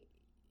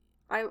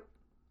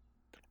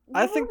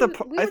I think the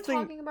we I were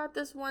think talking about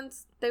this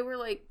once. They were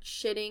like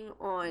shitting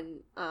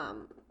on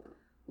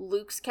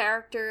Luke's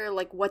character,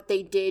 like what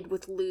they did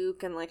with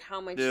Luke and like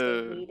how much they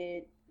Yeah.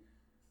 hated.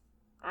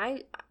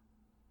 I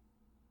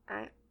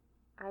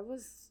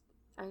was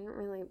I didn't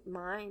really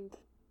mind.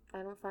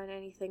 I don't find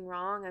anything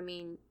wrong. I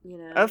mean,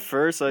 At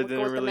first, I look at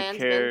didn't what the really man's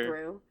been care.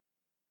 through.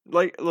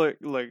 Like, look,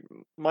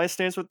 my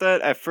stance with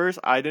that. At first,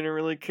 I didn't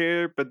really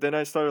care, but then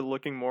I started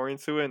looking more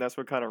into it, and that's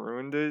what kind of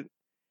ruined it.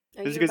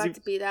 Are It's you because about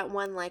to be that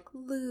one like,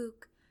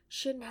 Luke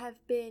shouldn't have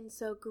been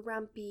so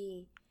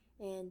grumpy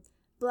and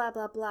blah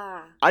blah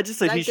blah? I just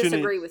think I he shouldn't.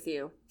 disagree with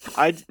you.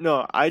 I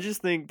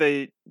just think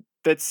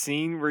that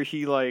scene where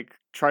he like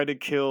tried to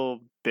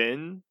kill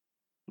Ben,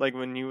 like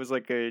when he was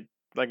like a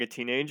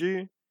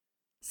teenager.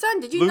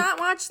 Son, did you Luke, not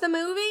watch the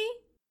movie?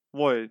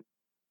 what?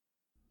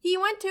 He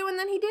went to and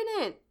then he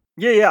didn't.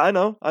 Yeah, I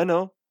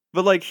know.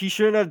 But like he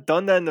shouldn't have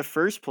done that in the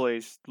first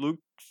place. Luke,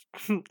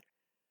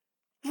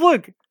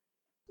 look.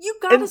 You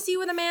gotta see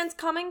where the man's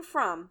coming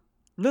from.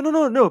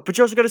 No. But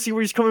you also gotta see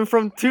where he's coming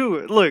from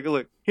too.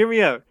 Look. Hear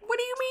me out. What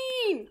do you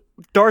mean?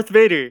 Darth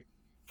Vader.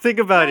 Think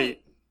about Right.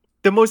 it.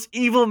 The most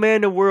evil man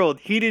in the world.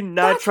 He did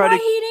not That's try why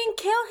to. he didn't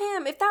kill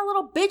him. If that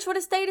little bitch would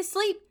have stayed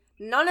asleep,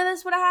 none of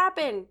this would have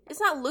happened. It's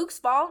not Luke's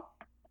fault.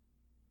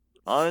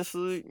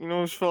 Honestly, you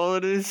know whose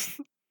fault it is?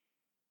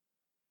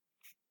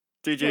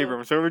 J.J. Who?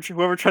 Abrams.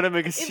 Whoever tried to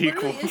make a It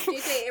sequel. literally is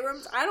J.J.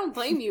 Abrams. I don't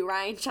blame you,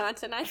 Ryan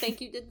Johnson. I think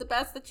you did the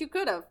best that you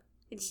could have.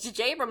 It's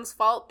J.J. Abrams'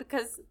 fault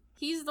because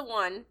he's the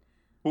one.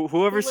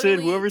 Whoever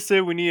literally-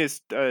 said we need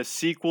a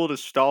sequel to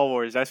Star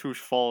Wars, that's whose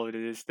fault it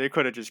is. They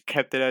could have just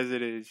kept it as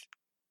it is.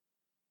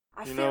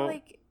 I You feel know,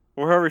 like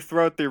Or whoever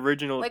threw out the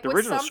original. like The with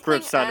original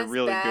script sounded as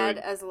really bad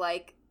good. as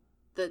like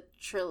the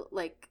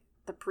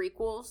the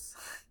prequels.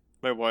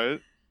 Wait,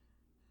 what?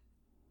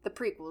 The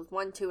prequels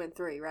 1, 2, and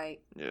 3,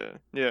 right?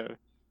 Yeah.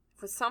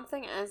 For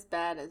something as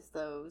bad as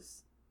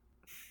those,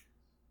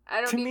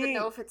 I don't To even me-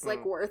 know if it's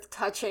like worth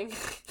touching.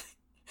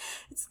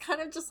 It's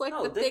kind of just like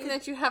No, the they thing could-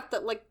 that you have to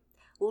like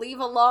leave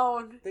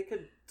alone. They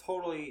could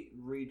totally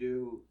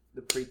redo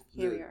the prequel.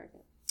 Here we are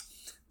again.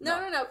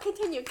 No.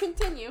 Continue.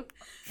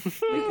 They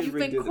could You've redo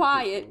been the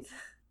quiet.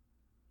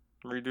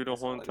 prequels. Redo the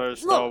whole all I entire mean.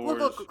 Star Look,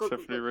 Wars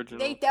except for the original.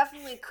 They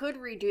definitely could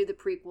redo the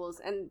prequels,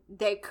 and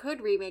they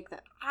could remake them.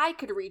 I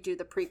could redo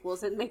the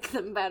prequels and make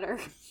them better.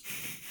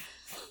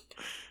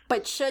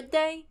 But should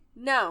they?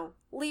 No.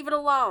 Leave it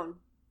alone.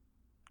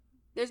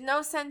 There's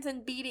no sense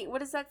in beating.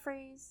 What is that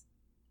phrase?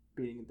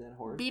 Beating a dead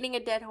horse. Beating a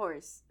dead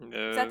horse.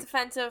 Yeah. If that's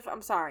offensive,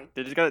 I'm sorry.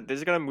 They just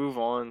gotta move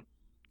on.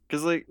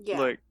 Cause Yeah.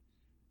 like,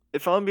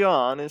 if I'm being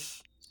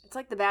honest, It's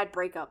like the bad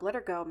breakup. Let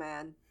her go,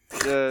 man.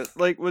 yeah,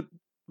 like what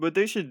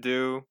they should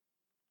do,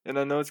 and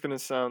I know it's gonna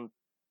sound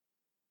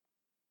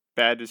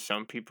bad to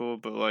some people,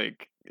 but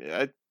like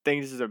I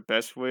think this is the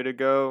best way to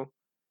go,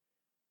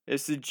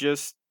 is to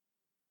just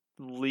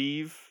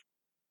leave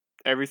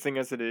everything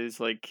as it is.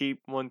 Like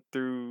keep 1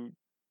 through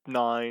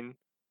 9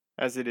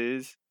 as it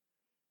is.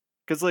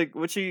 Cause like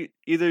what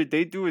either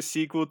they do a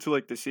sequel to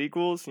like the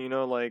sequels,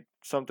 like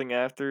something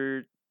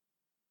after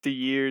the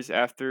years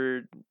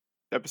after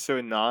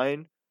episode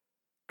 9.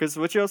 Cause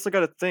what you also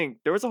gotta think,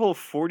 there was a whole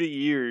 40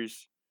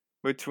 years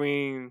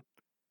between,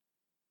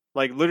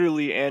 like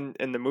literally and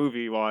in the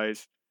movie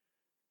wise,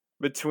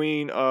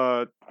 between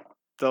the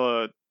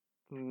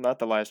not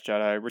the Last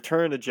Jedi,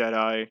 Return of the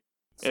Jedi,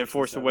 and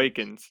Force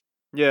Awakens.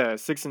 Yeah,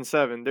 6 and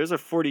 7. There's a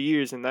 40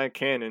 years in that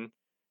canon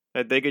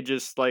that they could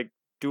just like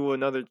do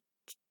another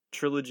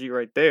trilogy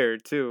right there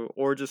too,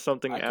 or just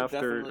something I could after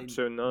definitely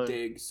episode 9.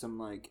 dig some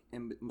like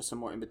some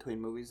more in between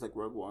movies like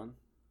Rogue One.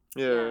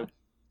 Yeah.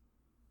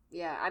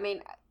 Yeah, I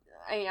mean,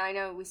 I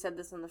know we said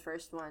this on the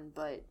first one,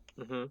 but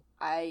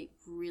I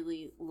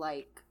really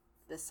like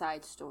the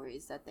side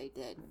stories that they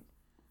did.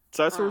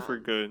 Side stories were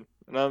good,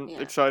 and I'm yeah.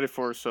 excited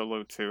for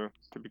Solo 2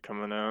 to be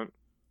coming out,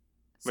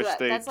 which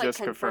they that's, like,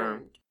 just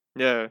confirmed.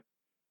 Yeah,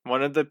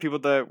 one of the people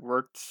that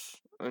worked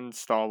in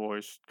Star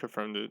Wars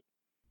confirmed it.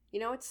 You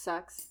know what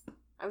sucks?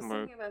 I was What?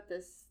 thinking about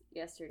this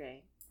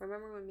yesterday.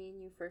 Remember when me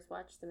and you first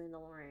watched The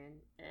Mandalorian,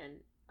 and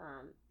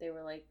they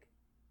were like,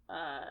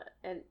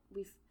 and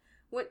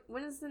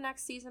when is the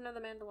next season of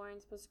The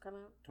Mandalorian supposed to come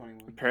out?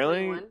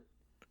 21.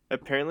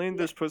 Apparently, Yeah.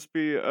 there's supposed to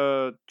be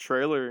a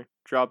trailer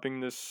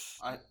dropping this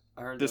I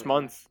heard this that,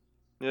 month.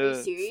 Are Yeah,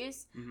 you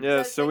serious? Mhm. yeah. I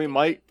was So we thinking,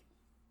 might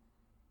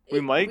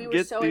like, we were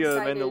get so the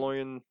excited.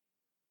 Mandalorian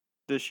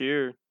this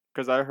year,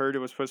 because I heard it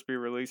was supposed to be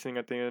releasing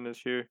at the end of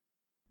this year.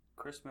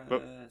 Christmas.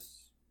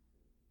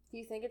 Do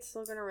you think it's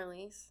still gonna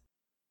release?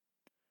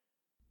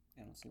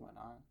 I don't see why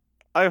not.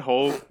 I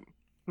hope.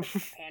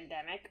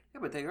 Pandemic.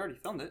 Yeah, but they already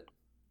filmed it.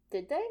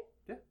 Did they?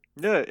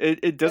 Yeah,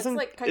 it doesn't.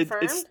 That's like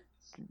confirmed.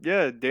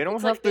 Yeah, they don't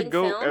It's, have like, to been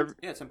go. filmed?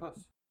 Yeah, it's in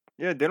post.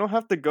 Yeah, they don't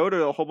have to go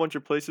to a whole bunch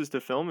of places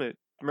to film it.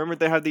 Remember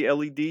they had the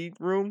LED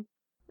room?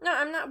 No,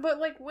 I'm not. But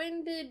like,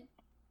 when did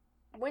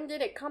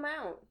it come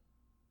out?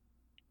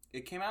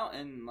 It came out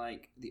in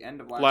like the end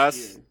of last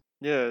year.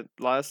 Yeah,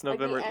 last Like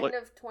November. the end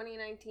of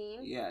 2019.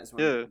 Yeah, it's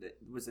when Yeah. it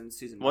was in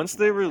season. one, Once came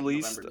they out, like,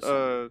 released,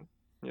 November,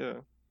 December.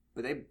 yeah.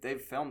 But they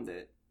filmed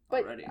it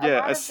But already. a Yeah,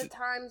 lot as- of the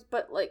times,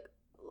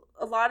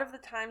 a lot of the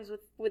times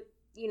with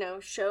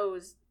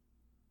shows,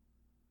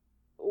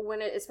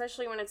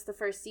 especially when it's the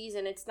first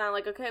season, it's not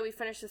like, okay, we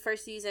finished the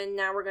first season,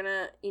 now we're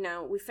gonna,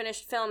 we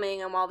finished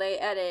filming, and while they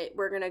edit,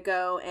 we're gonna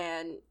go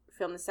and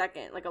film the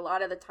second. Like, a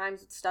lot of the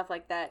times with stuff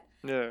like that,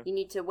 you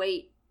need to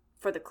wait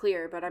for the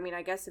clear. But I mean,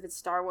 I guess if it's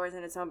Star Wars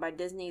and it's owned by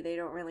Disney, they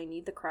don't really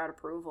need the crowd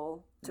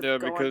approval to go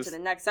on to the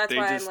next. That's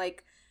why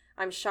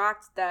I'm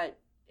shocked that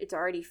it's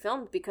already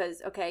filmed,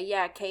 because, okay,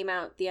 yeah, it came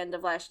out the end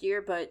of last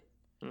year, but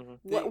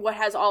what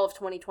has all of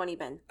 2020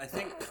 been? I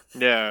think,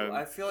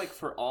 I feel like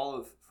for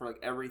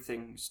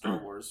everything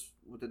Star Wars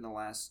within the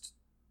last,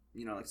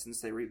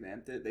 since they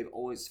revamped it, they've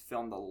always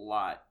filmed a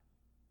lot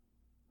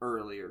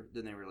earlier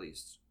than they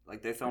released.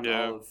 Like, they filmed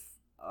all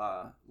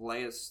of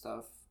Leia's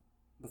stuff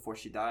before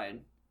she died,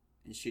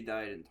 and she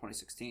died in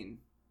 2016.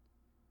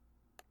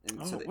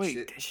 And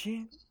did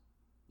she?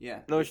 Yeah,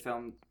 no, they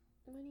filmed.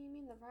 What do you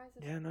mean, the Rise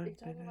of? Yeah, no, are you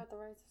talking about the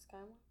Rise of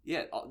Skywalker?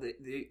 Yeah,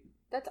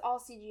 that's all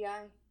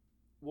CGI.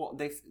 Well,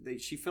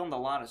 she filmed a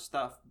lot of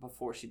stuff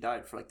before she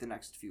died for the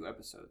next few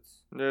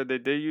episodes. Yeah, they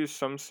did use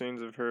some scenes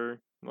of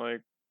her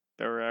that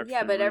were actually.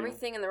 Yeah, but real.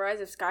 everything in the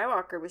Rise of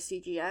Skywalker was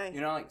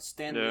CGI.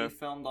 Stan Lee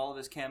filmed all of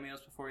his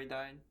cameos before he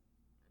died.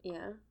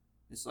 Yeah.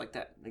 It's like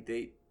that.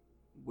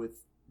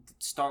 With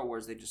Star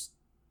Wars, they just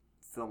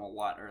film a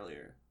lot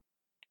earlier.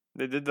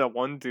 They did that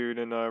one dude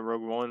in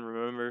Rogue One.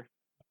 Remember,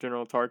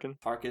 General Tarkin?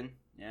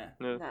 Yeah.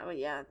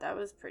 That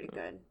was pretty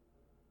good.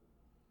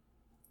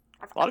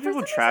 A lot of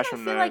people trash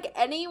him there. I feel like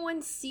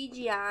anyone's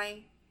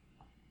CGI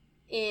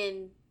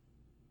in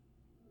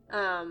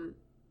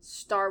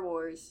Star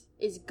Wars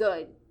is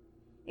good,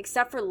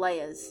 except for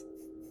Leia's.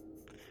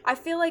 I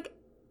feel like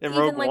in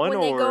even Rogue One, when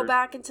they go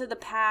back into the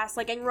past,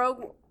 like in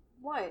Rogue,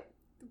 what?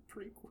 The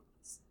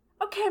prequels.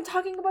 Okay, I'm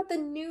talking about the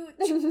new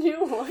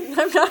one.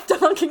 I'm not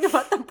talking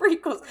about the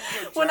prequels.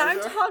 When I'm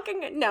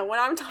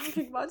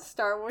talking about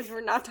Star Wars,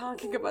 we're not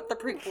talking about the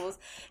prequels.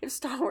 If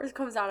Star Wars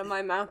comes out of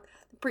my mouth,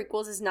 the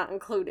prequels is not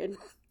included.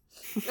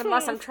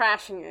 Unless I'm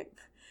trashing it.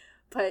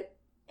 But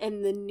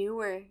in the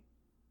newer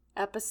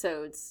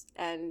episodes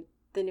and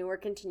the newer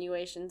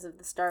continuations of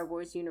the Star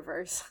Wars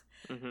universe,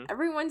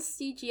 everyone's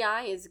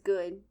CGI is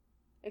good,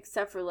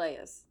 except for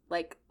Leia's.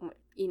 Like,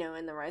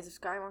 in the Rise of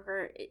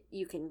Skywalker,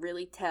 you can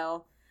really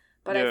tell.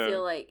 But I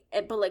feel like,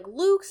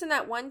 Luke's in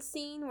that one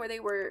scene where they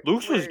were...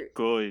 Luke's was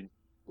good.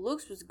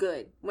 Luke's was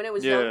good. When it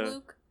was young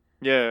Luke.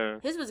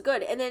 Yeah. His was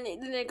good. And then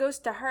it goes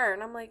to her,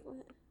 and I'm like...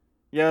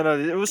 Yeah, no,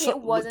 it was...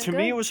 to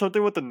me, it was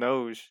something with the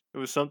nose. It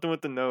was something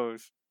with the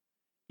nose.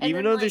 And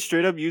even though they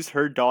straight up used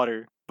her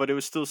daughter, but it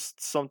was still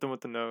something with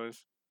the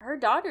nose. Her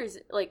daughter's,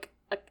 like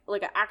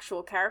an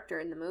actual character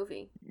in the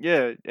movie.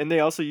 Yeah, and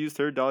they also used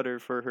her daughter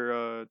for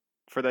her,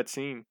 for that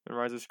scene in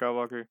Rise of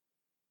Skywalker.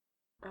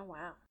 Oh,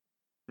 wow.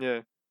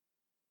 Yeah.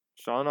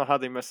 So I don't know how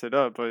they messed it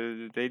up, but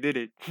they did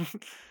it.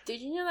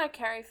 Did you know that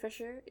Carrie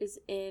Fisher is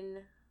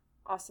in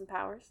Austin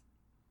Powers?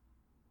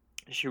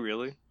 Is she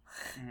really?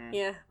 Mm-hmm.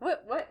 Yeah.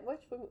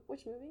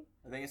 Which movie?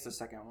 I think it's the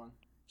second one.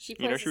 She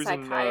plays a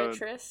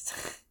psychiatrist.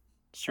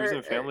 She was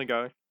in Family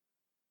Guy.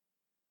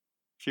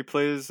 She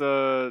plays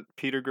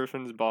Peter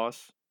Griffin's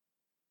boss.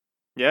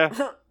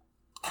 Yeah.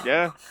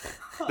 Yeah.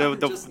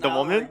 The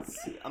woman?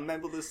 I'm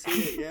able to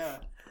see it,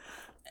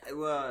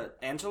 yeah.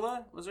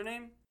 Angela was her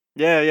name?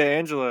 Yeah,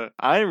 Angela.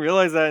 I didn't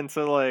realize that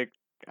until,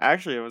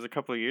 actually, it was a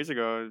couple of years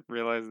ago I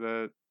realized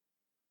that.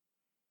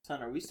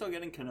 Son, are we still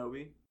getting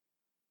Kenobi?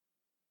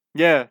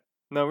 Yeah.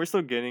 No, we're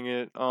still getting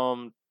it.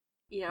 Your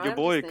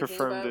boy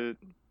confirmed it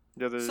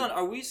the other... Son,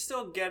 are we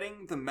still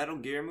getting the Metal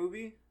Gear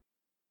movie?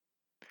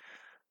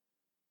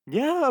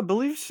 Yeah, I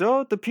believe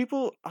so. The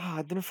people...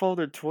 I didn't follow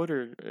their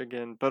Twitter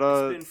again, but...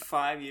 It's been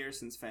 5 years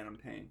since Phantom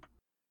Pain.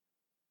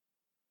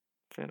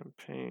 Phantom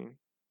Pain.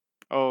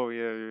 Oh,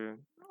 yeah.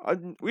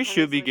 We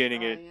should be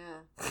getting it.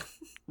 Yeah.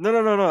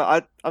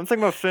 No. I'm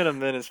thinking about Phantom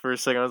Menace for a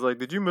second. I was like,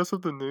 did you mess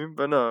up the name?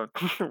 But no,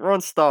 we're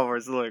on Star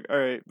Wars. Like,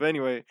 alright. But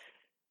anyway,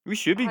 we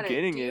should be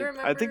getting it.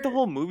 Remember... I think the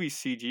whole movie's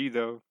CG,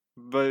 though.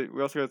 But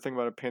we also gotta think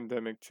about a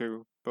pandemic,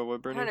 too. But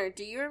what, Brittany? Hunter,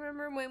 do you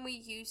remember when we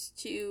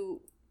used to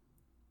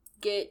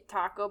get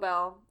Taco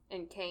Bell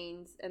and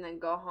Cane's and then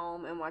go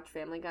home and watch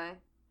Family Guy?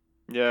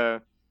 Yeah.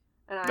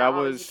 And I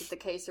always get the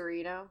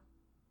quesarito.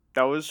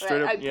 That was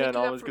straight up, I'd pick and I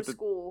you always up get from the...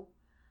 school.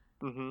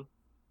 Mm-hmm.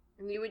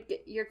 And you would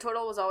get... Your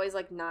total was always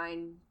like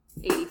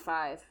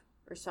 $9.85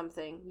 or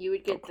something. You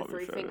would get the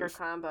 3-finger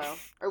combo.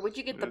 Or would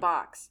you get the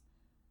box?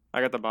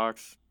 I got the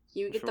box.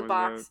 You would get the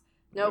box.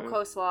 No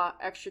coleslaw,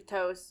 extra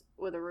toast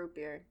with a root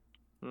beer.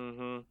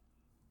 Mm-hmm.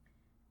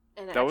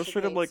 And that was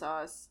straight up like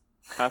sauce.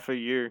 half a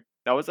year.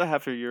 That was a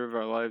half a year of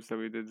our lives that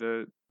we did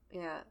that.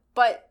 Yeah,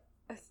 but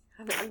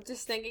I'm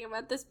just thinking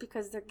about this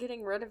because they're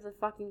getting rid of the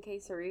fucking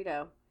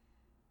quesarito.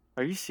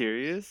 Are you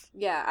serious?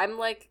 Yeah, I'm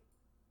like...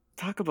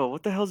 Talk about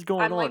what the hell's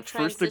going on. Like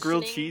First the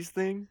grilled cheese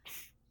thing?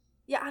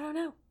 Yeah, I don't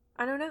know.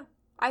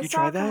 I you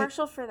saw a that?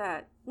 Commercial for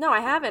that. No,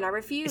 I haven't. I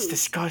refuse. It's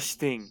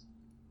disgusting.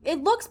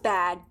 It looks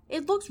bad.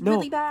 It looks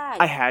really bad.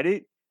 I had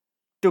it.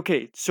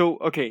 Okay,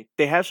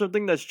 they have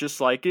something that's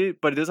just like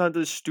it, but it doesn't have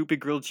the stupid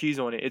grilled cheese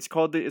on it. It's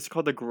called the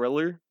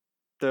griller.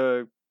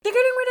 They're getting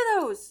rid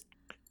of those.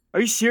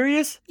 Are you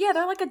serious? Yeah,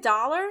 they're like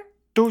 $1.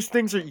 Those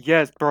things are,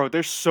 yes, bro.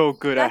 They're so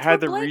good. That's I had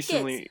what them Blake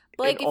recently. gets.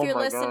 Blake, if oh you're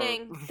my God.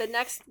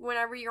 listening,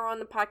 whenever you're on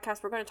the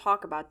podcast, we're going to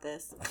talk about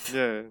this.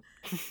 Yeah.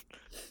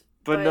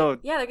 But no,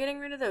 yeah, they're getting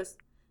rid of those.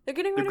 They're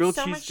getting the rid of grilled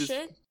so cheese much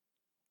shit.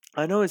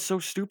 I know, it's so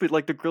stupid.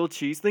 Like the grilled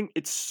cheese thing,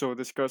 it's so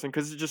disgusting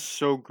because it's just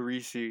so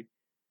greasy.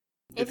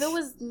 If it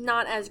was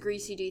not as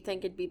greasy, do you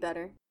think it'd be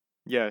better?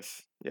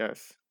 Yes.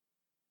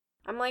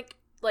 I'm like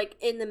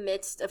in the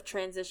midst of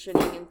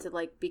transitioning into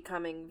like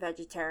becoming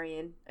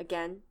vegetarian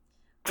again,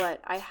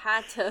 but I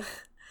had to.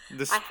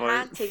 I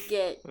had to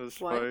get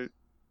what?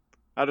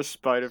 Out of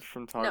spite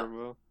from Taco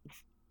Bell.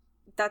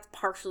 That's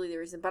partially the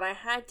reason, but I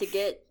had to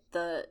get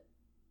the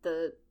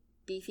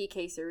beefy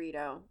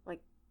quesarito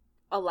like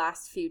a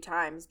last few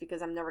times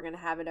because I'm never gonna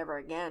have it ever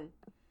again.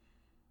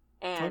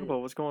 And Talk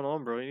about what's going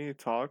on, bro. You need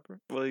to talk.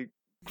 Like,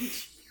 you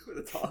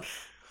to talk.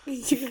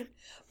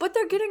 But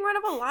they're getting rid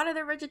of a lot of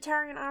their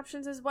vegetarian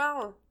options as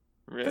well.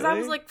 Really? Because I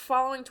was like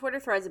following Twitter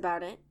threads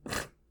about it.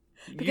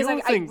 Because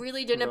I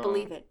really didn't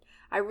believe it.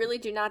 I really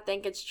do not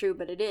think it's true,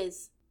 but it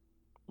is.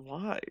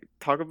 Why?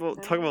 Talk about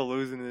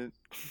losing it.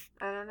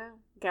 I don't know.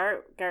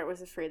 Garrett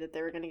was afraid that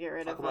they were gonna get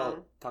rid of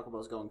Taco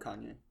Bell's going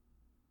Kanye.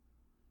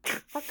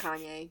 Fuck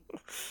Kanye.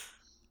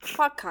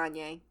 Fuck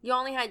Kanye. You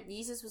only had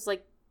Yeezus was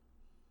like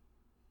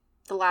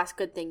the last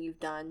good thing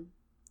you've done.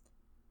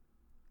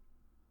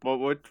 Well,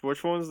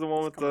 which one's the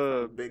one with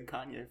the big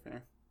Kanye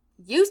fan?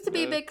 Used to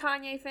be a big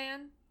Kanye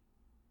fan.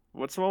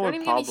 What's the one Don't with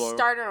even Pablo? get me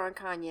started on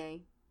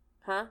Kanye.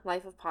 Huh?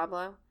 Life of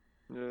Pablo?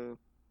 Yeah.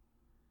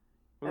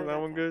 Wasn't that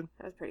one good?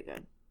 That was pretty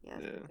good. Yeah,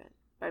 that was pretty good.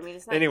 But I mean,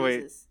 it's not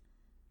anyway, Yeezus.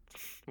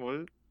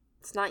 What?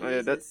 It's not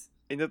Yeezus.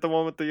 Ain't that the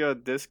one with the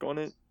disc on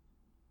it?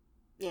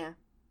 Yeah.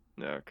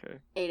 Yeah, okay.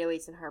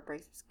 808s and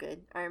Heartbreaks was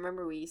good. I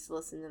remember we used to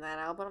listen to that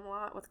album a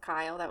lot with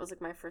Kyle. That was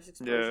like my first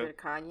exposure to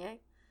Kanye.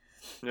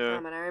 Yeah.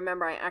 And I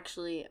remember I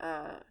actually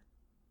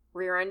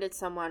rear-ended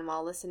someone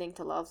while listening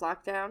to Love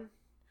Lockdown.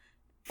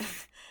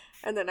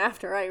 And then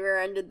after I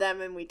rear-ended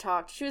them and we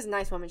talked, she was a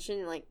nice woman. She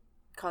didn't like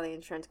call the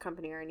insurance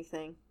company or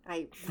anything.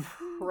 I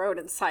rode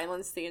in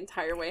silence the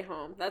entire way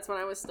home. That's when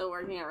I was still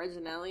working at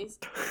Reginelli's.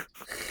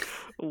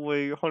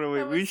 Wait, hold on,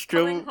 wait. I was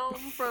coming home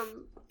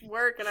from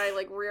work and I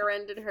like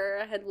rear-ended her.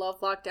 I had Love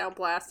Lockdown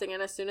blasting,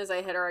 and as soon as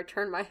I hit her, I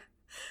turned my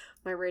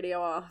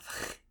radio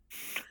off.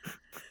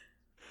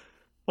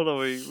 Hold on,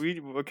 wait.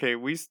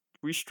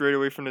 We strayed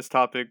away from this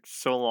topic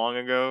so long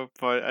ago,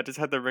 but I just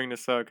had to bring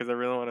this up because I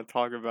really want to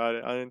talk about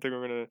it. I didn't think we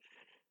were gonna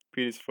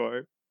be this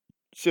far.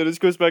 So this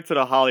goes back to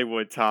the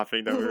Hollywood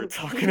topic that we were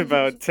talking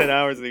about 10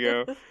 hours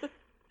ago.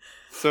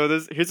 So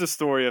here's a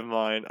story of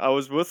mine. I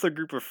was with a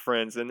group of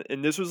friends, and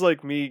this was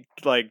like me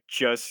like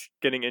just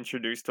getting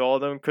introduced to all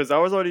of them because I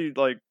was already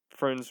like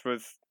friends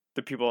with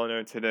the people I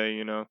know today,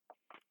 you know.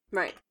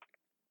 Right.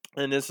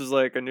 And this was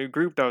like a new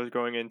group that I was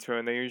going into,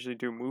 and they usually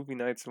do movie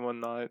nights and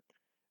whatnot.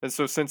 And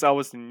so since I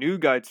was the new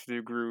guy to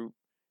the group,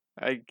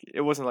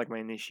 it wasn't like my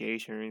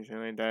initiation or anything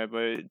like that,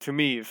 but to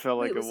me it felt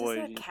like it was. Was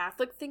this a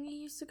Catholic thing you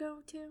used to go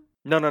to?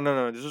 No.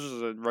 This was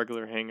just a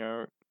regular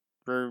hangout.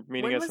 We're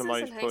meeting at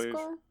somebody's place. High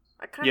school?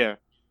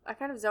 I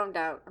kind of zoned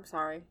out. I'm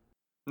sorry.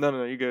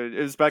 No, you good.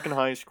 It was back in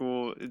high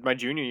school. My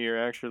junior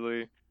year,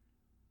 actually.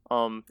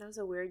 That was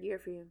a weird year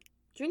for you.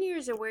 Junior year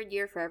is a weird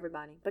year for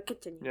everybody, but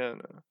continue. Yeah,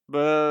 no.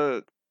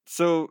 But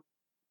so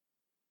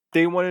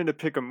they wanted to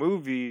pick a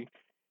movie,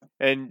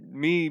 and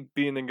me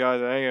being the guy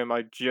that I am,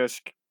 I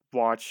just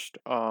watched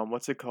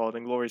what's it called,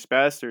 Inglourious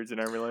Bastards,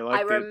 and I really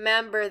liked it. I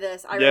remember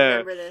this. I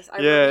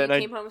remember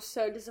you came home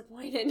so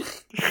disappointed.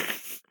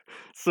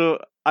 So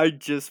I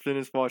just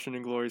finished watching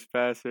Inglourious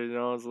Bastards, and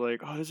I was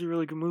like, oh, this is a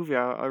really good movie.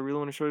 I really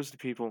want to show this to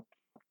people.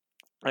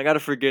 I gotta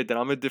forget that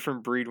I'm a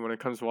different breed when it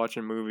comes to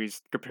watching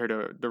movies compared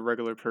to the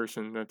regular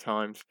person at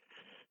times.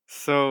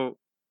 So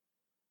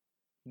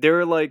they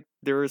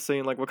were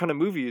saying like, what kind of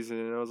movie is it?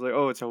 And I was like,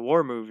 oh, it's a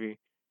war movie.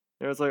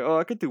 And I was like, oh,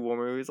 I could do war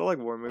movies. I like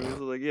war movies. I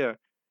was like, yeah.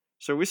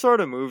 So we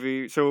started a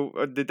movie. So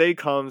the day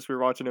comes, we're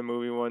watching a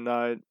movie one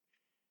night,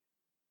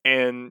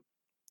 and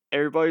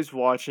everybody's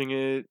watching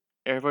it.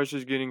 Everybody's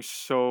just getting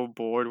so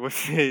bored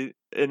with it,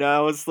 and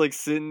I was like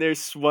sitting there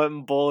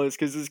sweating bullets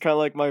because it's kind of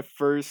like my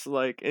first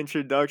like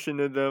introduction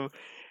to them.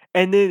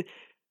 And then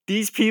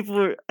these people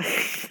were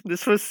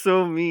this was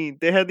so mean.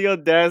 They had the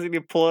audacity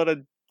to pull out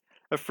a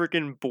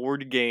freaking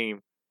board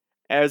game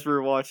as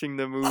we're watching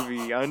the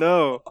movie. I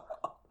know,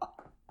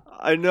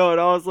 and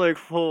I was like,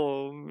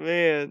 oh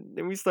man.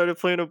 Then we started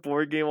playing a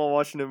board game while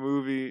watching the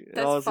movie, and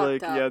I was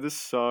like, yeah, this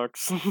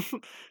sucks.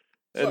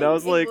 And that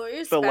was like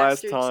the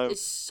last time.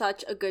 It's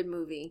such a good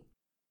movie.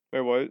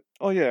 Wait, what?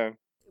 Oh yeah.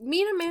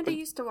 Me and Amanda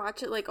used to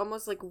watch it like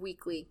almost like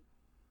weekly.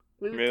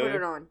 We would put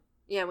it on.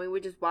 Yeah, we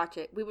would just watch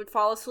it. We would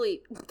fall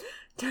asleep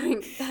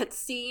during that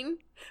scene,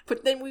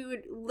 but then we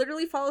would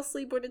literally fall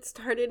asleep when it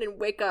started and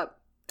wake up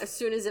as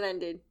soon as it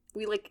ended.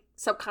 We like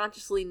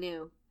subconsciously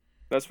knew.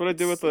 That's what I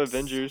did with the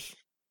Avengers.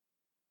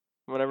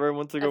 Whenever I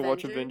went to go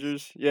watch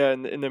Avengers, yeah,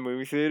 in the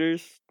movie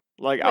theaters,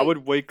 like I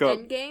would wake up.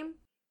 Endgame?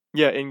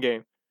 Yeah,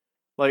 Endgame.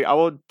 Like I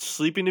would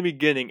sleep in the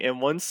beginning, and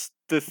once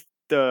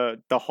the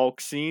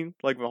Hulk scene,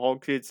 like when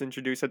Hulk gets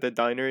introduced at the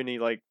diner and he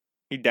like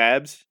He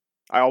dabs.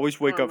 I always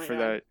wake Oh up my for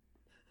God. that.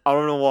 I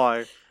don't know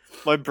why.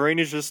 My brain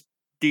is just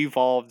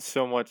devolved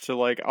so much to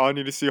like, I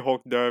need to see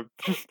Hulk dab.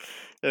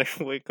 And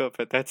I wake up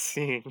at that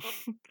scene.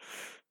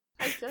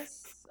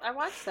 I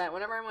watched that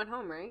whenever I went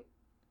home, right?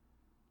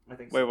 I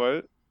think Wait, so. what?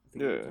 I think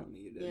you were Yeah. telling me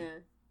you did.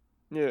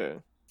 Yeah. Yeah.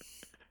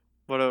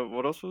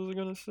 What else was I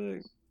gonna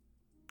say?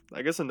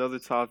 I guess another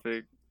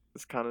topic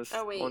is kind of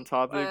Oh wait. on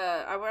topic.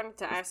 I wanted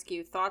to ask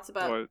you thoughts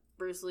about What?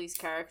 Bruce Lee's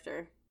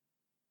character.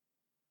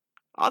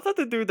 I thought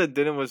the dude that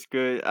didn't was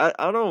good. I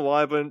don't know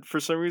why, but for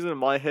some reason in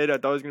my head, I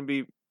thought he was gonna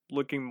be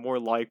looking more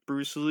like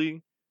Bruce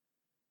Lee.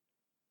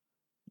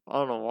 I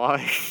don't know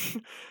why,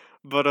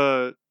 but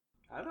I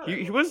thought he it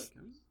looked was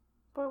like him.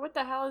 Boy, what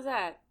the hell is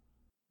that?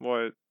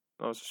 what?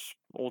 That was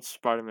old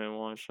Spider-Man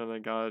watch. Oh my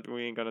God,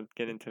 we ain't gonna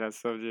get into that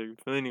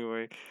subject. But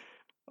anyway,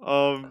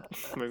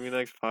 maybe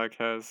next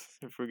podcast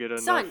if we get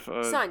enough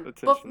Son.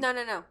 But attention.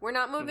 no. We're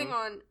not moving Mhm.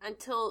 on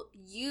until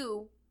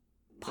you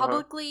Uh-huh.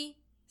 publicly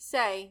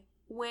say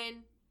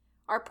when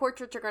our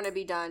portraits are going to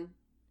be done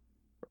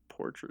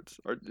Portraits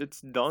are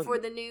it's done. for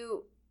the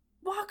new.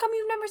 Well, how come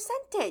you've never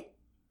sent it?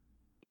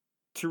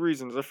 2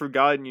 reasons. I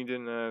forgot and you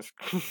didn't ask.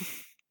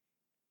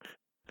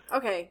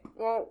 Okay,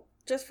 well,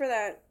 just for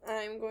that,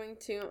 I'm going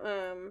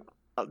to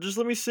Just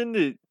let me send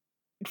it.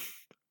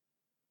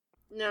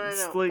 no,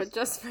 It's no. like- But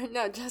just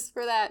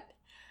for that,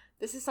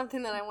 this is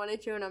something that I want to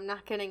do, and I'm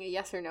not getting a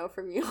yes or no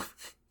from you.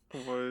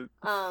 What?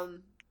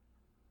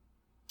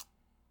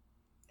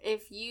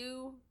 If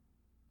you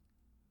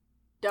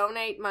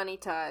donate money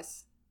to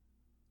us,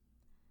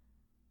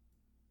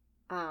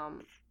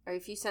 or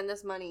if you send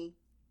us money,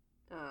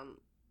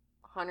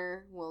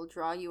 Hunter will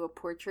draw you a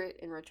portrait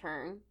in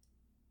return,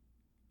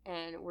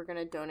 and we're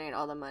gonna donate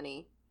all the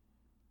money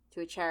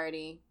to a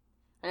charity.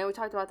 I know we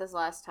talked about this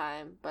last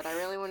time, but I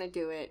really want to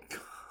do it.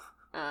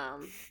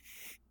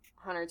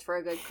 Hunter, it's for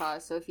a good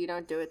cause, so if you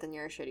don't do it, then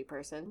you're a shitty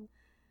person.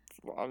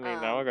 Well, I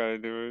mean, now I gotta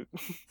do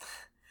it.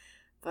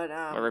 But My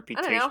I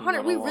reputation don't know, Hunter.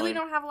 on We the really line.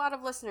 don't have a lot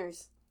of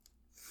listeners.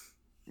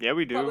 Yeah,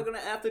 we do. Probably gonna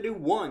have to do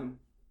one.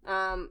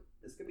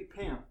 It's gonna be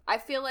Pam. I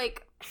feel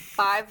like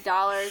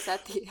 $5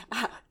 at the.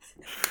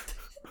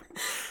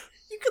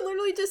 You can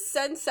literally just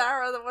send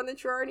Sarah the one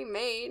that you already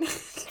made.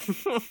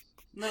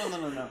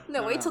 No.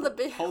 No, wait till the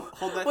bit. Hold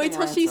that Wait thing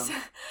till ransom.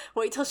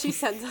 wait till she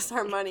sends us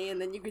our money, and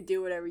then you can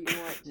do whatever you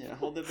want. Yeah,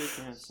 hold that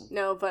bitch ransom.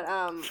 No, but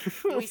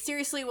we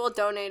seriously will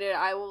donate it.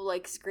 I will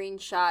like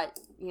screenshot,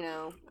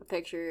 a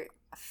picture.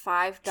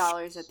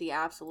 $5 at the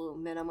absolute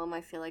minimum.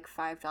 I feel like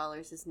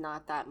 $5 is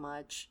not that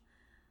much.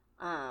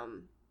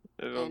 And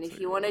if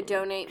you want to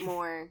donate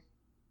more,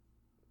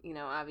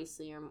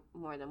 obviously you're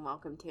more than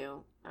welcome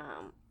to.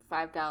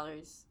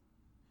 $5.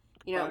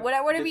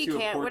 Whatever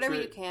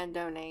you can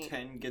donate.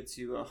 10 gets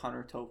you a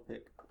Hunter toe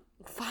pick.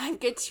 5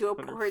 gets you a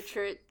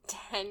portrait.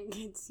 10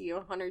 gets you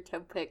a Hunter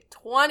toe pick.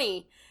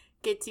 20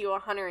 gets you a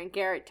Hunter and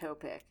Garrett toe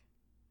pick.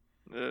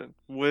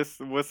 With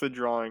a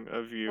drawing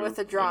of you. With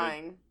a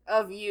drawing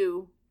of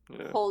you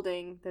Yeah.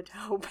 holding the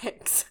toe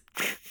picks.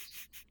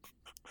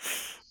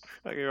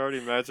 I can already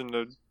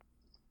imagine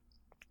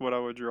what I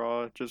would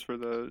draw just for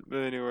that. But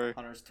anyway.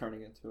 Hunter's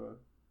turning into a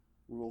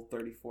Rule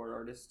 34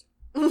 artist.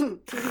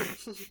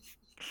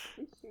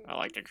 I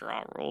like to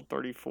draw Rule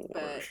 34.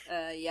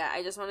 But yeah,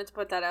 I just wanted to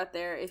put that out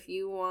there. If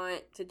you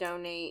want to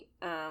donate,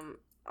 a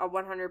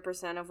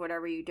 100% of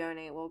whatever you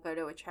donate will go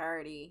to a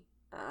charity.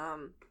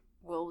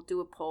 We'll do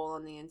a poll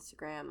on the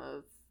Instagram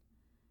of.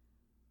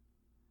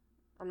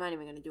 I'm not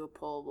even gonna do a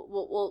poll. But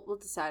we'll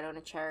decide on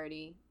a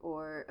charity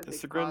or a big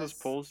Instagram cause. does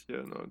polls? Yeah,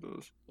 no, it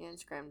does. Yeah,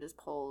 Instagram does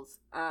polls.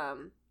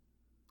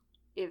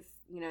 If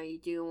you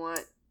do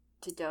want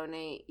to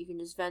donate, you can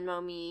just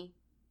Venmo me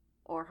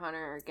or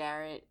Hunter or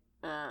Garrett.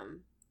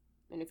 And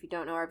if you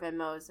don't know our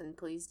Venmos, then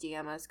please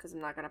DM us because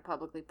I'm not gonna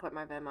publicly put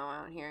my Venmo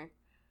out here.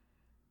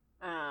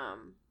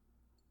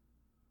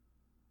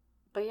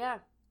 But yeah,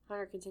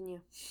 Hunter, continue.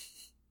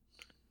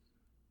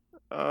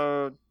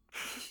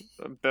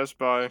 Best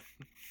Buy.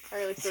 I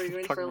really threw you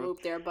in Talking for a about-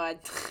 loop there, bud.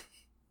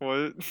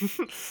 What?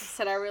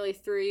 Said I really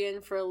threw you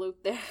in for a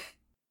loop there.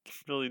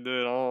 Really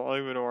did. I don't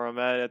even know where I'm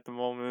at the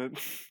moment.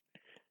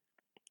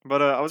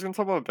 But I was gonna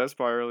talk about Best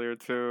Buy earlier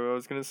too. I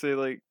was gonna say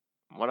like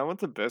when I went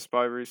to Best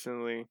Buy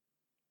recently,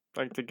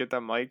 like to get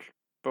that mic,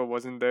 but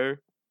wasn't there.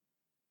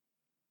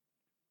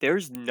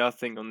 There's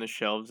nothing on the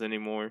shelves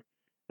anymore,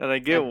 and I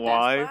get At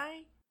why. Best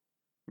Buy?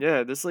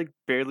 Yeah, there's like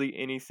barely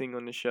anything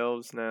on the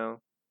shelves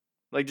now.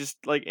 Like just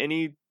like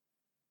any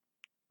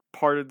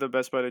part of the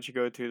Best Buy that you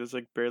go to, there's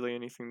like barely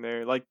anything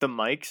there. Like the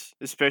mics,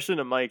 especially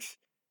the mics,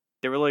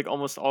 they were like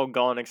almost all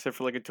gone except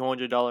for like a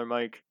 $200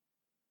 mic.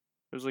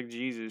 It was like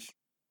Jesus.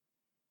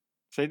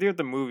 Same thing with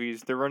the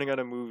movies. They're running out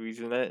of movies,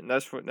 and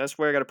that's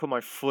where I gotta put my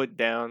foot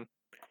down.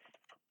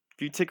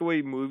 If you take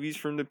away movies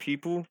from the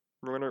people,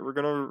 we're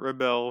gonna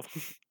rebel.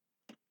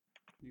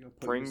 You gonna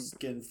put your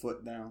skin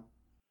foot down.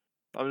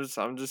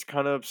 I'm just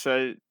kind of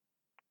upset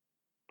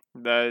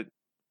that,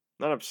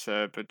 not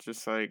upset, but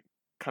just like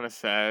kind of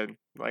sad,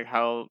 like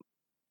how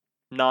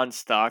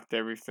non-stocked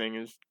everything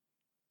is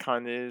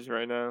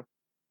right now.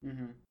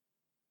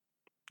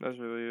 Mm-hmm. That's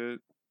really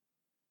it.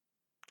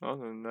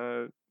 Other than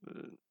that,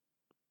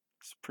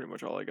 it's pretty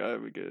much all I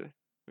got. We get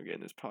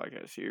in this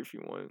podcast here if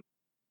you want.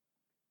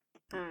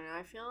 I don't know.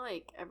 I feel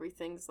like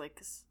everything's like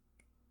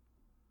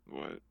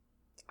What?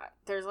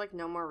 there's like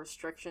no more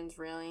restrictions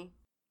really.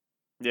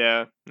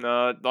 Yeah.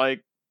 No.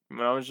 Like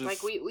when I was just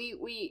like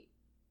we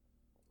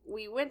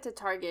went to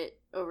Target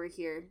over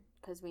here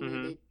because we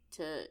needed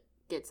to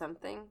get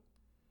something.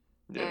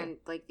 Yeah. And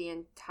like the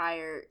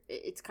entire,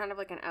 it's kind of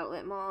like an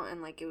outlet mall,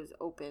 and like it was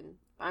open.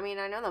 I mean,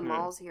 I know the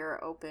malls here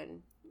are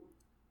open.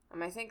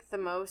 I think the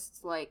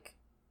most like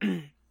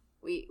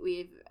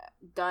we've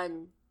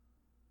done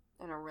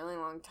in a really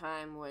long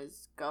time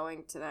was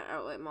going to that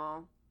outlet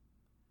mall.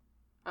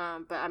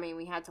 But I mean,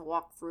 we had to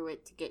walk through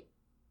it to get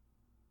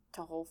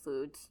to Whole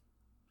Foods.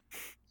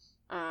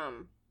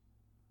 And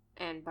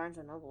Barnes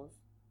and Nobles.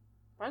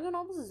 Barnes and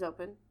Nobles is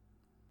open.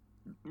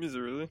 Is it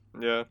really?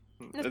 Yeah.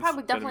 It's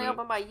probably definitely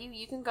open by you.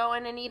 You can go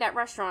in and eat at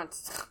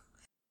restaurants.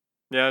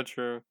 Yeah,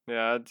 true.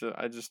 Yeah,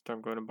 I just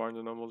don't go to Barnes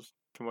and Nobles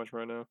too much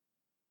right now.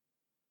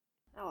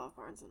 I love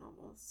Barnes and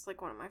Nobles. It's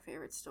like one of my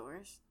favorite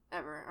stores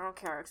ever. I don't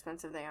care how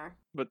expensive they are.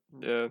 But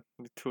yeah,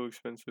 they're too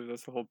expensive.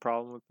 That's the whole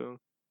problem with them.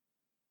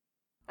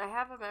 I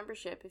have a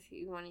membership. If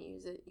you want to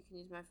use it, you can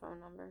use my phone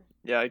number.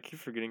 Yeah, I keep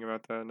forgetting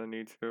about that, and I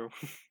need to.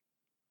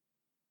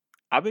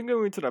 I've been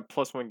going to that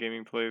Plus One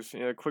gaming place.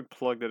 Yeah, quick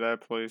plug to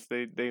that place.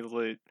 They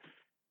lit.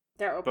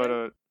 They're open.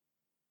 But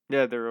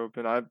yeah, they're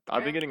open.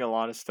 I've been getting a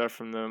lot of stuff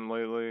from them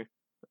lately.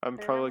 I'm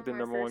probably like the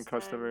number one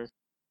customer.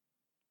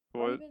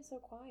 What? Why you been so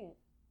quiet?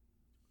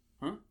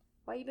 Huh?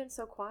 Why you been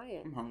so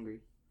quiet? I'm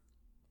hungry.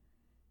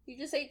 You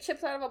just ate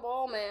chips out of a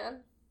bowl,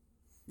 man.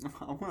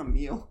 I want a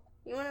meal.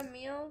 You want a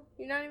meal?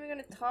 You're not even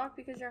gonna talk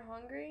because you're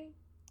hungry?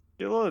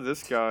 Get a load of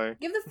this guy.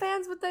 Give the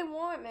fans what they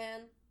want,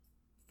 man.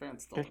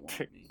 Fans don't want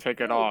me.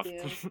 Take it off.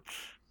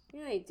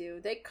 Yeah, they do.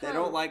 They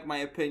don't like my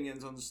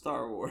opinions on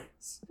Star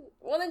Wars.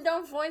 Well, then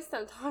don't voice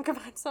them. Talk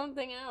about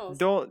something else.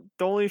 The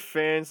only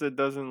fans that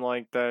doesn't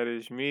like that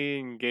is me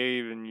and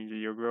Gabe and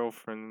your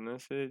girlfriend, and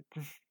that's it.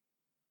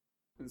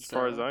 As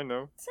far as I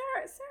know.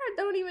 Sarah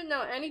don't even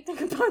know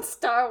anything about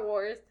Star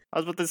Wars. I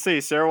was about to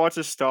say, Sarah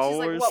watches Star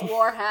Wars. She's like, what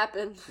war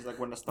happened? She's like,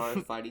 when the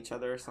stars fight each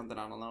other or something.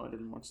 I don't know. I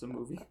didn't watch the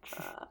movie.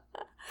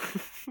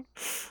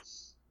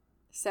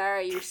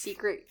 Sarah, your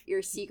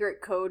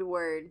secret code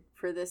word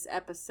for this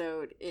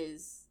episode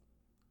is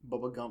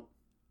Bubba Gump.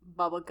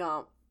 Bubba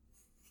Gump.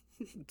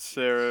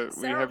 Sarah,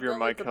 we have your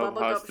mic held hostage.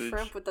 Bubba Gump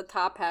shrimp with the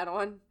top hat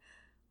on.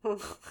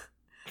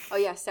 Oh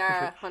yeah,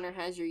 Sarah Hunter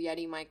has your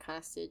Yeti mic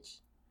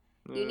hostage.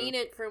 You need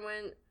it for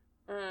when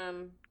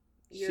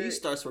she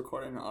starts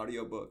recording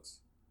audiobooks.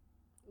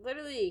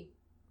 Literally.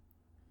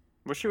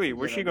 What's she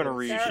gonna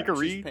read? Sarah, she can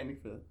read. She's paying me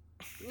for that.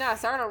 Nah,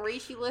 Sarah don't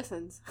read. She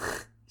listens.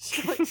 she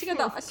on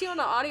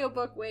the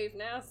audiobook wave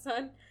now,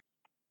 son.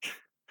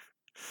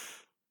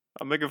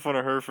 I'm making fun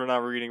of her for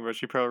not reading, but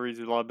she probably reads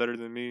a lot better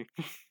than me.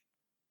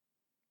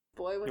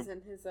 Boy was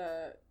in his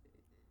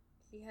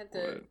he had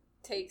to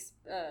take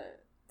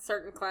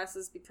certain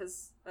classes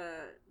because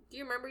do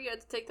you remember you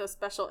had to take those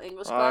special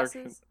English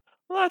classes?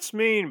 Well, that's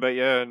mean, but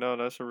yeah, no,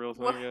 that's a real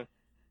thing. What? Yeah.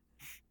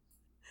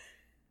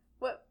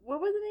 What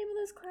were the name of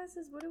those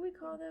classes? What do we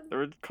call them? They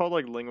were called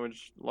like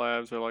language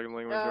labs or like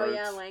language arts. Oh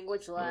yeah,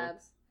 language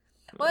labs.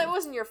 Yeah. Well, it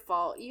wasn't your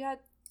fault. You had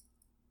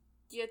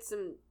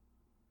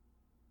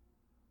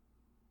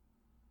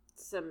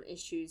some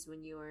issues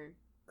when you were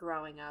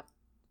growing up.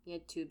 He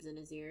had tubes in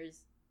his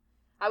ears.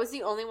 I was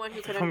the only one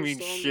who could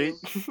understand you.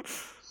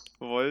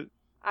 What?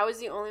 I was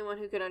the only one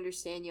who could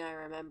understand you, I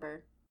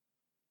remember.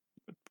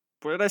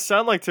 What did I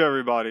sound like to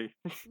everybody?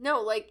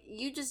 No, like,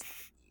 you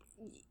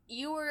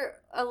were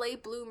a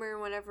late bloomer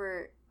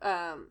whenever,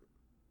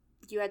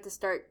 you had to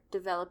start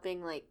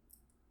developing, like,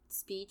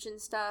 speech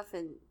and stuff,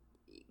 and,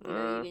 you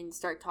know, you didn't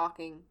start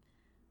talking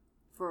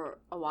for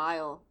a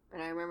while.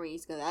 And I remember you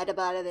used to go, and I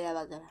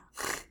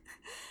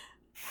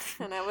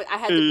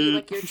had to be,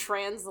 like, your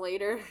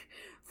translator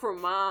for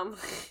Mom.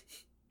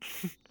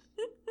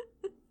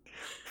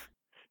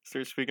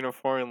 Start speaking a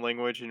foreign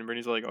language, and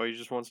Brittany's like, "Oh, he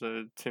just wants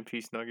a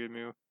 10-piece nugget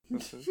meal."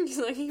 He's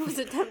like, he was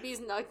a 10-piece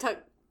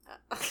nugget.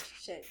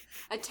 Shit,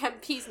 a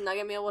 10-piece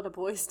nugget meal with a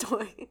boy's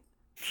toy.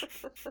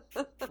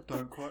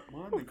 Don't quite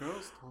mind the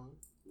girl's toy.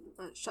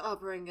 Shut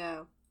up,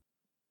 Ringo.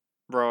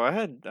 Bro, I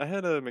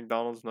had a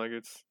McDonald's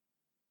nuggets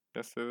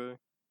yesterday.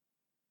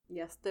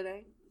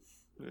 Yesterday?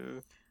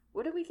 Yeah.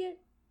 What did we get?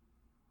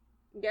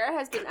 Garrett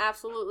has been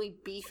absolutely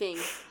beefing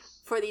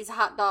for these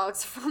hot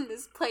dogs from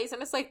this place,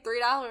 and it's like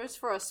 $3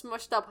 for a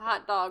smushed up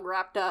hot dog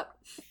wrapped up.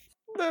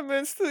 That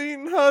man's still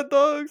eating hot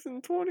dogs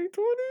in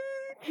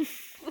 2020.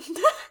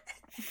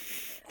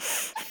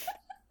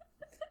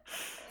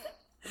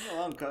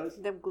 Hello, cuz.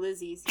 Them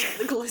glizzies.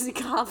 The glizzy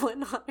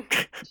goblin on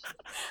it.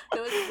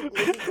 It was the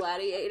glizzy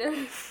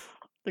gladiator.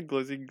 The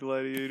glizzy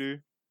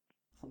gladiator.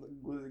 The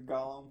glizzy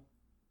golem.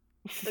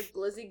 The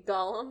glizzy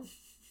golem.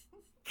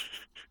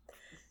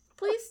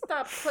 Please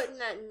stop putting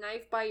that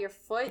knife by your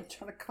foot. I'm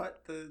trying to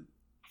cut the...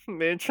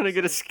 Man trying to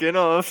get his skin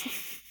off.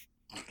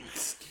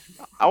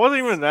 I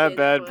wasn't even that Skin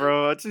bad, foot.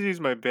 bro. I just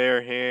used my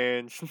bare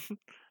hands.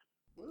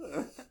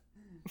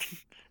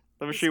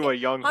 Let me show you what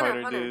Young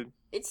Hunter did.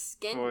 It's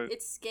skin. What?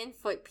 It's skin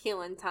foot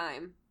peeling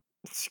time.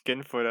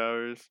 Skin foot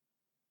hours.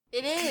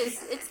 It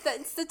is. It's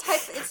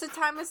the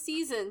time of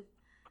season.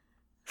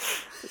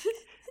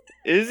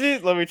 Is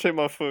it? Let me check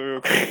my foot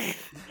real quick.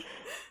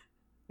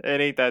 It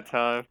ain't that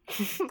time.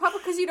 Probably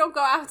because you don't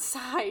go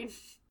outside.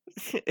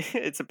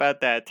 It's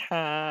about that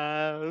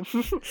time.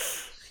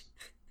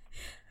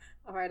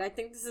 Alright, I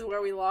think this is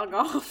where we log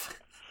off.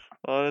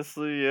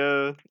 Honestly,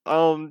 yeah.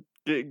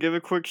 Give a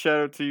quick shout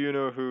out to you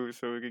know who,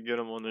 so we could get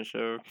him on the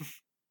show.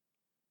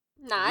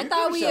 Nah, I You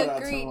thought can we shout out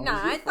to agreed. him.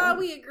 Nah, He's I thought fun.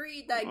 we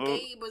agreed that Oh.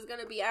 Gabe was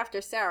gonna be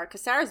after Sarah,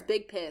 cause Sarah's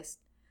big pissed.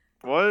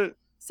 What?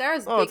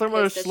 Sarah's Oh, I'm big talking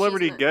about a pissed that she's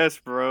celebrity not-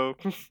 guest, bro.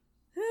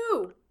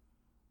 Who?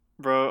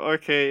 Bro,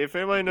 okay. If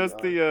anybody knows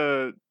God.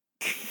 the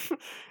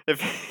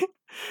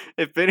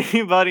if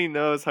anybody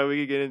knows how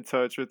we could get in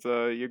touch with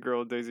your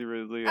girl Daisy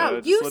Ridley, Oh,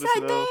 just you let us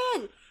said know.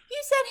 Dan.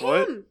 You said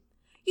What? him.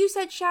 You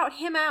said shout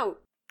him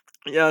out.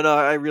 Yeah, no,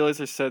 I realized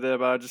I said that,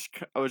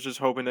 but I was just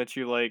hoping that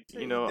you You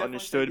definitely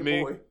understood said me.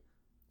 your boy.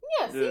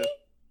 Yeah, Yeah. see?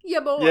 Yeah,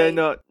 boy. Yeah,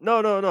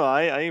 no.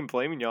 I ain't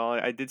blaming y'all.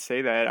 I did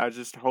say that. I was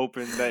just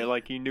hoping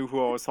that you knew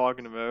who I was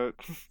talking about.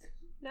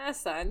 Nah,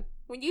 son.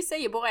 When you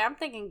say your boy, I'm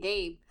thinking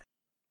Gabe.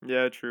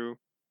 Yeah, true.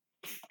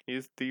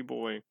 He's the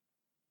boy.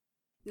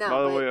 No,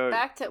 By the but way,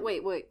 back to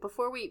wait.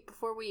 Before we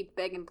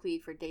beg and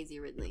plead for Daisy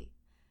Ridley,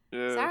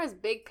 Yeah. Sarah's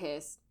big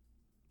pissed.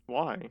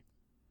 Why?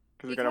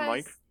 Because we got a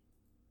mic.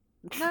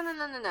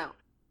 No.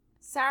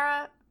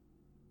 Sarah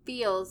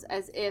feels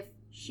as if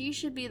she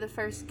should be the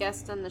first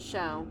guest on the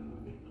show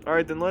All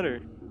right, then let her.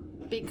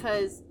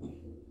 because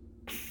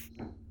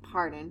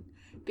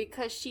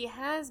she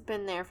has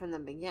been there from the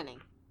beginning.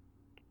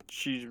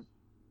 She's And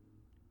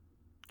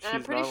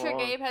I'm pretty not sure wrong.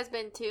 Gabe has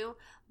been too.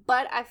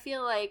 But I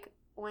feel like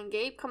when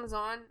Gabe comes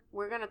on,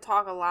 we're going to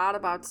talk a lot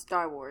about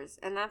Star Wars.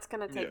 And that's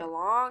going to take Yeah. a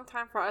long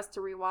time for us to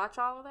rewatch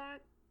all of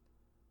that.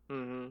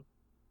 Mm-hmm.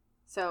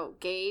 So,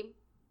 Gabe,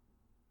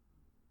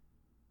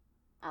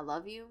 I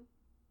love you.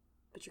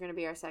 But you're going to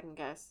be our second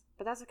guest.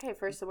 But that's okay.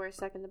 First the worst,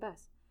 second the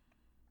best.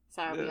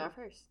 Sarah will be Yeah. our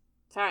first.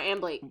 Sarah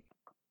and Blake.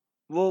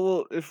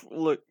 Well, if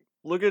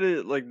look at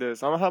it like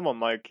this. I don't have my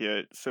mic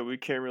yet, so we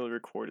can't really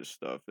record his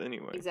stuff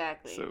anyway.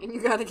 Exactly. So And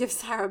you got to give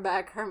Sarah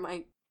back her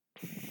mic.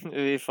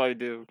 if I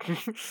do,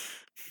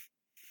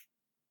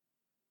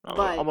 But-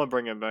 I'm gonna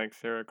bring it back,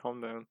 Sarah.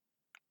 Calm down.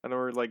 I know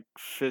her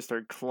fists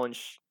are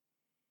clenched.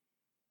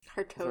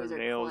 Her toes are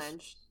nails.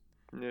 clenched.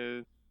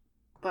 Yeah.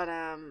 But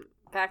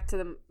back to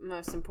the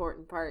most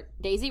important part.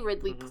 Daisy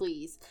Ridley, Mhm.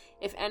 please.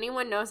 If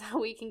anyone knows how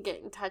we can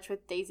get in touch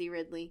with Daisy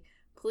Ridley,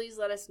 please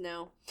let us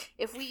know.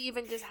 If we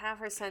even just have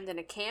her send in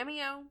a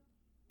cameo,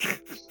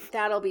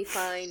 that'll be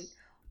fine.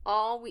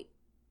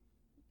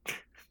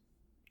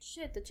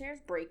 Shit, the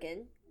chair's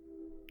breaking.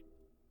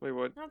 Wait,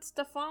 what? Not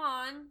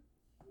Stefan.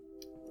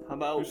 How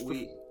about Who's the-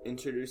 we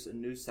introduce a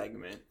new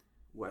segment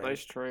where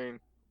Nice train.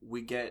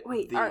 we get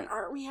Wait,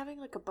 aren't we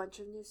having a bunch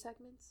of new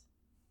segments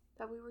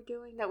that we were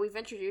doing that we've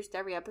introduced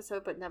every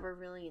episode but never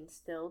really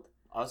instilled?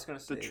 I was gonna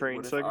say, train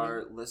what if segment?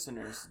 our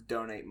listeners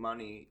donate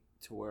money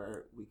to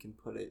where we can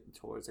put it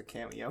towards a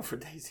cameo for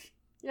Daisy?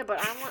 Yeah, but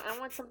I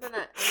want something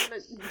that I'm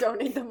gonna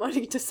donate the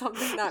money to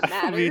something that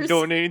I'll be matters.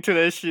 donating to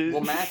that shit.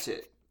 We'll match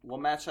it. We'll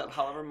match up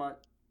however much.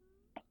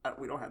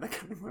 We don't have that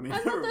kind of money. I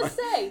was Never about to mind.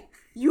 say,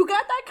 you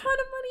got that kind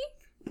of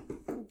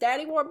money?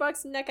 Daddy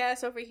Warbucks neck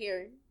ass over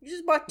here. You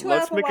just bought 2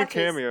 Let's Apple make Watches. a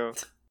cameo.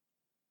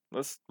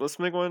 Let's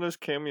make one of those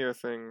cameo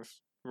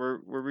things where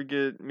we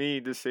get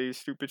me to say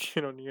stupid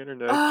shit on the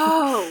internet.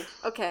 Oh,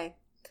 okay.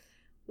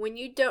 When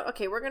you don't,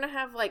 okay, we're gonna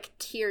have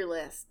tier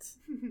lists.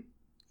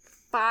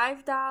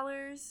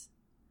 $5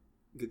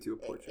 Get you a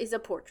portrait. is a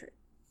portrait.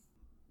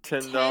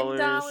 $10.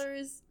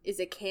 $10 is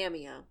a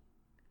cameo.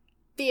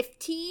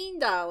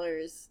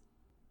 $15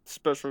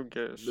 Special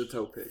guest. The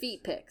toe pic.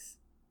 feet pics.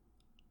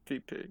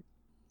 Feet pic.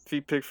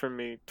 Feet pic from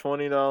me.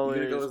 $20.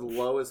 You're gonna go as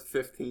low as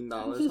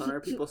 $15, Hunter?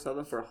 People sell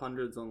them for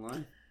hundreds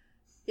online.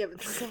 Yeah, but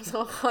this is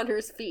also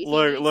Hunter's feet. He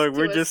Look, needs look, to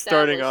we're just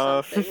starting establish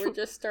off. something. We're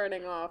just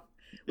starting off.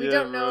 We Yeah,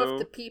 don't know bro. if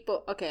the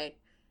people. Okay,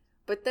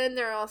 but then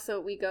there also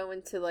we go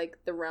into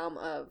the realm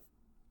of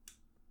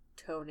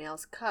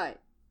toenails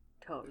cut,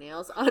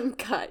 toenails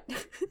uncut.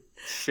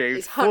 Shaved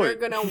Is Hunter foot.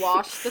 gonna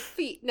wash the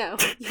feet? No,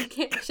 you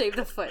can't shave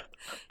the foot.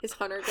 Is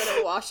Hunter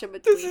gonna wash them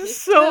between This is his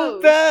so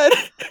toes? bad.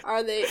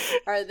 Are they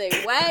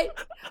wet?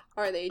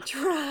 Are they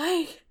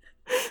dry?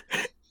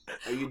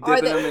 Are you Are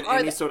dipping they- them in are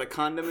any they- sort of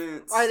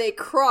condiments? Are they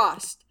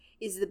crossed?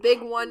 Is the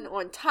big one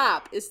on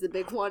top? Is the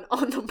big one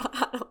on the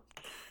bottom?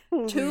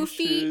 Holy 2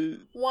 feet, shit.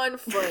 1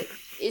 foot.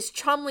 Is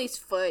Chumley's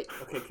foot?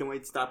 Okay, can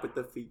we stop with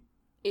the feet?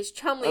 Is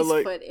Chumley's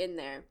like- foot in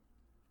there?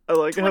 I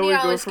like how we go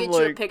 $20 from gets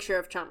you a picture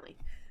of Chumley.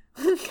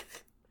 I like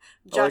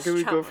Just how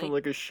we go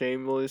Chumley. from a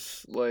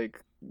shameless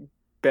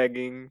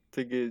begging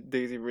to get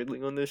Daisy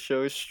Ridley on this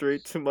show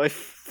straight to my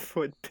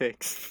foot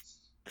pics.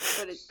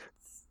 But it's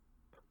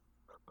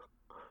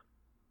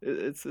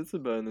It's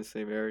about in the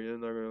same area.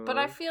 Not gonna But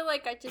lie. I feel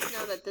like I just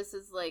know that this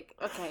is like,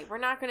 okay, we're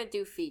not gonna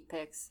do feet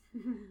pics.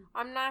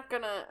 I'm not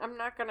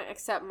gonna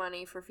accept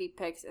money for feet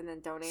pics and then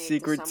donate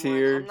Secret it to someone.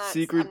 tier. I'm not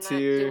Secret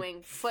tier.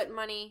 doing foot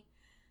money.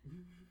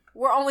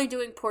 We're only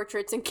doing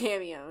portraits and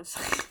cameos.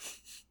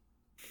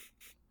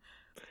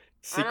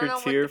 Secret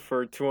tier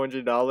for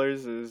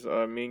 $200 is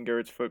me and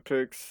Garrett's foot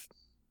pics.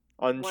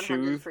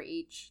 100 for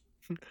each.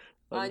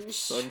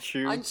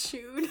 Unchewed.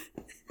 Unshoothed.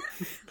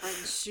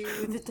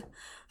 Unshoothed.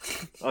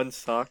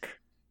 Unsock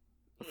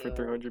for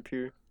 300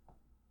 pure.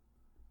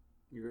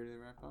 You ready to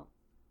wrap up?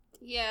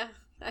 Yeah,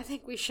 I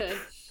think we should.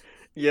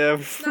 Yeah,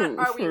 It's not,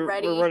 are we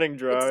ready? We're running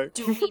dry. It's,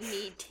 do we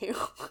need to?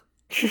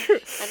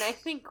 And I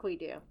think we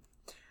do.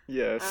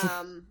 Yes.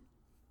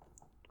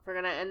 We're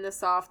gonna end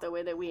this off the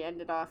way that we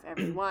ended off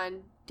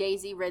everyone.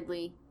 Daisy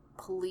Ridley,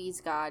 please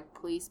God,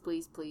 please,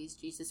 please, please,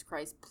 Jesus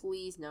Christ,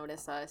 please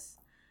notice us.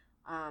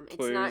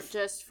 It's not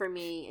just for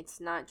me.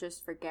 It's not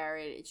just for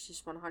Garrett. It's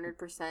just 100%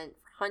 for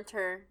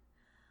Hunter.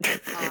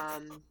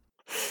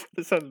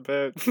 This sounds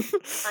bad.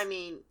 I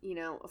mean, you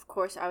know, of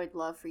course I would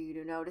love for you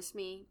to notice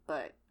me,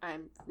 but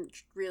I'm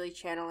really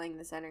channeling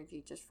this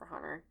energy just for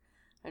Hunter.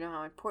 I know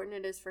how important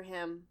it is for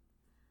him.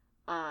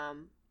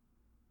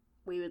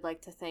 We would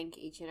like to thank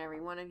each and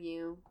every one of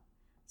you.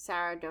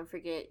 Sarah, don't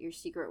forget your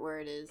secret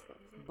word is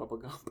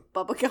Bubblegum.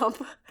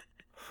 Bubblegum.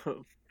 Is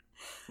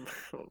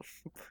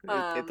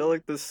that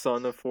like the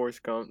son of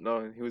Forrest Gump?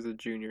 No, he was a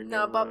junior.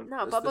 No, It's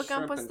Bubba the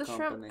Gump was shrimp the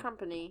shrimp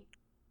company.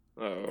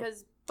 Oh.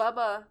 Because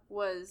Bubba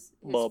was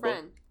his Bubba.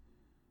 friend.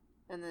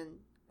 And then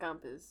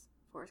Gump is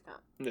Forrest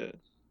Gump. Yeah.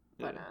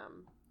 But,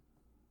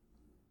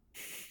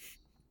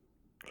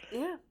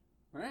 yeah.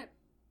 All right.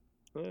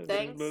 Yeah,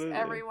 Thanks,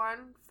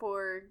 everyone,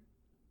 for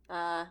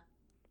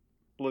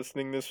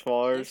listening this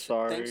far.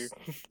 Sorry.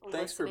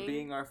 Thanks for listening.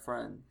 being our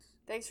friends.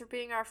 Thanks for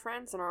being our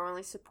friends and our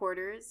only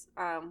supporters.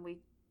 We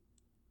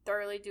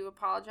thoroughly do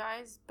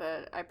apologize,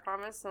 but I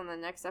promise on the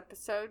next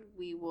episode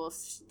we will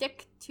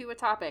stick to a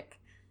topic.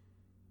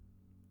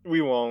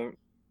 We won't.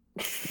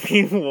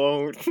 We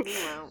won't. We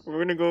won't. We're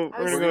gonna go.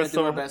 We're gonna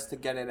do our best to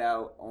get it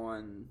out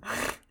on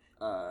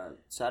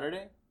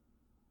Saturday.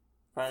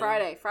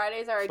 Fridays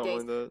are our Something days.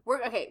 like that.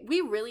 We're okay.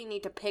 We really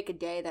need to pick a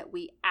day that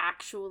we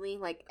actually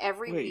like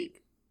every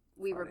week.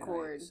 We Friday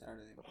record. night,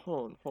 Saturday.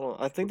 Hold on.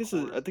 I think this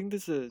is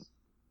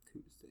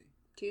Tuesday.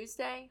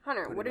 Tuesday.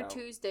 Hunter, Put what it are out.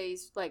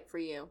 Tuesdays like for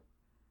you?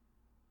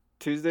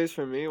 Tuesdays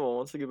for me. Well,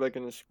 once I get back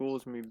into school,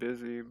 it's gonna be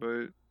busy. But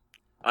We'll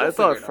I thought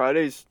figure it out.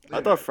 Fridays. I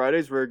Later. thought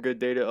Fridays were a good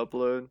day to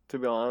upload. To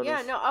be honest.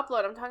 Yeah, no,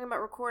 upload. I'm talking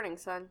about recording,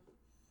 son.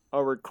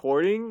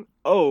 Recording.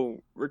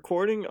 Oh,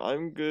 recording.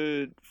 I'm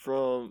good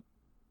for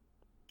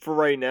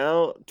right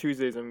now.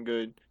 Tuesdays, I'm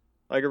good.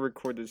 I can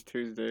record this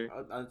Tuesday.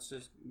 It's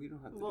just we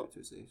don't have to do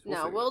Tuesdays.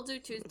 We'll do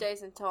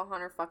Tuesdays until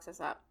Hunter fucks us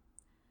up.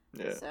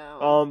 Yeah.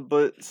 So.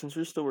 But since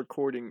we're still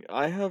recording,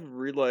 I have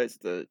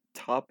realized the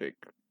topic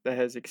that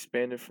has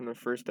expanded from the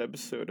first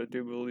episode, I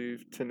do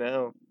believe, to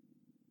now,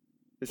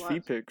 is What?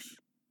 feet pics.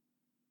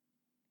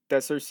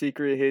 That's our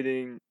secret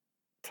hidden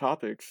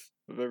topics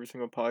of every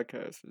single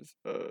podcast. Is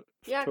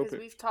Yeah, toe because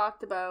pics. we've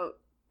talked about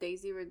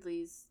Daisy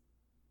Ridley's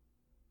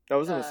That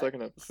was in the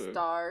second episode.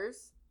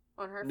 stars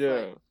on her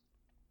Yeah. foot.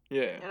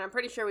 Yeah. And I'm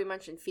pretty sure we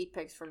mentioned feet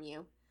pics from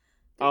you.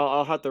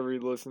 I'll have to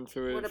re-listen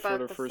to What it for about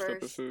the the first first-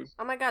 episode.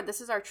 Oh my god, this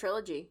is our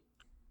trilogy.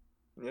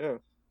 Yeah.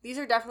 These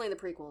are definitely the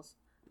prequels.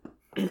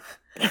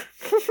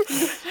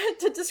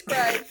 To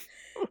describe,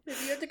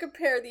 if you had to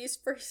compare these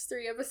first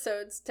 3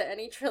 episodes to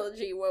any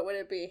trilogy, what would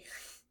it be?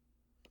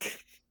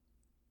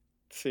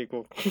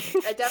 Sequel.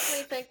 I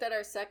definitely think that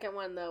our second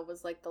one, though,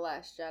 was like The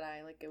Last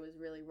Jedi. Like, it was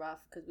really rough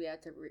because we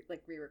had to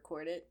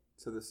re-record it.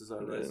 So this is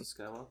our Rise of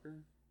Skywalker.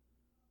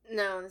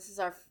 No, this is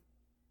our...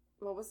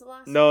 What was the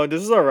last No,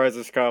 this is our Rise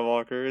of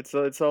Skywalker.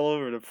 It's all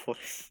over the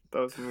place. That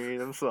was mean.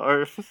 I'm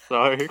sorry.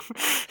 Sorry.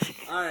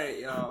 All right,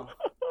 y'all.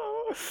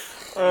 All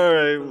For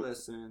right.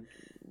 listening.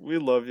 We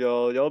love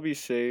y'all. Y'all be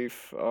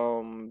safe.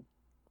 Don't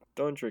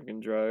drink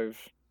and drive.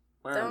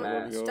 Wear a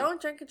mask.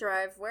 Don't drink and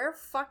drive. Wear a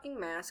fucking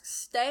mask.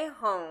 Stay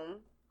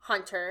home,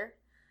 Hunter.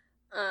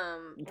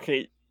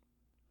 Okay.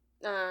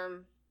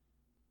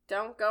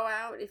 Don't go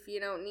out if you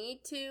don't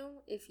need to.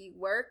 If you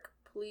work,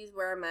 please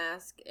wear a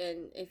mask.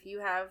 And if you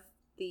have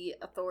the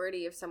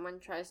authority, if someone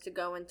tries to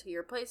go into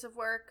your place of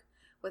work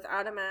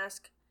without a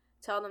mask,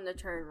 tell them to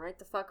turn right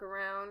the fuck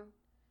around.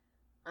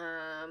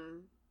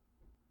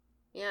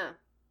 Yeah.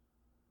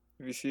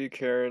 If you see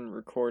Karen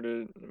record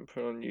it and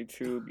put it on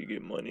YouTube, you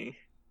get money.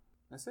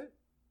 That's it.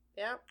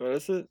 Yeah. But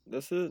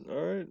that's it.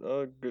 All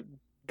right. Good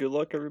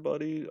luck,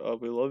 everybody.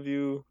 We love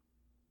you.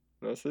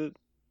 That's it.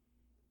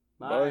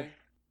 Bye. Bye.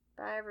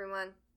 Bye, everyone.